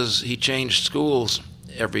because he changed schools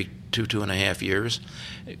every two and a half years.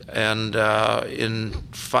 And in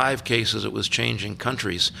 5 cases, it was changing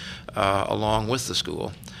countries along with the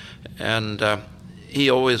school. And he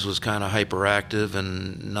always was kind of hyperactive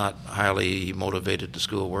and not highly motivated to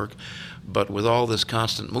schoolwork. But with all this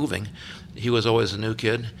constant moving, he was always a new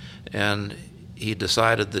kid. And he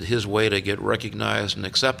decided that his way to get recognized and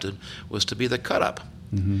accepted was to be the cut-up.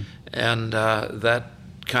 Mm-hmm. And that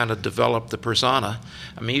kind of developed the persona.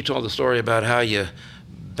 I mean, you told the story about how you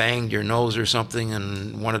banged your nose or something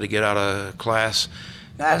and wanted to get out of class.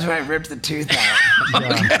 That's when I ripped the tooth out.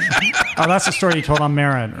 Oh, that's the story you told on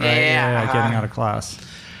Marin, right? Yeah, getting out of class.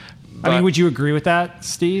 I mean, would you agree with that,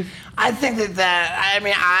 Steve? I think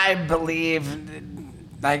I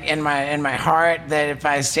believe, like in my heart, that if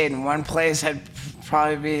I stayed in one place, I'd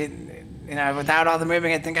probably be, without all the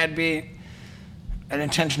moving, I think I'd be an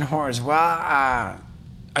attention whore as well.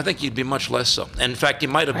 I think you'd be much less so. In fact, you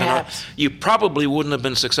might have Perhaps. you probably wouldn't have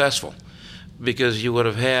been successful because you would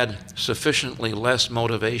have had sufficiently less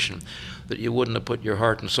motivation that you wouldn't have put your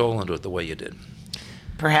heart and soul into it the way you did.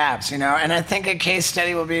 Perhaps, and I think a case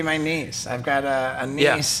study will be my niece. I've got a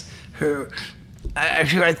niece who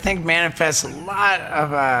I think manifests a lot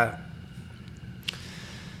of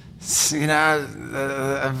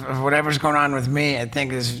of whatever's going on with me, I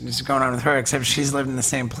think is going on with her, except she's lived in the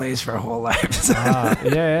same place for her whole life. So.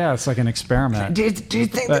 Yeah, it's like an experiment. Do you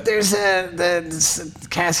think that there's that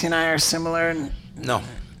Cassie and I are similar? No.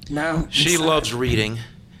 No? She loves reading.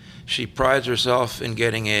 She prides herself in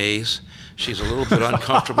getting A's. She's a little bit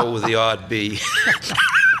uncomfortable with the odd B.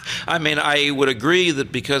 I mean, I would agree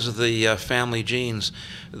that because of the family genes,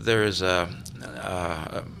 there is a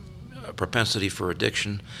propensity for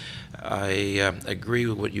addiction. I agree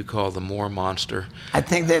with what you call the Moore monster. I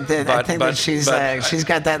think that she's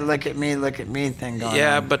got that look at me thing going on.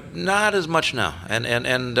 Yeah, but not as much now.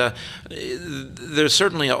 And there's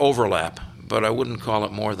certainly an overlap, but I wouldn't call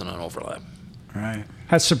it more than an overlap. Right.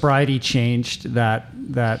 Has sobriety changed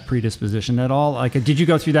that predisposition at all? Like, did you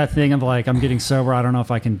go through that thing of like, I'm getting sober, I don't know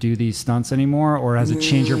if I can do these stunts anymore, or has it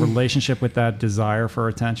changed your relationship with that desire for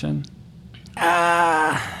attention?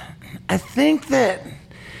 I think that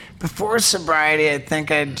before sobriety, I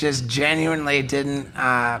think I just genuinely didn't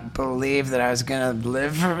believe that I was going to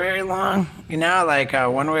live for very long.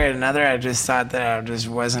 One way or another, I just thought that I just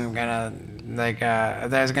wasn't going to,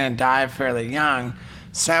 that I was going to die fairly young.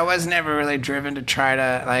 So I was never really driven to try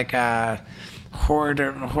to,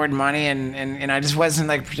 hoard money, and I just wasn't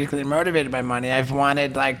particularly motivated by money. I've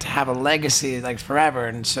wanted to have a legacy forever,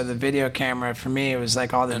 and so the video camera for me, it was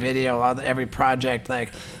all the video, every project,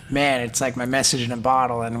 it's my message in a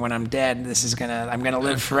bottle, and when I'm dead, I'm gonna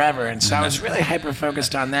live forever, and so I was really hyper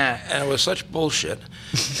focused on that. And it was such bullshit.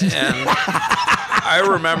 And I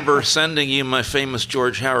remember sending you my famous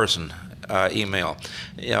George Harrison email.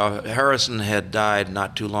 Harrison had died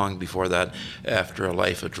not too long before that after a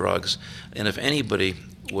life of drugs. And if anybody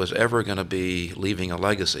was ever going to be leaving a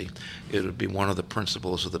legacy, it would be one of the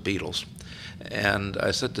principals of the Beatles. And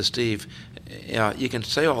I said to Steve, you can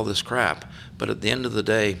say all this crap, but at the end of the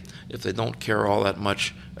day, if they don't care all that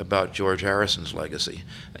much about George Harrison's legacy,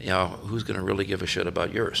 who's going to really give a shit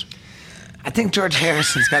about yours? I think George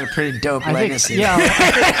Harrison's got a pretty dope legacy.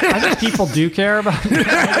 I think people do care about it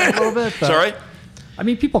a little bit. Sorry? I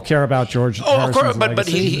mean, people care about George Harrison's of course, but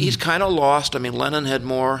legacy. he's kind of lost. I mean, Lennon had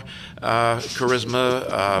more charisma.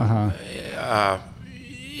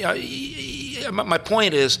 My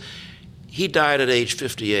point is, he died at age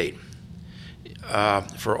 58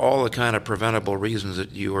 for all the kind of preventable reasons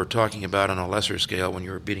that you were talking about on a lesser scale when you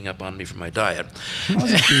were beating up on me for my diet. I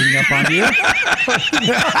wasn't beating up on you.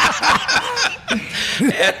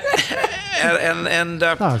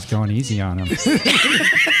 I was going easy on him.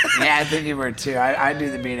 Yeah, I think you were too. I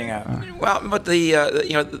do the beating up. Well, but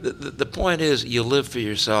the point is, you live for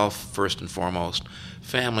yourself first and foremost.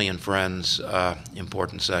 Family and friends,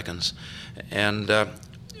 important seconds. And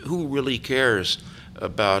who really cares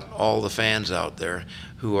about all the fans out there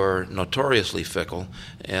who are notoriously fickle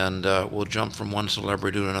and will jump from one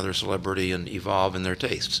celebrity to another celebrity and evolve in their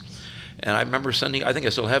tastes? And I remember I think I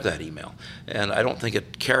still have that email, and I don't think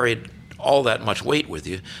it carried all that much weight with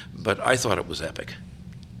you, but I thought it was epic.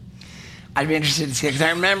 I'd be interested to see it, because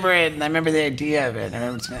I remember it, and I remember the idea of it. I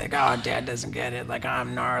remember being Dad doesn't get it,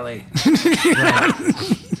 I'm gnarly.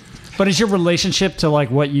 But has your relationship to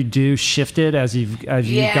what you do shifted as you've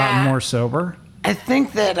gotten more sober? I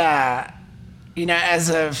think that as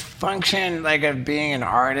a function of being an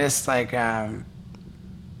artist, I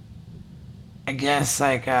guess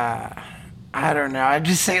I don't know. I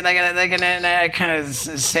just say and I kind of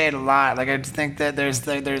say it a lot. Like I think that there's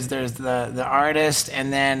the artist,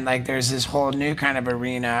 and then like there's this whole new kind of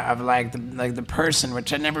arena of like the person,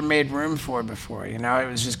 which I never made room for before. You know,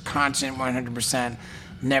 it was just constant, 100%,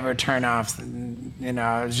 never turn off. You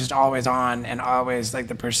know, it was just always on and always like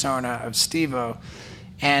the persona of Steve-O,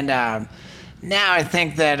 and now I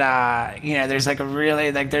think that you know, there's like a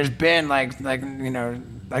really like there's been like you know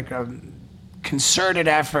like a concerted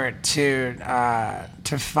effort to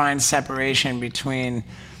find separation between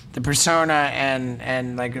the persona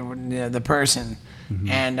and like, you know, the person,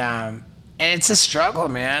 and it's a struggle,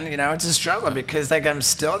 man. You know, it's a struggle because like I'm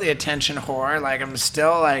still the attention whore. Like I'm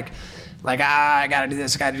still like I gotta do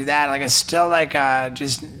this, I gotta do that. Like I still like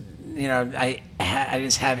just, you know, I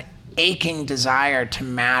just have aching desire to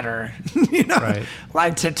matter, you know, right.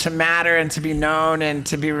 Like to matter and to be known and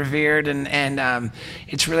to be revered, and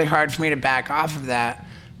it's really hard for me to back off of that,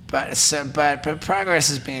 but progress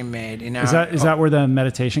is being made, you know. Is that where the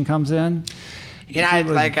meditation comes in? You know, I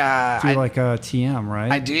like a TM, right?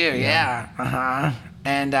 I do, yeah.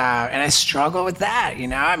 And I struggle with that, you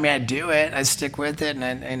know. I mean, I do it, I stick with it,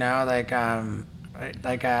 and you know,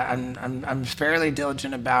 I'm fairly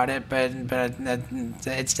diligent about it, but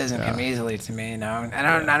it doesn't come easily to me, you know.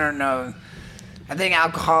 I don't know. I think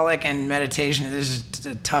alcoholic and meditation is just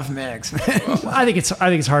a tough mix. I think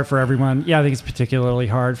it's hard for everyone. Yeah, I think it's particularly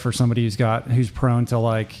hard for somebody who's prone to,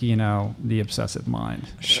 like, you know, the obsessive mind.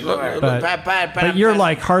 Sure, but you're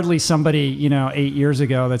like hardly somebody, you know, 8 years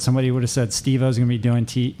ago that somebody would have said Steve-O's going to be doing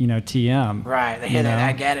TM. Right.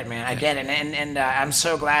 I get it, man. I get it, and I'm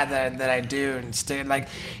so glad that I do. And like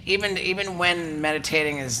even when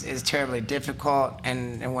meditating is terribly difficult,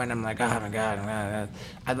 and when I'm like, oh my God,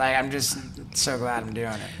 I'm just so glad I'm doing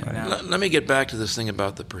it. You know? Let me get back to this thing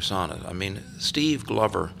about the persona. I mean, Steve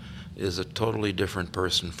Glover is a totally different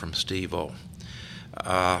person from Steve-O.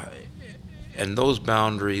 And those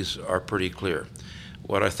boundaries are pretty clear.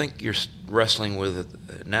 What I think you're wrestling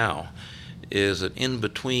with now is that in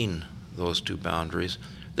between those two boundaries,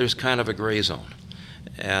 there's kind of a gray zone.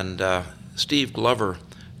 And Steve Glover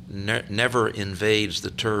never invades the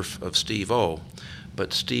turf of Steve-O,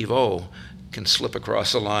 but Steve-O can slip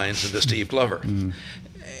across the lines into Steve Glover.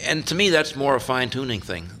 And to me, that's more a fine-tuning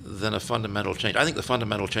thing than a fundamental change. I think the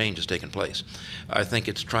fundamental change has taken place. I think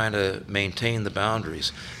it's trying to maintain the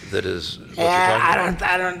boundaries that is what you're talking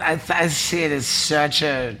about. I see it as such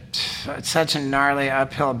a gnarly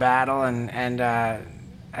uphill battle, and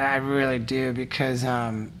I really do, because you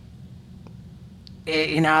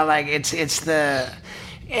know, like it's the.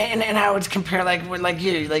 And I would compare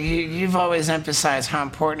you've always emphasized how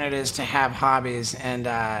important it is to have hobbies and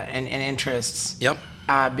interests. Yep.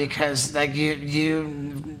 Because like you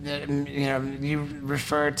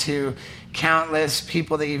refer to countless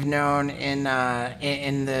people that you've known in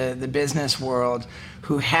the business world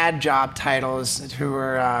who had job titles, who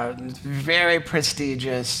were very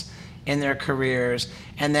prestigious in their careers,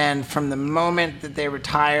 and then from the moment that they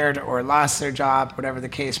retired or lost their job, whatever the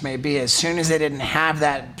case may be, as soon as they didn't have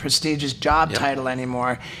that prestigious job title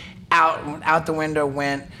anymore, out the window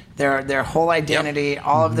went their whole identity,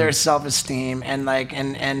 all of their self-esteem, and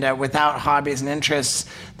without hobbies and interests,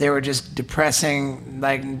 they were just depressed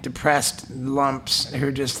lumps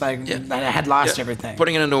who just had lost everything.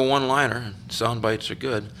 Putting it into a one-liner, sound bites are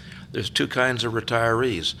good. There's two kinds of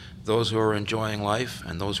retirees: those who are enjoying life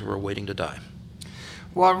and those who are waiting to die.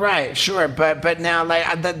 Well, right, sure, but now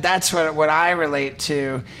that's what I relate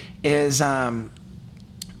to is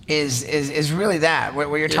really that.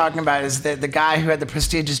 What you're talking about is the guy who had the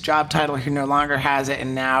prestigious job title who no longer has it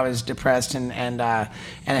and now is depressed and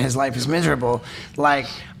his life is miserable. I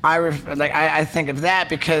think of that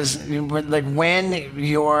because when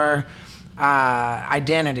your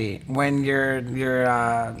identity, when your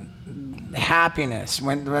happiness,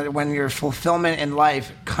 when your fulfillment in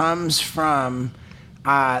life comes from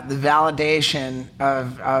the validation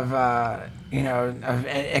of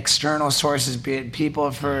external sources, be it people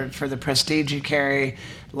for the prestige you carry,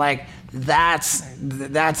 that's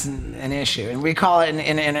an issue, and we call it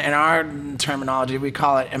in our terminology, we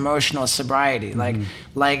call it emotional sobriety.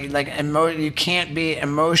 You can't be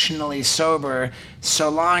emotionally sober so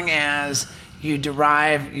long as you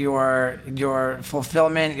derive your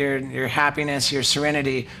fulfillment, your happiness, your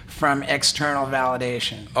serenity from external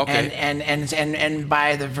validation. Okay. And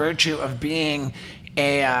by the virtue of being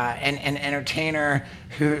an entertainer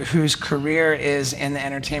whose career is in the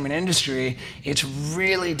entertainment industry, it's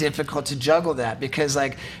really difficult to juggle that because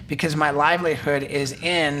my livelihood is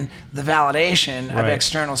in the validation of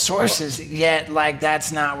external sources, yet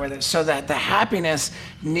that's not where so that the happiness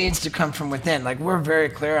needs to come from within. We're very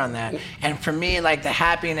clear on that. And for me, the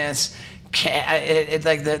happiness,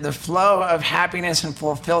 the flow of happiness and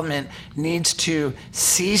fulfillment needs to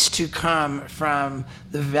cease to come from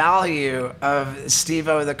the value of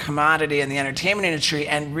Steve-O, the commodity in the entertainment industry,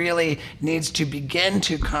 and really needs to begin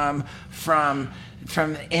to come from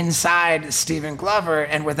inside Stephen Glover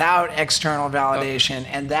and without external validation.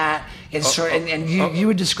 And that is you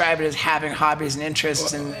would describe it as having hobbies and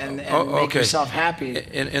interests and make yourself happy.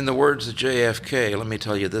 In the words of JFK, let me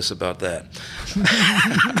tell you this about that.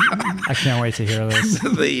 I can't wait to hear this.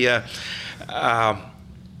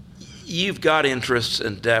 You've got interests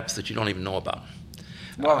and depth that you don't even know about.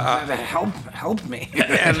 Well, help me.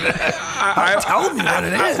 And tell me what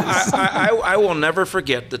it is. I will never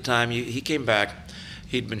forget the time he came back.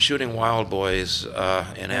 He'd been shooting Wild Boys in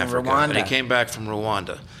Africa, Rwanda. and he came back from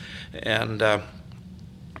Rwanda. And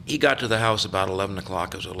he got to the house about 11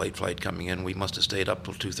 o'clock. It was a late flight coming in. We must have stayed up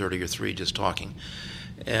till 2:30 or 3 just talking.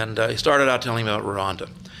 And he started out telling me about Rwanda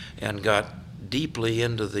and got deeply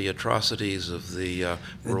into the atrocities of the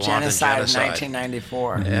Rwandan genocide of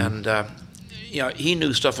 1994. And he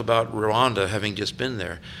knew stuff about Rwanda, having just been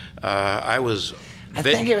there. I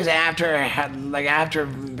think it was after after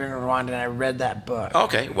being in Rwanda, and I read that book.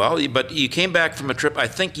 Okay, well, but you came back from a trip. I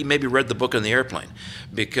think you maybe read the book on the airplane,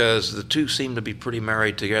 because the two seem to be pretty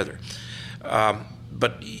married together.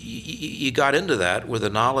 But you got into that with a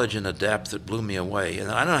knowledge and a depth that blew me away. And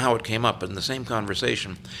I don't know how it came up, but in the same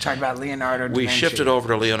conversation, talk about Leonardo da Vinci. We shifted over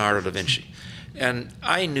to Leonardo da Vinci. And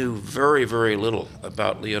I knew very, very little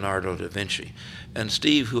about Leonardo da Vinci. And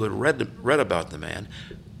Steve, who had read about the man,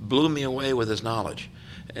 blew me away with his knowledge.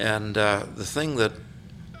 And the thing that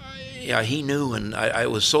he knew, and I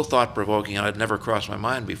was so thought-provoking, and I'd never crossed my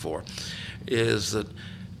mind before, is that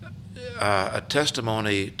a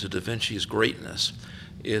testimony to da Vinci's greatness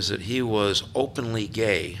is that he was openly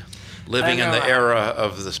gay, living in the era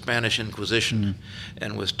of the Spanish Inquisition,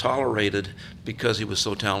 and was tolerated because he was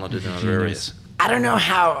so talented in other areas. I don't know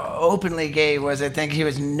how openly gay he was. I think he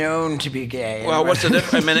was known to be gay. Well, what's the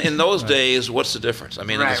difference? I mean, in those days, what's the difference? I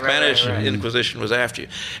mean, the Spanish Inquisition was after you.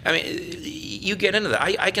 I mean, you get into that.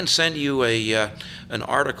 I can send you an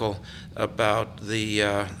article about the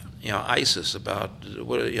ISIS, about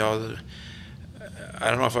what I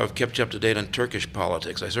don't know if I've kept you up to date on Turkish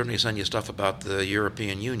politics. I certainly send you stuff about the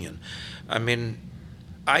European Union. I mean,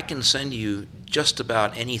 I can send you just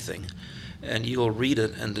about anything, and you'll read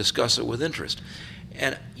it and discuss it with interest.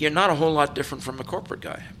 And you're not a whole lot different from a corporate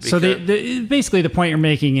guy. So basically the point you're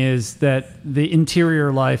making is that the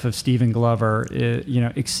interior life of Stephen Glover,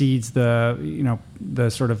 exceeds the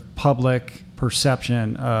sort of public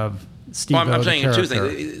perception of Steve. Well, I'm saying two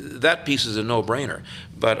things. That piece is a no-brainer,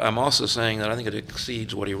 but I'm also saying that I think it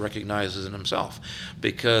exceeds what he recognizes in himself,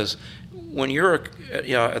 because when you're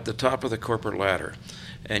at the top of the corporate ladder,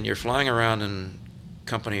 and you're flying around in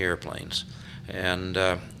company airplanes, and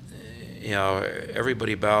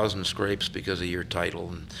everybody bows and scrapes because of your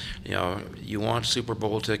title, and you want Super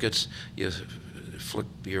Bowl tickets, you flick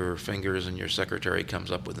your fingers and your secretary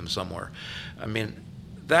comes up with them somewhere. I mean,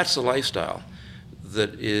 that's the lifestyle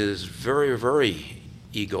that is very, very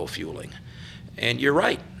ego-fueling. And you're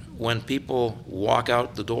right. When people walk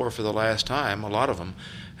out the door for the last time, a lot of them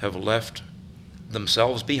have left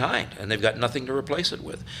themselves behind, and they've got nothing to replace it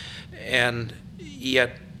with. And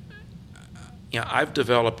yet, I've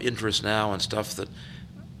developed interest now in stuff that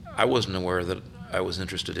I wasn't aware that I was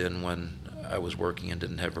interested in when I was working and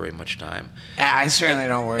didn't have very much time. I certainly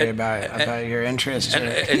don't worry about your interest.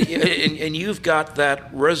 And you've got that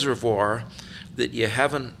reservoir that you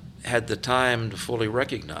haven't had the time to fully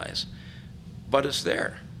recognize, but it's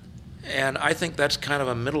there. And I think that's kind of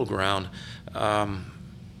a middle ground, that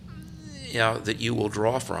you will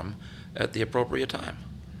draw from at the appropriate time.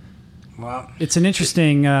 Well, it's an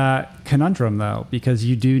interesting conundrum, though, because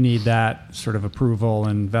you do need that sort of approval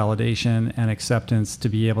and validation and acceptance to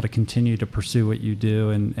be able to continue to pursue what you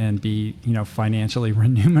do and be, financially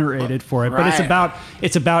remunerated for it. Right. But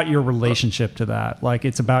it's about your relationship to that. Like,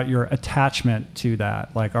 it's about your attachment to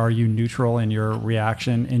that. Like, are you neutral in your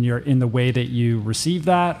reaction in the way that you receive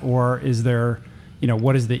that, or is there,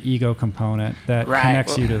 what is the ego component that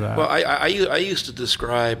connects you to that? Well, I used to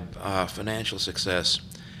describe financial success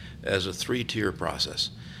as a 3-tier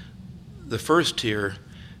process. The first tier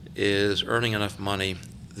is earning enough money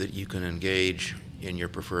that you can engage in your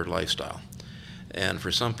preferred lifestyle. And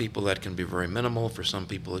for some people that can be very minimal, for some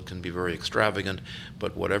people it can be very extravagant,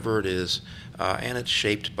 but whatever it is, and it's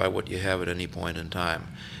shaped by what you have at any point in time.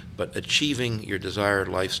 But achieving your desired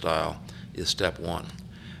lifestyle is step one.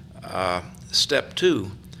 Step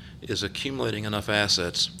two is accumulating enough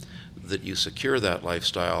assets that you secure that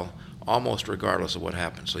lifestyle almost regardless of what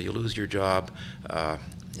happens. So you lose your job,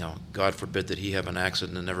 God forbid that he have an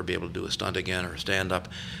accident and never be able to do a stunt again or stand up.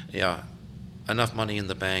 Enough money in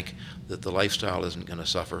the bank that the lifestyle isn't going to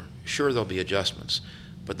suffer. Sure, there'll be adjustments,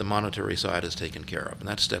 but the monetary side is taken care of, and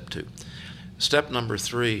that's step two. Step number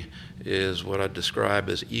three is what I describe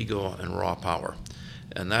as ego and raw power,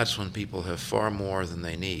 and that's when people have far more than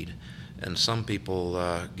they need. And some people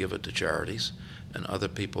give it to charities, and other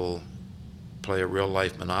people play a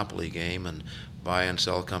real-life monopoly game and buy and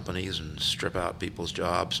sell companies and strip out people's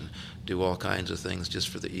jobs and do all kinds of things just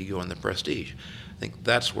for the ego and the prestige. I think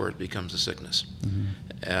that's where it becomes a sickness. Mm-hmm.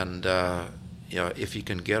 And if you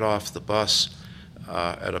can get off the bus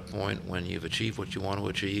at a point when you've achieved what you want to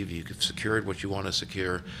achieve, you've secured what you want to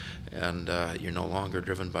secure, and you're no longer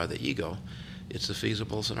driven by the ego, it's a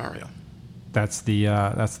feasible scenario. That's the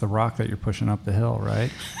rock that you're pushing up the hill,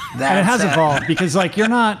 right? And it has evolved because, you're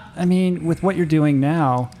not. I mean, with what you're doing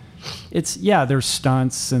now, there's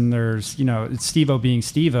stunts and there's it's Steve-O being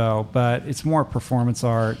Steve-O, but it's more performance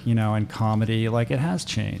art, and comedy. It has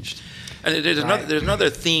changed. And there's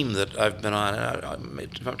another theme that I've been on.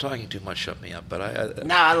 If I'm talking too much, shut me up. But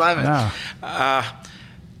I love it. No.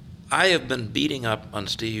 I have been beating up on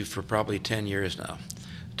Steve for probably 10 years now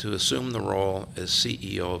to assume the role as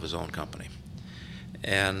CEO of his own company.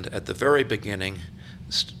 And at the very beginning,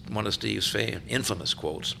 one of Steve's infamous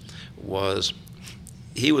quotes was,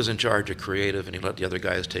 he was in charge of creative and he let the other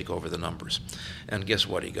guys take over the numbers. And guess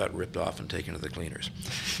what? He got ripped off and taken to the cleaners.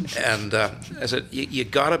 And I said, you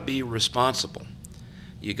got to be responsible.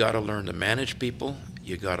 You got to learn to manage people.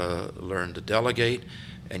 You got to learn to delegate.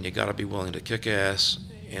 And you got to be willing to kick ass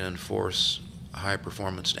and enforce high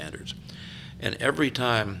performance standards. And every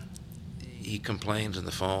time he complains on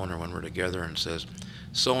the phone or when we're together and says,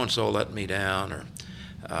 so-and-so let me down, or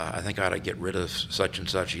I think I ought to get rid of such and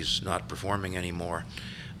such, he's not performing anymore,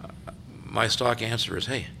 my stock answer is,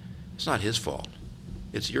 hey, it's not his fault.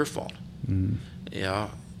 It's your fault. Mm.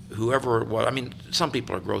 Some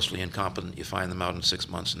people are grossly incompetent. You find them out in 6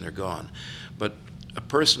 months and they're gone. But a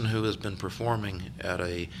person who has been performing at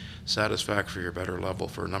a satisfactory or better level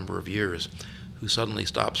for a number of years who suddenly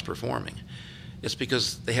stops performing, it's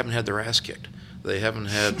because they haven't had their ass kicked. They haven't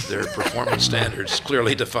had their performance standards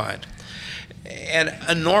clearly defined. And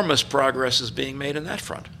enormous progress is being made in that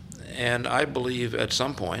front. And I believe at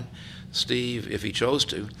some point, Steve, if he chose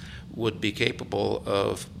to, would be capable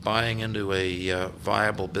of buying into a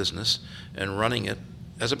viable business and running it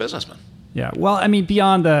as a businessman. Yeah, well,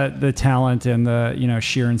 beyond the talent and the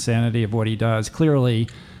sheer insanity of what he does, clearly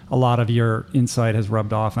a lot of your insight has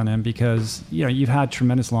rubbed off on him because you've had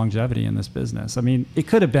tremendous longevity in this business. It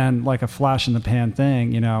could have been like a flash in the pan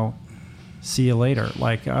thing, see you later.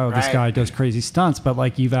 This guy does crazy stunts,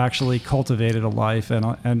 but you've actually cultivated a life and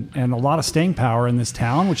a lot of staying power in this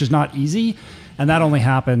town, which is not easy, and that only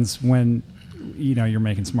happens when you're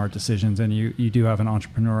making smart decisions and you do have an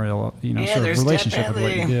entrepreneurial sort of relationship with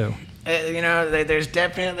what you do. There's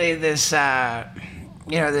definitely this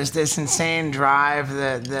there's this insane drive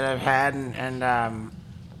that I've had, and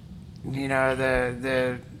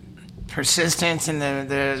the persistence and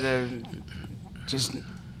the just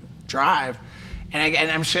drive,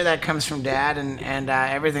 and I'm sure that comes from Dad, and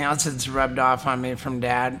everything else that's rubbed off on me from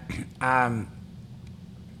Dad. I've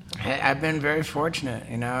been very fortunate,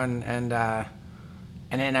 and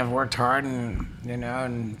then I've worked hard,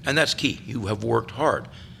 and that's key. You have worked hard,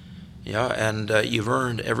 and you've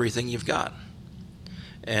earned everything you've got.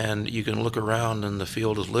 And you can look around and the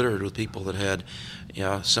field is littered with people that had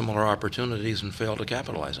similar opportunities and failed to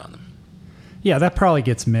capitalize on them. Yeah, that probably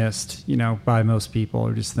gets missed, by most people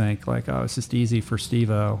who just think it's just easy for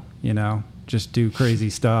Steve-O, just do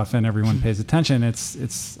crazy stuff and everyone pays attention.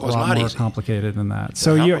 It's a lot more complicated than that.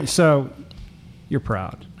 So you're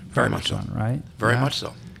proud. Very much so. Right? Very much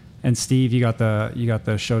so. And Steve, you got the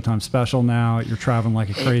Showtime special now. You're traveling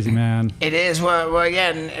like a crazy man. It is. Well,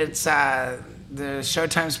 again, it's the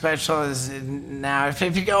Showtime special is now.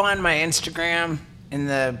 If you go on my Instagram, in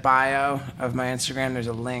the bio of my Instagram, there's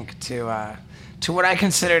a link to what I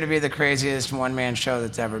consider to be the craziest one-man show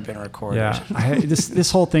that's ever been recorded. Yeah, this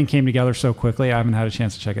whole thing came together so quickly. I haven't had a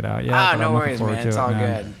chance to check it out yet. No worries, man. It's all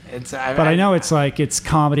good. I know it's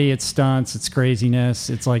comedy, it's stunts, it's craziness.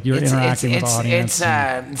 It's you're interacting with the audience.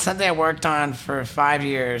 It's something I worked on for 5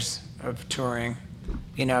 years of touring,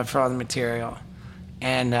 for all the material,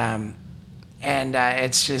 and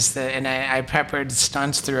it's just and I peppered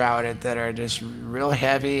stunts throughout it that are just real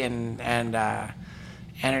heavy and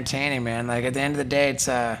entertaining, man. Like at the end of the day, it's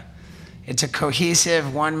a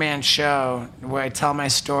cohesive one-man show where I tell my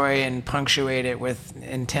story and punctuate it with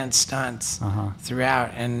intense stunts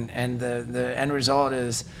throughout, and the end result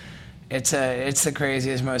is it's the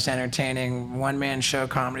craziest, most entertaining one-man show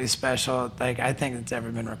comedy special like I think that's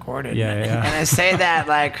ever been recorded. And I say that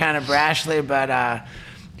like kind of brashly, but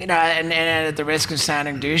and at the risk of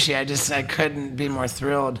sounding douchey, I couldn't be more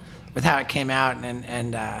thrilled with how it came out,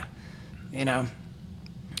 and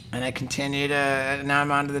I continue to. Now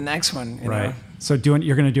I'm on to the next one. You know? So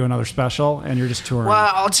you're going to do another special, and you're just touring.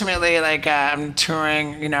 Well, ultimately, I'm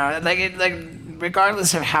touring.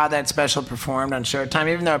 Regardless of how that special performed on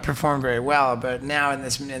Showtime, even though it performed very well, but now in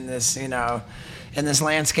this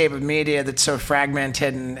landscape of media that's so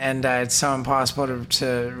fragmented and it's so impossible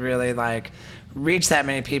to really reach that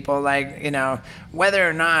many people. Whether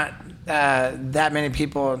or not that many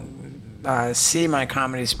people see my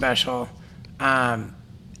comedy special. The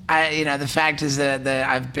fact is that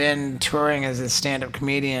I've been touring as a stand-up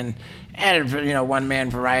comedian and one-man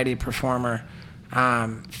variety performer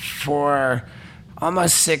for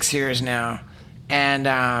almost 6 years now,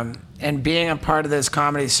 and being a part of this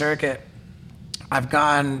comedy circuit, I've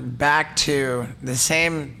gone back to the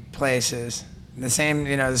same places, the same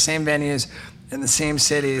venues in the same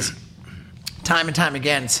cities, time and time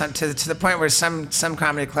again. To the point where some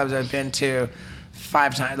comedy clubs I've been to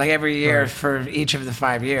 5 times, like every year for each of the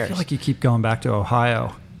 5 years. I feel like you keep going back to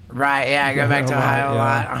Ohio. Right, yeah, I go back to Ohio a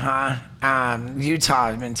lot. Utah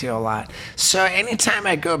I've been to a lot. So anytime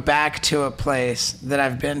I go back to a place that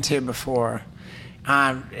I've been to before,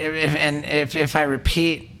 if I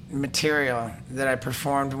repeat material that I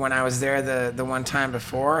performed when I was there the one time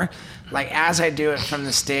before, as I do it from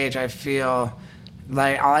the stage, I feel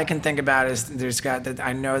like all I can think about is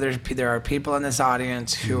I know there are people in this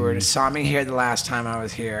audience who saw me here the last time I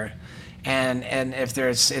was here. And if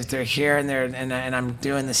they're here and I'm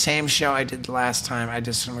doing the same show I did the last time, I'm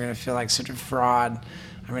gonna feel like such a fraud.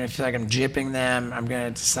 I'm gonna feel like I'm gypping them. I'm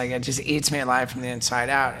gonna it just eats me alive from the inside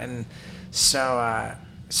out. And so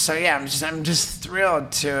yeah, I'm just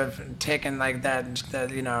thrilled to have taken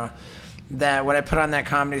that what I put on that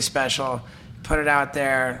comedy special, put it out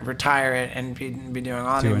there, retire it, and be doing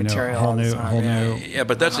all new material. Whole new. Yeah,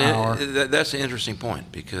 but that's an interesting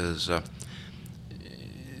point because.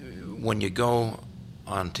 When you go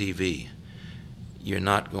on TV, you're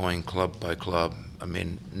not going club by club. I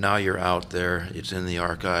mean, now you're out there, it's in the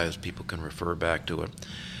archives, people can refer back to it,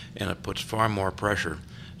 and it puts far more pressure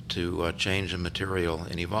to change the material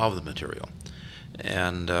and evolve the material.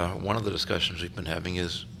 And one of the discussions we've been having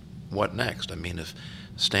is what next? I mean, if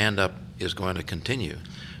stand-up is going to continue,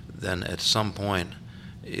 then at some point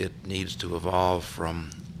it needs to evolve from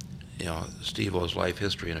Steve-O's life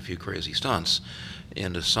history and a few crazy stunts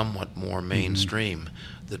into somewhat more mainstream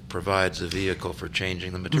that provides a vehicle for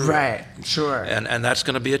changing the material. Right, sure. And that's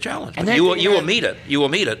going to be a challenge. But you will meet it. You will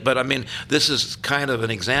meet it. But I mean, this is kind of an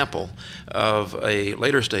example of a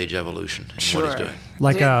later stage evolution in what he's doing.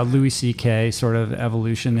 Like a Louis C.K. sort of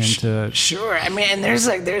evolution into... Sure. I mean, and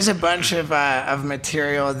there's a bunch of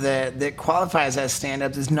material that qualifies as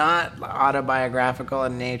stand-up. It's not autobiographical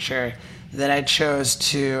in nature that I chose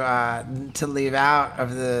to leave out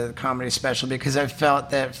of the comedy special because I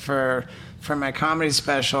felt that for my comedy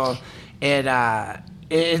special, it's a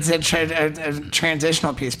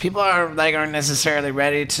transitional piece. People aren't necessarily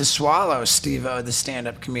ready to swallow Steve-O, the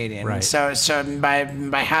stand-up comedian. Right. So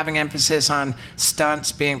by having emphasis on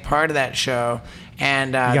stunts being part of that show,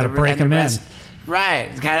 and you got to break them in. Right.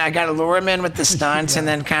 I got to lure them in with the stunts and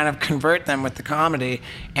then kind of convert them with the comedy.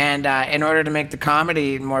 And in order to make the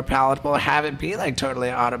comedy more palatable, have it be totally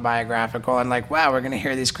autobiographical and wow, we're going to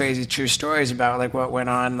hear these crazy true stories about what went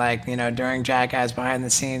on during Jackass behind the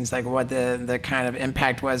scenes, what the kind of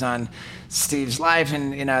impact was on Steve's life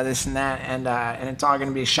and this and that, and it's all going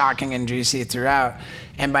to be shocking and juicy throughout.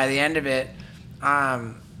 And by the end of it,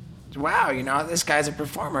 wow, this guy's a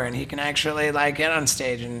performer and he can actually get on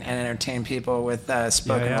stage and entertain people with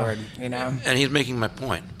spoken word, And he's making my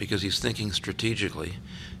point because he's thinking strategically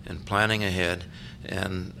and planning ahead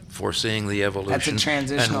and foreseeing the evolution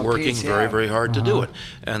and working very, very hard to do it.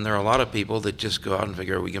 And there are a lot of people that just go out and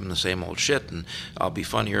figure we give them the same old shit and I'll be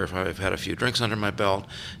funnier if I've had a few drinks under my belt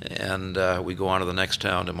and we go on to the next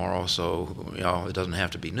town tomorrow so it doesn't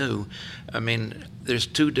have to be new. I mean, there's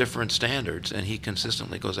two different standards and he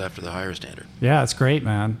consistently goes after the higher standard. Yeah, it's great,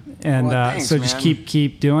 man. And thanks, so just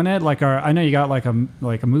keep doing it. I know you got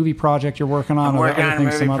a movie project you're working on. I'm working on a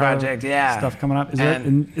movie project, stuff coming up. Is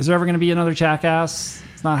there ever going to be another Jackass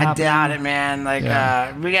It's not happening. I doubt it, man. Like,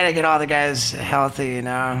 we got to get all the guys healthy, you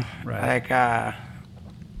know? Right. Like, I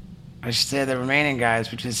should say the remaining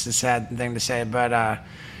guys, which is a sad thing to say. But,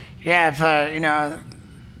 if,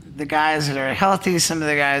 the guys that are healthy, some of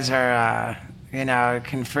the guys are,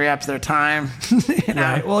 can free up their time.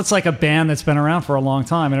 Right. Well, it's like a band that's been around for a long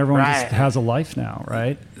time, and everyone just has a life now,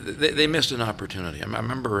 right? They missed an opportunity. I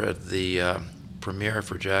remember at the premiere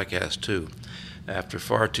for Jackass 2, after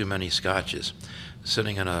far too many scotches,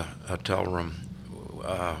 sitting in a hotel room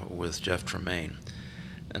with Jeff Tremaine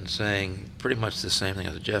and saying pretty much the same thing.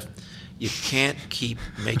 I said, Jeff, you can't keep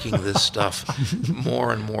making this stuff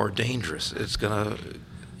more and more dangerous. It's going to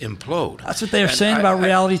implode. That's what they're saying about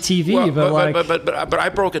reality TV. But I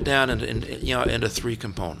broke it down into three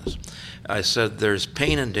components. I said there's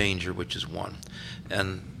pain and danger, which is one,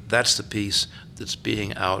 and that's the piece that's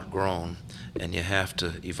being outgrown and you have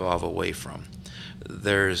to evolve away from.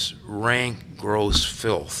 There's rank, gross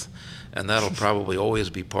filth, and that'll probably always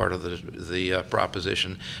be part of the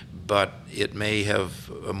proposition, but it may have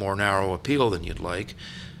a more narrow appeal than you'd like.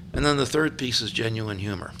 And then the third piece is genuine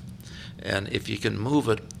humor. And if you can move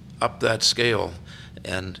it up that scale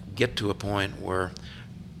and get to a point where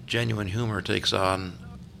genuine humor takes on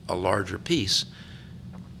a larger piece,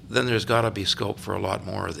 then there's got to be scope for a lot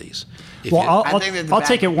more of these. I think that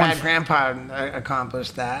take it one. Bad Grandpa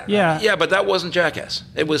accomplished that. Yeah. Right? Yeah, but that wasn't Jackass.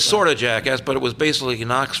 It was sort of Jackass, but it was basically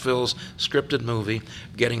Knoxville's scripted movie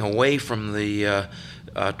getting away from the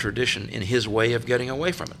tradition in his way of getting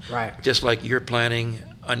away from it. Right. Just like you're planning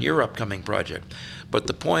on your upcoming project. But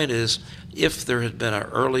the point is, if there had been an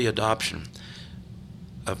early adoption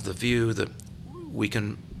of the view that we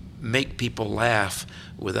can make people laugh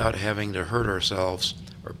without having to hurt ourselves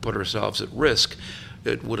or put ourselves at risk,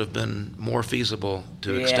 it would have been more feasible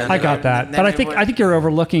to extend it. I got that. But I think you're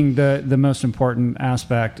overlooking the most important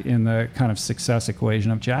aspect in the kind of success equation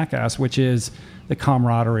of Jackass, which is the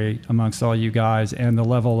camaraderie amongst all you guys and the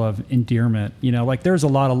level of endearment. Like there's a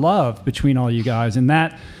lot of love between all you guys, and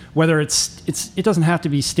that, whether it doesn't have to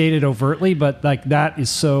be stated overtly, but like that is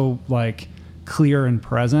so like clear and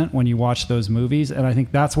present when you watch those movies. And I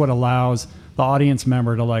think that's what allows the audience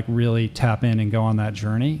member to like really tap in and go on that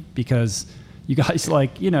journey, because you guys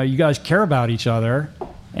you guys care about each other,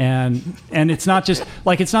 and it's not just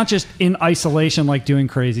in isolation, like doing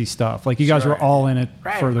crazy stuff. Like you guys were all in it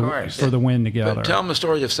for the win together. But tell them the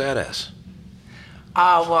story of Sad Ass.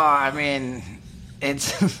 Well, I mean,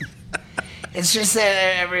 it's it's just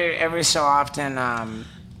that every so often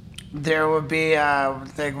there would be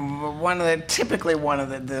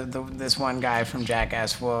this one guy from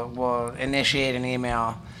Jackass will initiate an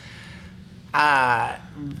email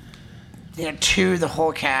to the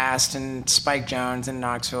whole cast and Spike Jonze and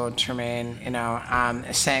Knoxville Tremaine,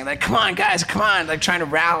 saying like, come on guys, come on, like trying to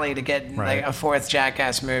rally to get like a fourth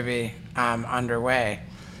Jackass movie underway.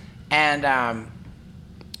 And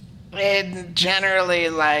it generally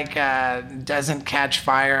doesn't catch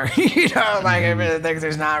fire,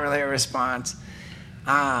 there's not really a response.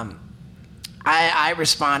 I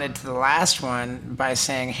responded to the last one by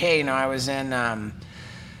saying, hey, I was in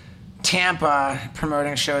Tampa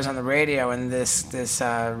promoting shows on the radio, and this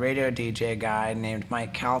radio DJ guy named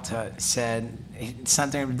Mike Calta said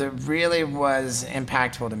something that really was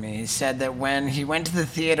impactful to me. He said that when he went to the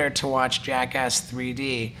theater to watch Jackass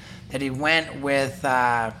 3D, that he went with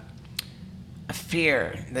a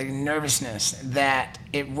fear, the nervousness that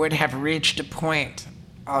it would have reached a point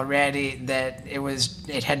already that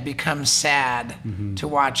it had become sad to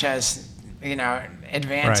watch us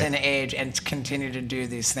advance in age and continue to do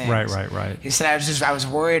these things. Right. He said, I was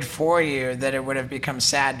worried for you that it would have become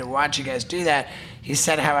sad to watch you guys do that. He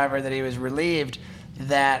said, however, that he was relieved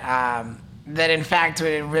that in fact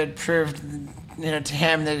it would prove to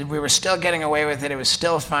him that we were still getting away with it. It was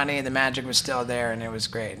still funny. The magic was still there, and it was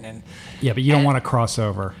great. But you don't want to cross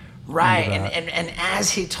over. Right, and as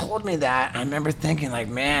he told me that, I remember thinking, like,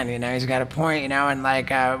 man, he's got a point, and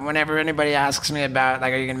whenever anybody asks me about,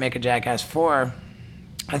 like, are you going to make a Jackass 4,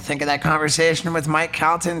 I think of that conversation with Mike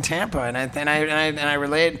Calton in Tampa, and I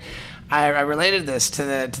related this to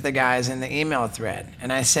the guys in the email thread,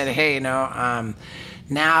 and I said, hey,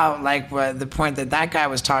 now, like, the point that guy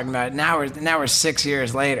was talking about, now we're 6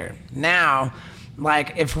 years later. Now,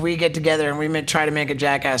 like, if we get together and we try to make a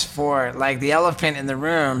Jackass 4, like, the elephant in the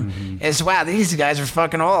room is, wow, these guys are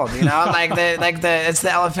fucking old, it's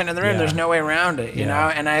the elephant in the room. There's no way around it, you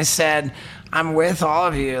know? And I said, I'm with all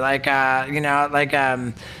of you. I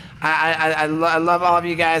love all of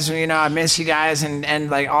you guys. I miss you guys, and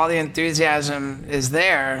like all the enthusiasm is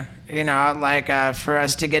there. for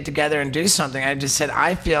us to get together and do something. I just said,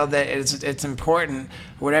 I feel that it's important,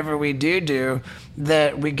 whatever we do,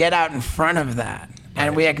 that we get out in front of that.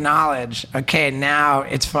 And we acknowledge, okay, now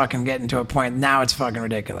it's fucking getting to a point. Now it's fucking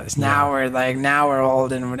ridiculous. Now we're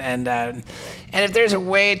old, and if there's a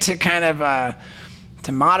way to kind of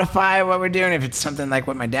to modify what we're doing, if it's something like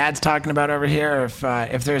what my dad's talking about over here, or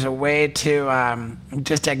if there's a way to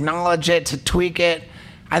just acknowledge it, to tweak it,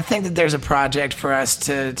 I think that there's a project for us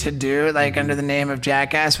to do, under the name of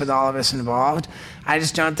Jackass, with all of us involved. I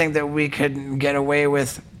just don't think that we could get away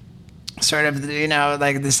with sort of,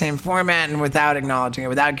 the same format and without acknowledging it,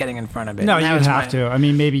 without getting in front of it. No, you would have to. I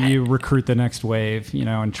mean, maybe you recruit the next wave,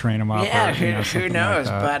 and train them up. Yeah, who knows?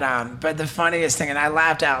 Like but the funniest thing, and I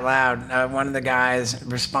laughed out loud, one of the guys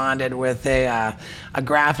responded with a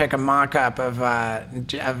mock-up of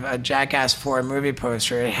a Jackass 4 movie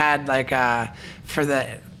poster. It had for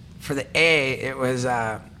the A, it was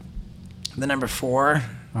the number 4,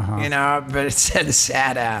 but it said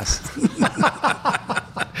sad ass.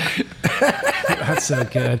 That's so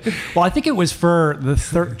good. Well, I think it was for the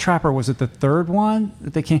third Trapper. Was it the third one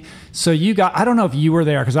that they came? So I don't know if you were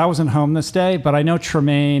there because I wasn't home this day, but I know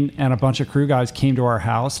Tremaine and a bunch of crew guys came to our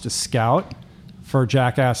house to scout for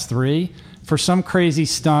Jackass 3 for some crazy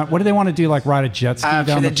stunt. What do they want to do? Like ride a jet ski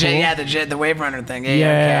down the pool? Yeah, the wave runner thing.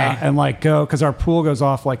 Yeah, okay. And go because our pool goes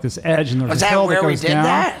off like this edge, and there's a hill that goes down.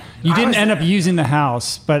 That? You didn't end up using the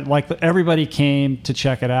house, but everybody came to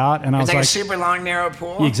check it out, and I was like, a super long, narrow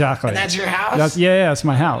pool. Exactly. And that's your house? Yeah, it's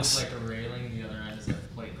my house. There's a railing, the other end is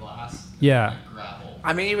plate glass. Yeah. Gravel.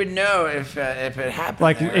 I mean, you would know if it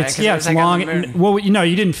happened. It's long. Well,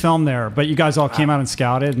 you didn't film there, but you guys all came out and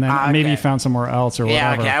scouted, and then maybe you found somewhere else or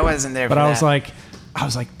whatever. Yeah, okay, I wasn't there. But I was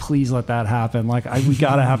like, please let that happen. We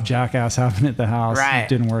got to have Jackass happen at the house. Right. It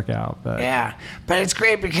didn't work out. But yeah, but it's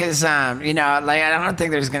great because, I don't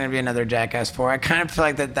think there's going to be another Jackass 4. I kind of feel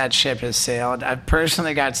like that ship has sailed. I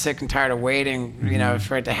personally got sick and tired of waiting,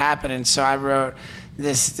 for it to happen. And so I wrote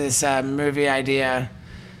this movie idea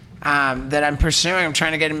that I'm pursuing. I'm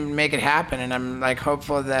trying to make it happen. And I'm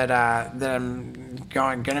hopeful that I'm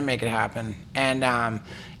going to make it happen. And,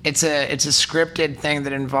 it's a scripted thing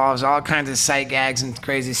that involves all kinds of sight gags and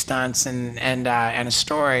crazy stunts and a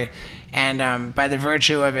story, and by the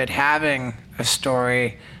virtue of it having a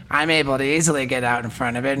story, I'm able to easily get out in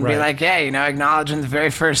front of it and be like, acknowledge in the very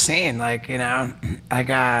first scene, I'm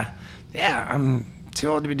too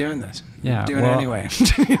old to be doing this. Yeah, I'm doing it anyway.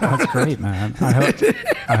 That's great, man.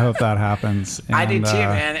 I hope that happens. And, I do too,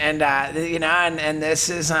 man. And this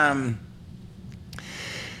is.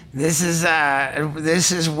 This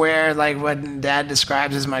is where what Dad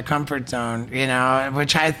describes as my comfort zone,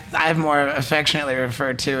 which I've more affectionately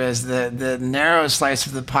referred to as the narrow slice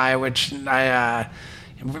of the pie, within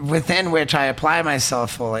which I apply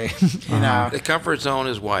myself fully. The comfort zone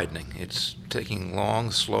is widening. It's taking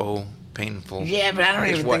long, slow, painful. Yeah, but I don't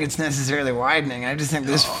even think it's necessarily widening. I just think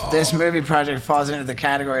this movie project falls into the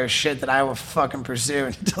category of shit that I will fucking pursue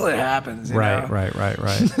until it happens. Right.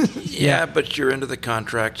 Yeah, but you're into the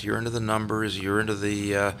contract, you're into the numbers, you're into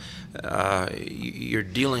the you're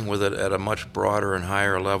dealing with it at a much broader and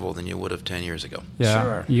higher level than you would have 10 years ago. Yeah,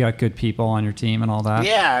 sure. You got good people on your team and all that.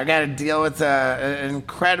 Yeah, I got to deal with an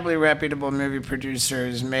incredibly reputable movie producer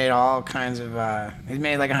who's made all kinds of. He's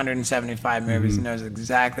made 175 movies. He knows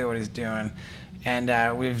exactly what he's doing,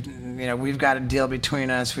 and we've got a deal between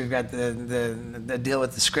us. We've got the deal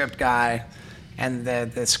with the script guy. And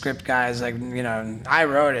the script guy is I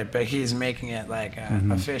wrote it, but he's making it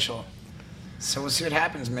official. So we'll see what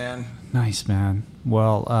happens, man. Nice, man.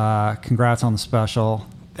 Well, congrats on the special.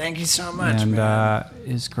 Thank you so much, man.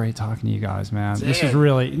 And it's great talking to you guys, man. This is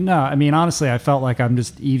really, honestly, I felt like I'm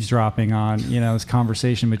just eavesdropping on, this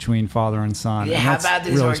conversation between father and son. Yeah, and how about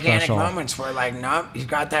these really organic special moments where nope, you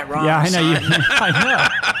got that wrong, Yeah, I know. son. I know.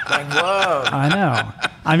 Whoa. I know.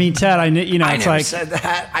 I mean, Ted, I never said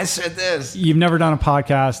that. I said this. You've never done a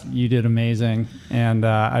podcast. You did amazing. And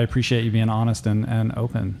I appreciate you being honest and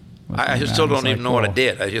open. I just still don't even know what I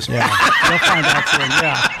did. I just you'll find out soon.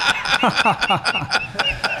 Yeah.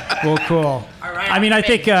 Well, cool. All right. I mean, I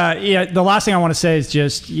think the last thing I want to say is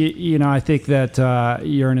just I think that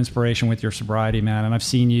you're an inspiration with your sobriety, man. And I've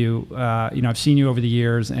seen you. I've seen you over the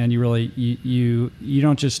years, and you really you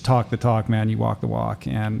don't just talk the talk, man. You walk the walk,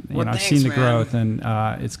 and I've seen the growth, and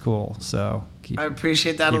it's cool. So. I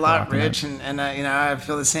appreciate that a lot, Rich, and I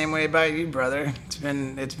feel the same way about you, brother.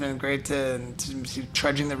 It's been great to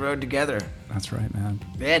trudging the road together. That's right, man.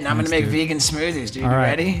 Yeah, now I'm gonna make vegan smoothies, dude. All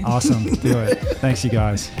right. You ready? Awesome, do it. Thanks, you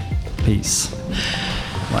guys. Peace.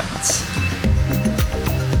 Lights.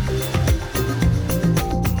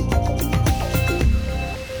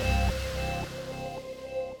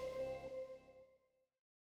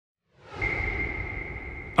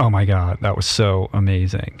 my God, that was so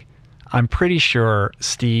amazing. I'm pretty sure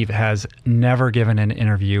Steve has never given an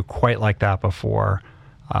interview quite like that before.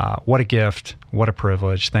 What a gift. What a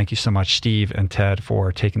privilege. Thank you so much, Steve and Ted,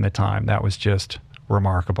 for taking the time. That was just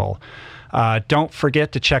remarkable. Don't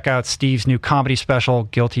forget to check out Steve's new comedy special,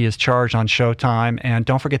 Guilty as Charged, on Showtime. And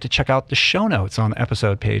don't forget to check out the show notes on the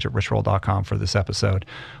episode page at richroll.com for this episode.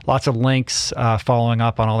 Lots of links following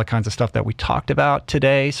up on all the kinds of stuff that we talked about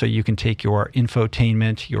today, so you can take your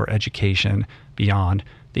infotainment, your education beyond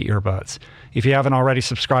the earbuds. If you haven't already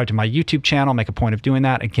subscribed to my YouTube channel, make a point of doing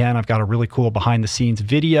that. Again, I've got a really cool behind-the-scenes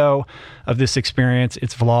video of this experience.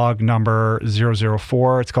 It's vlog number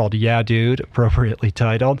 004. It's called Yeah Dude, appropriately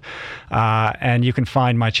titled. And you can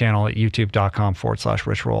find my channel at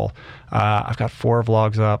youtube.com/richroll. I've got 4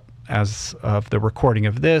 vlogs up as of the recording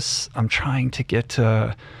of this. I'm trying to get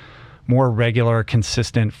to more regular,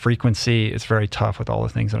 consistent frequency. It's very tough with all the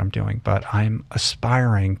things that I'm doing, but I'm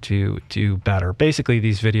aspiring to do better. Basically,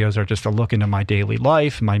 these videos are just a look into my daily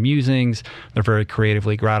life, my musings. They're very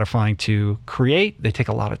creatively gratifying to create. They take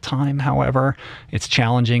a lot of time, however. It's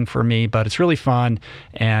challenging for me, but it's really fun,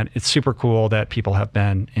 and it's super cool that people have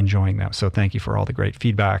been enjoying them. So thank you for all the great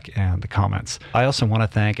feedback and the comments. I also want to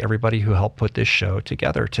thank everybody who helped put this show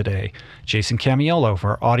together today. Jason Camiolo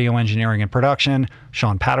for audio engineering and production,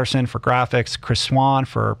 Sean Patterson for graphics, Chris Swan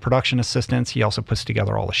for production assistance. He also puts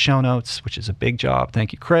together all the show notes, which is a big job.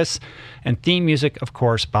 Thank you, Chris. And theme music, of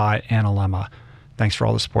course, by Anna Lemma. Thanks for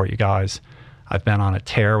all the support, you guys. I've been on a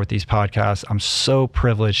tear with these podcasts. I'm so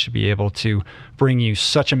privileged to be able to bring you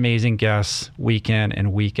such amazing guests week in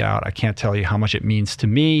and week out. I can't tell you how much it means to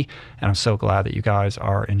me, and I'm so glad that you guys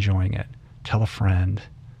are enjoying it. Tell a friend.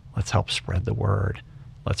 Let's help spread the word.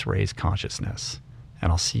 Let's raise consciousness.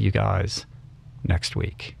 And I'll see you guys next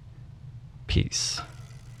week. Peace.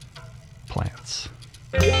 Plants.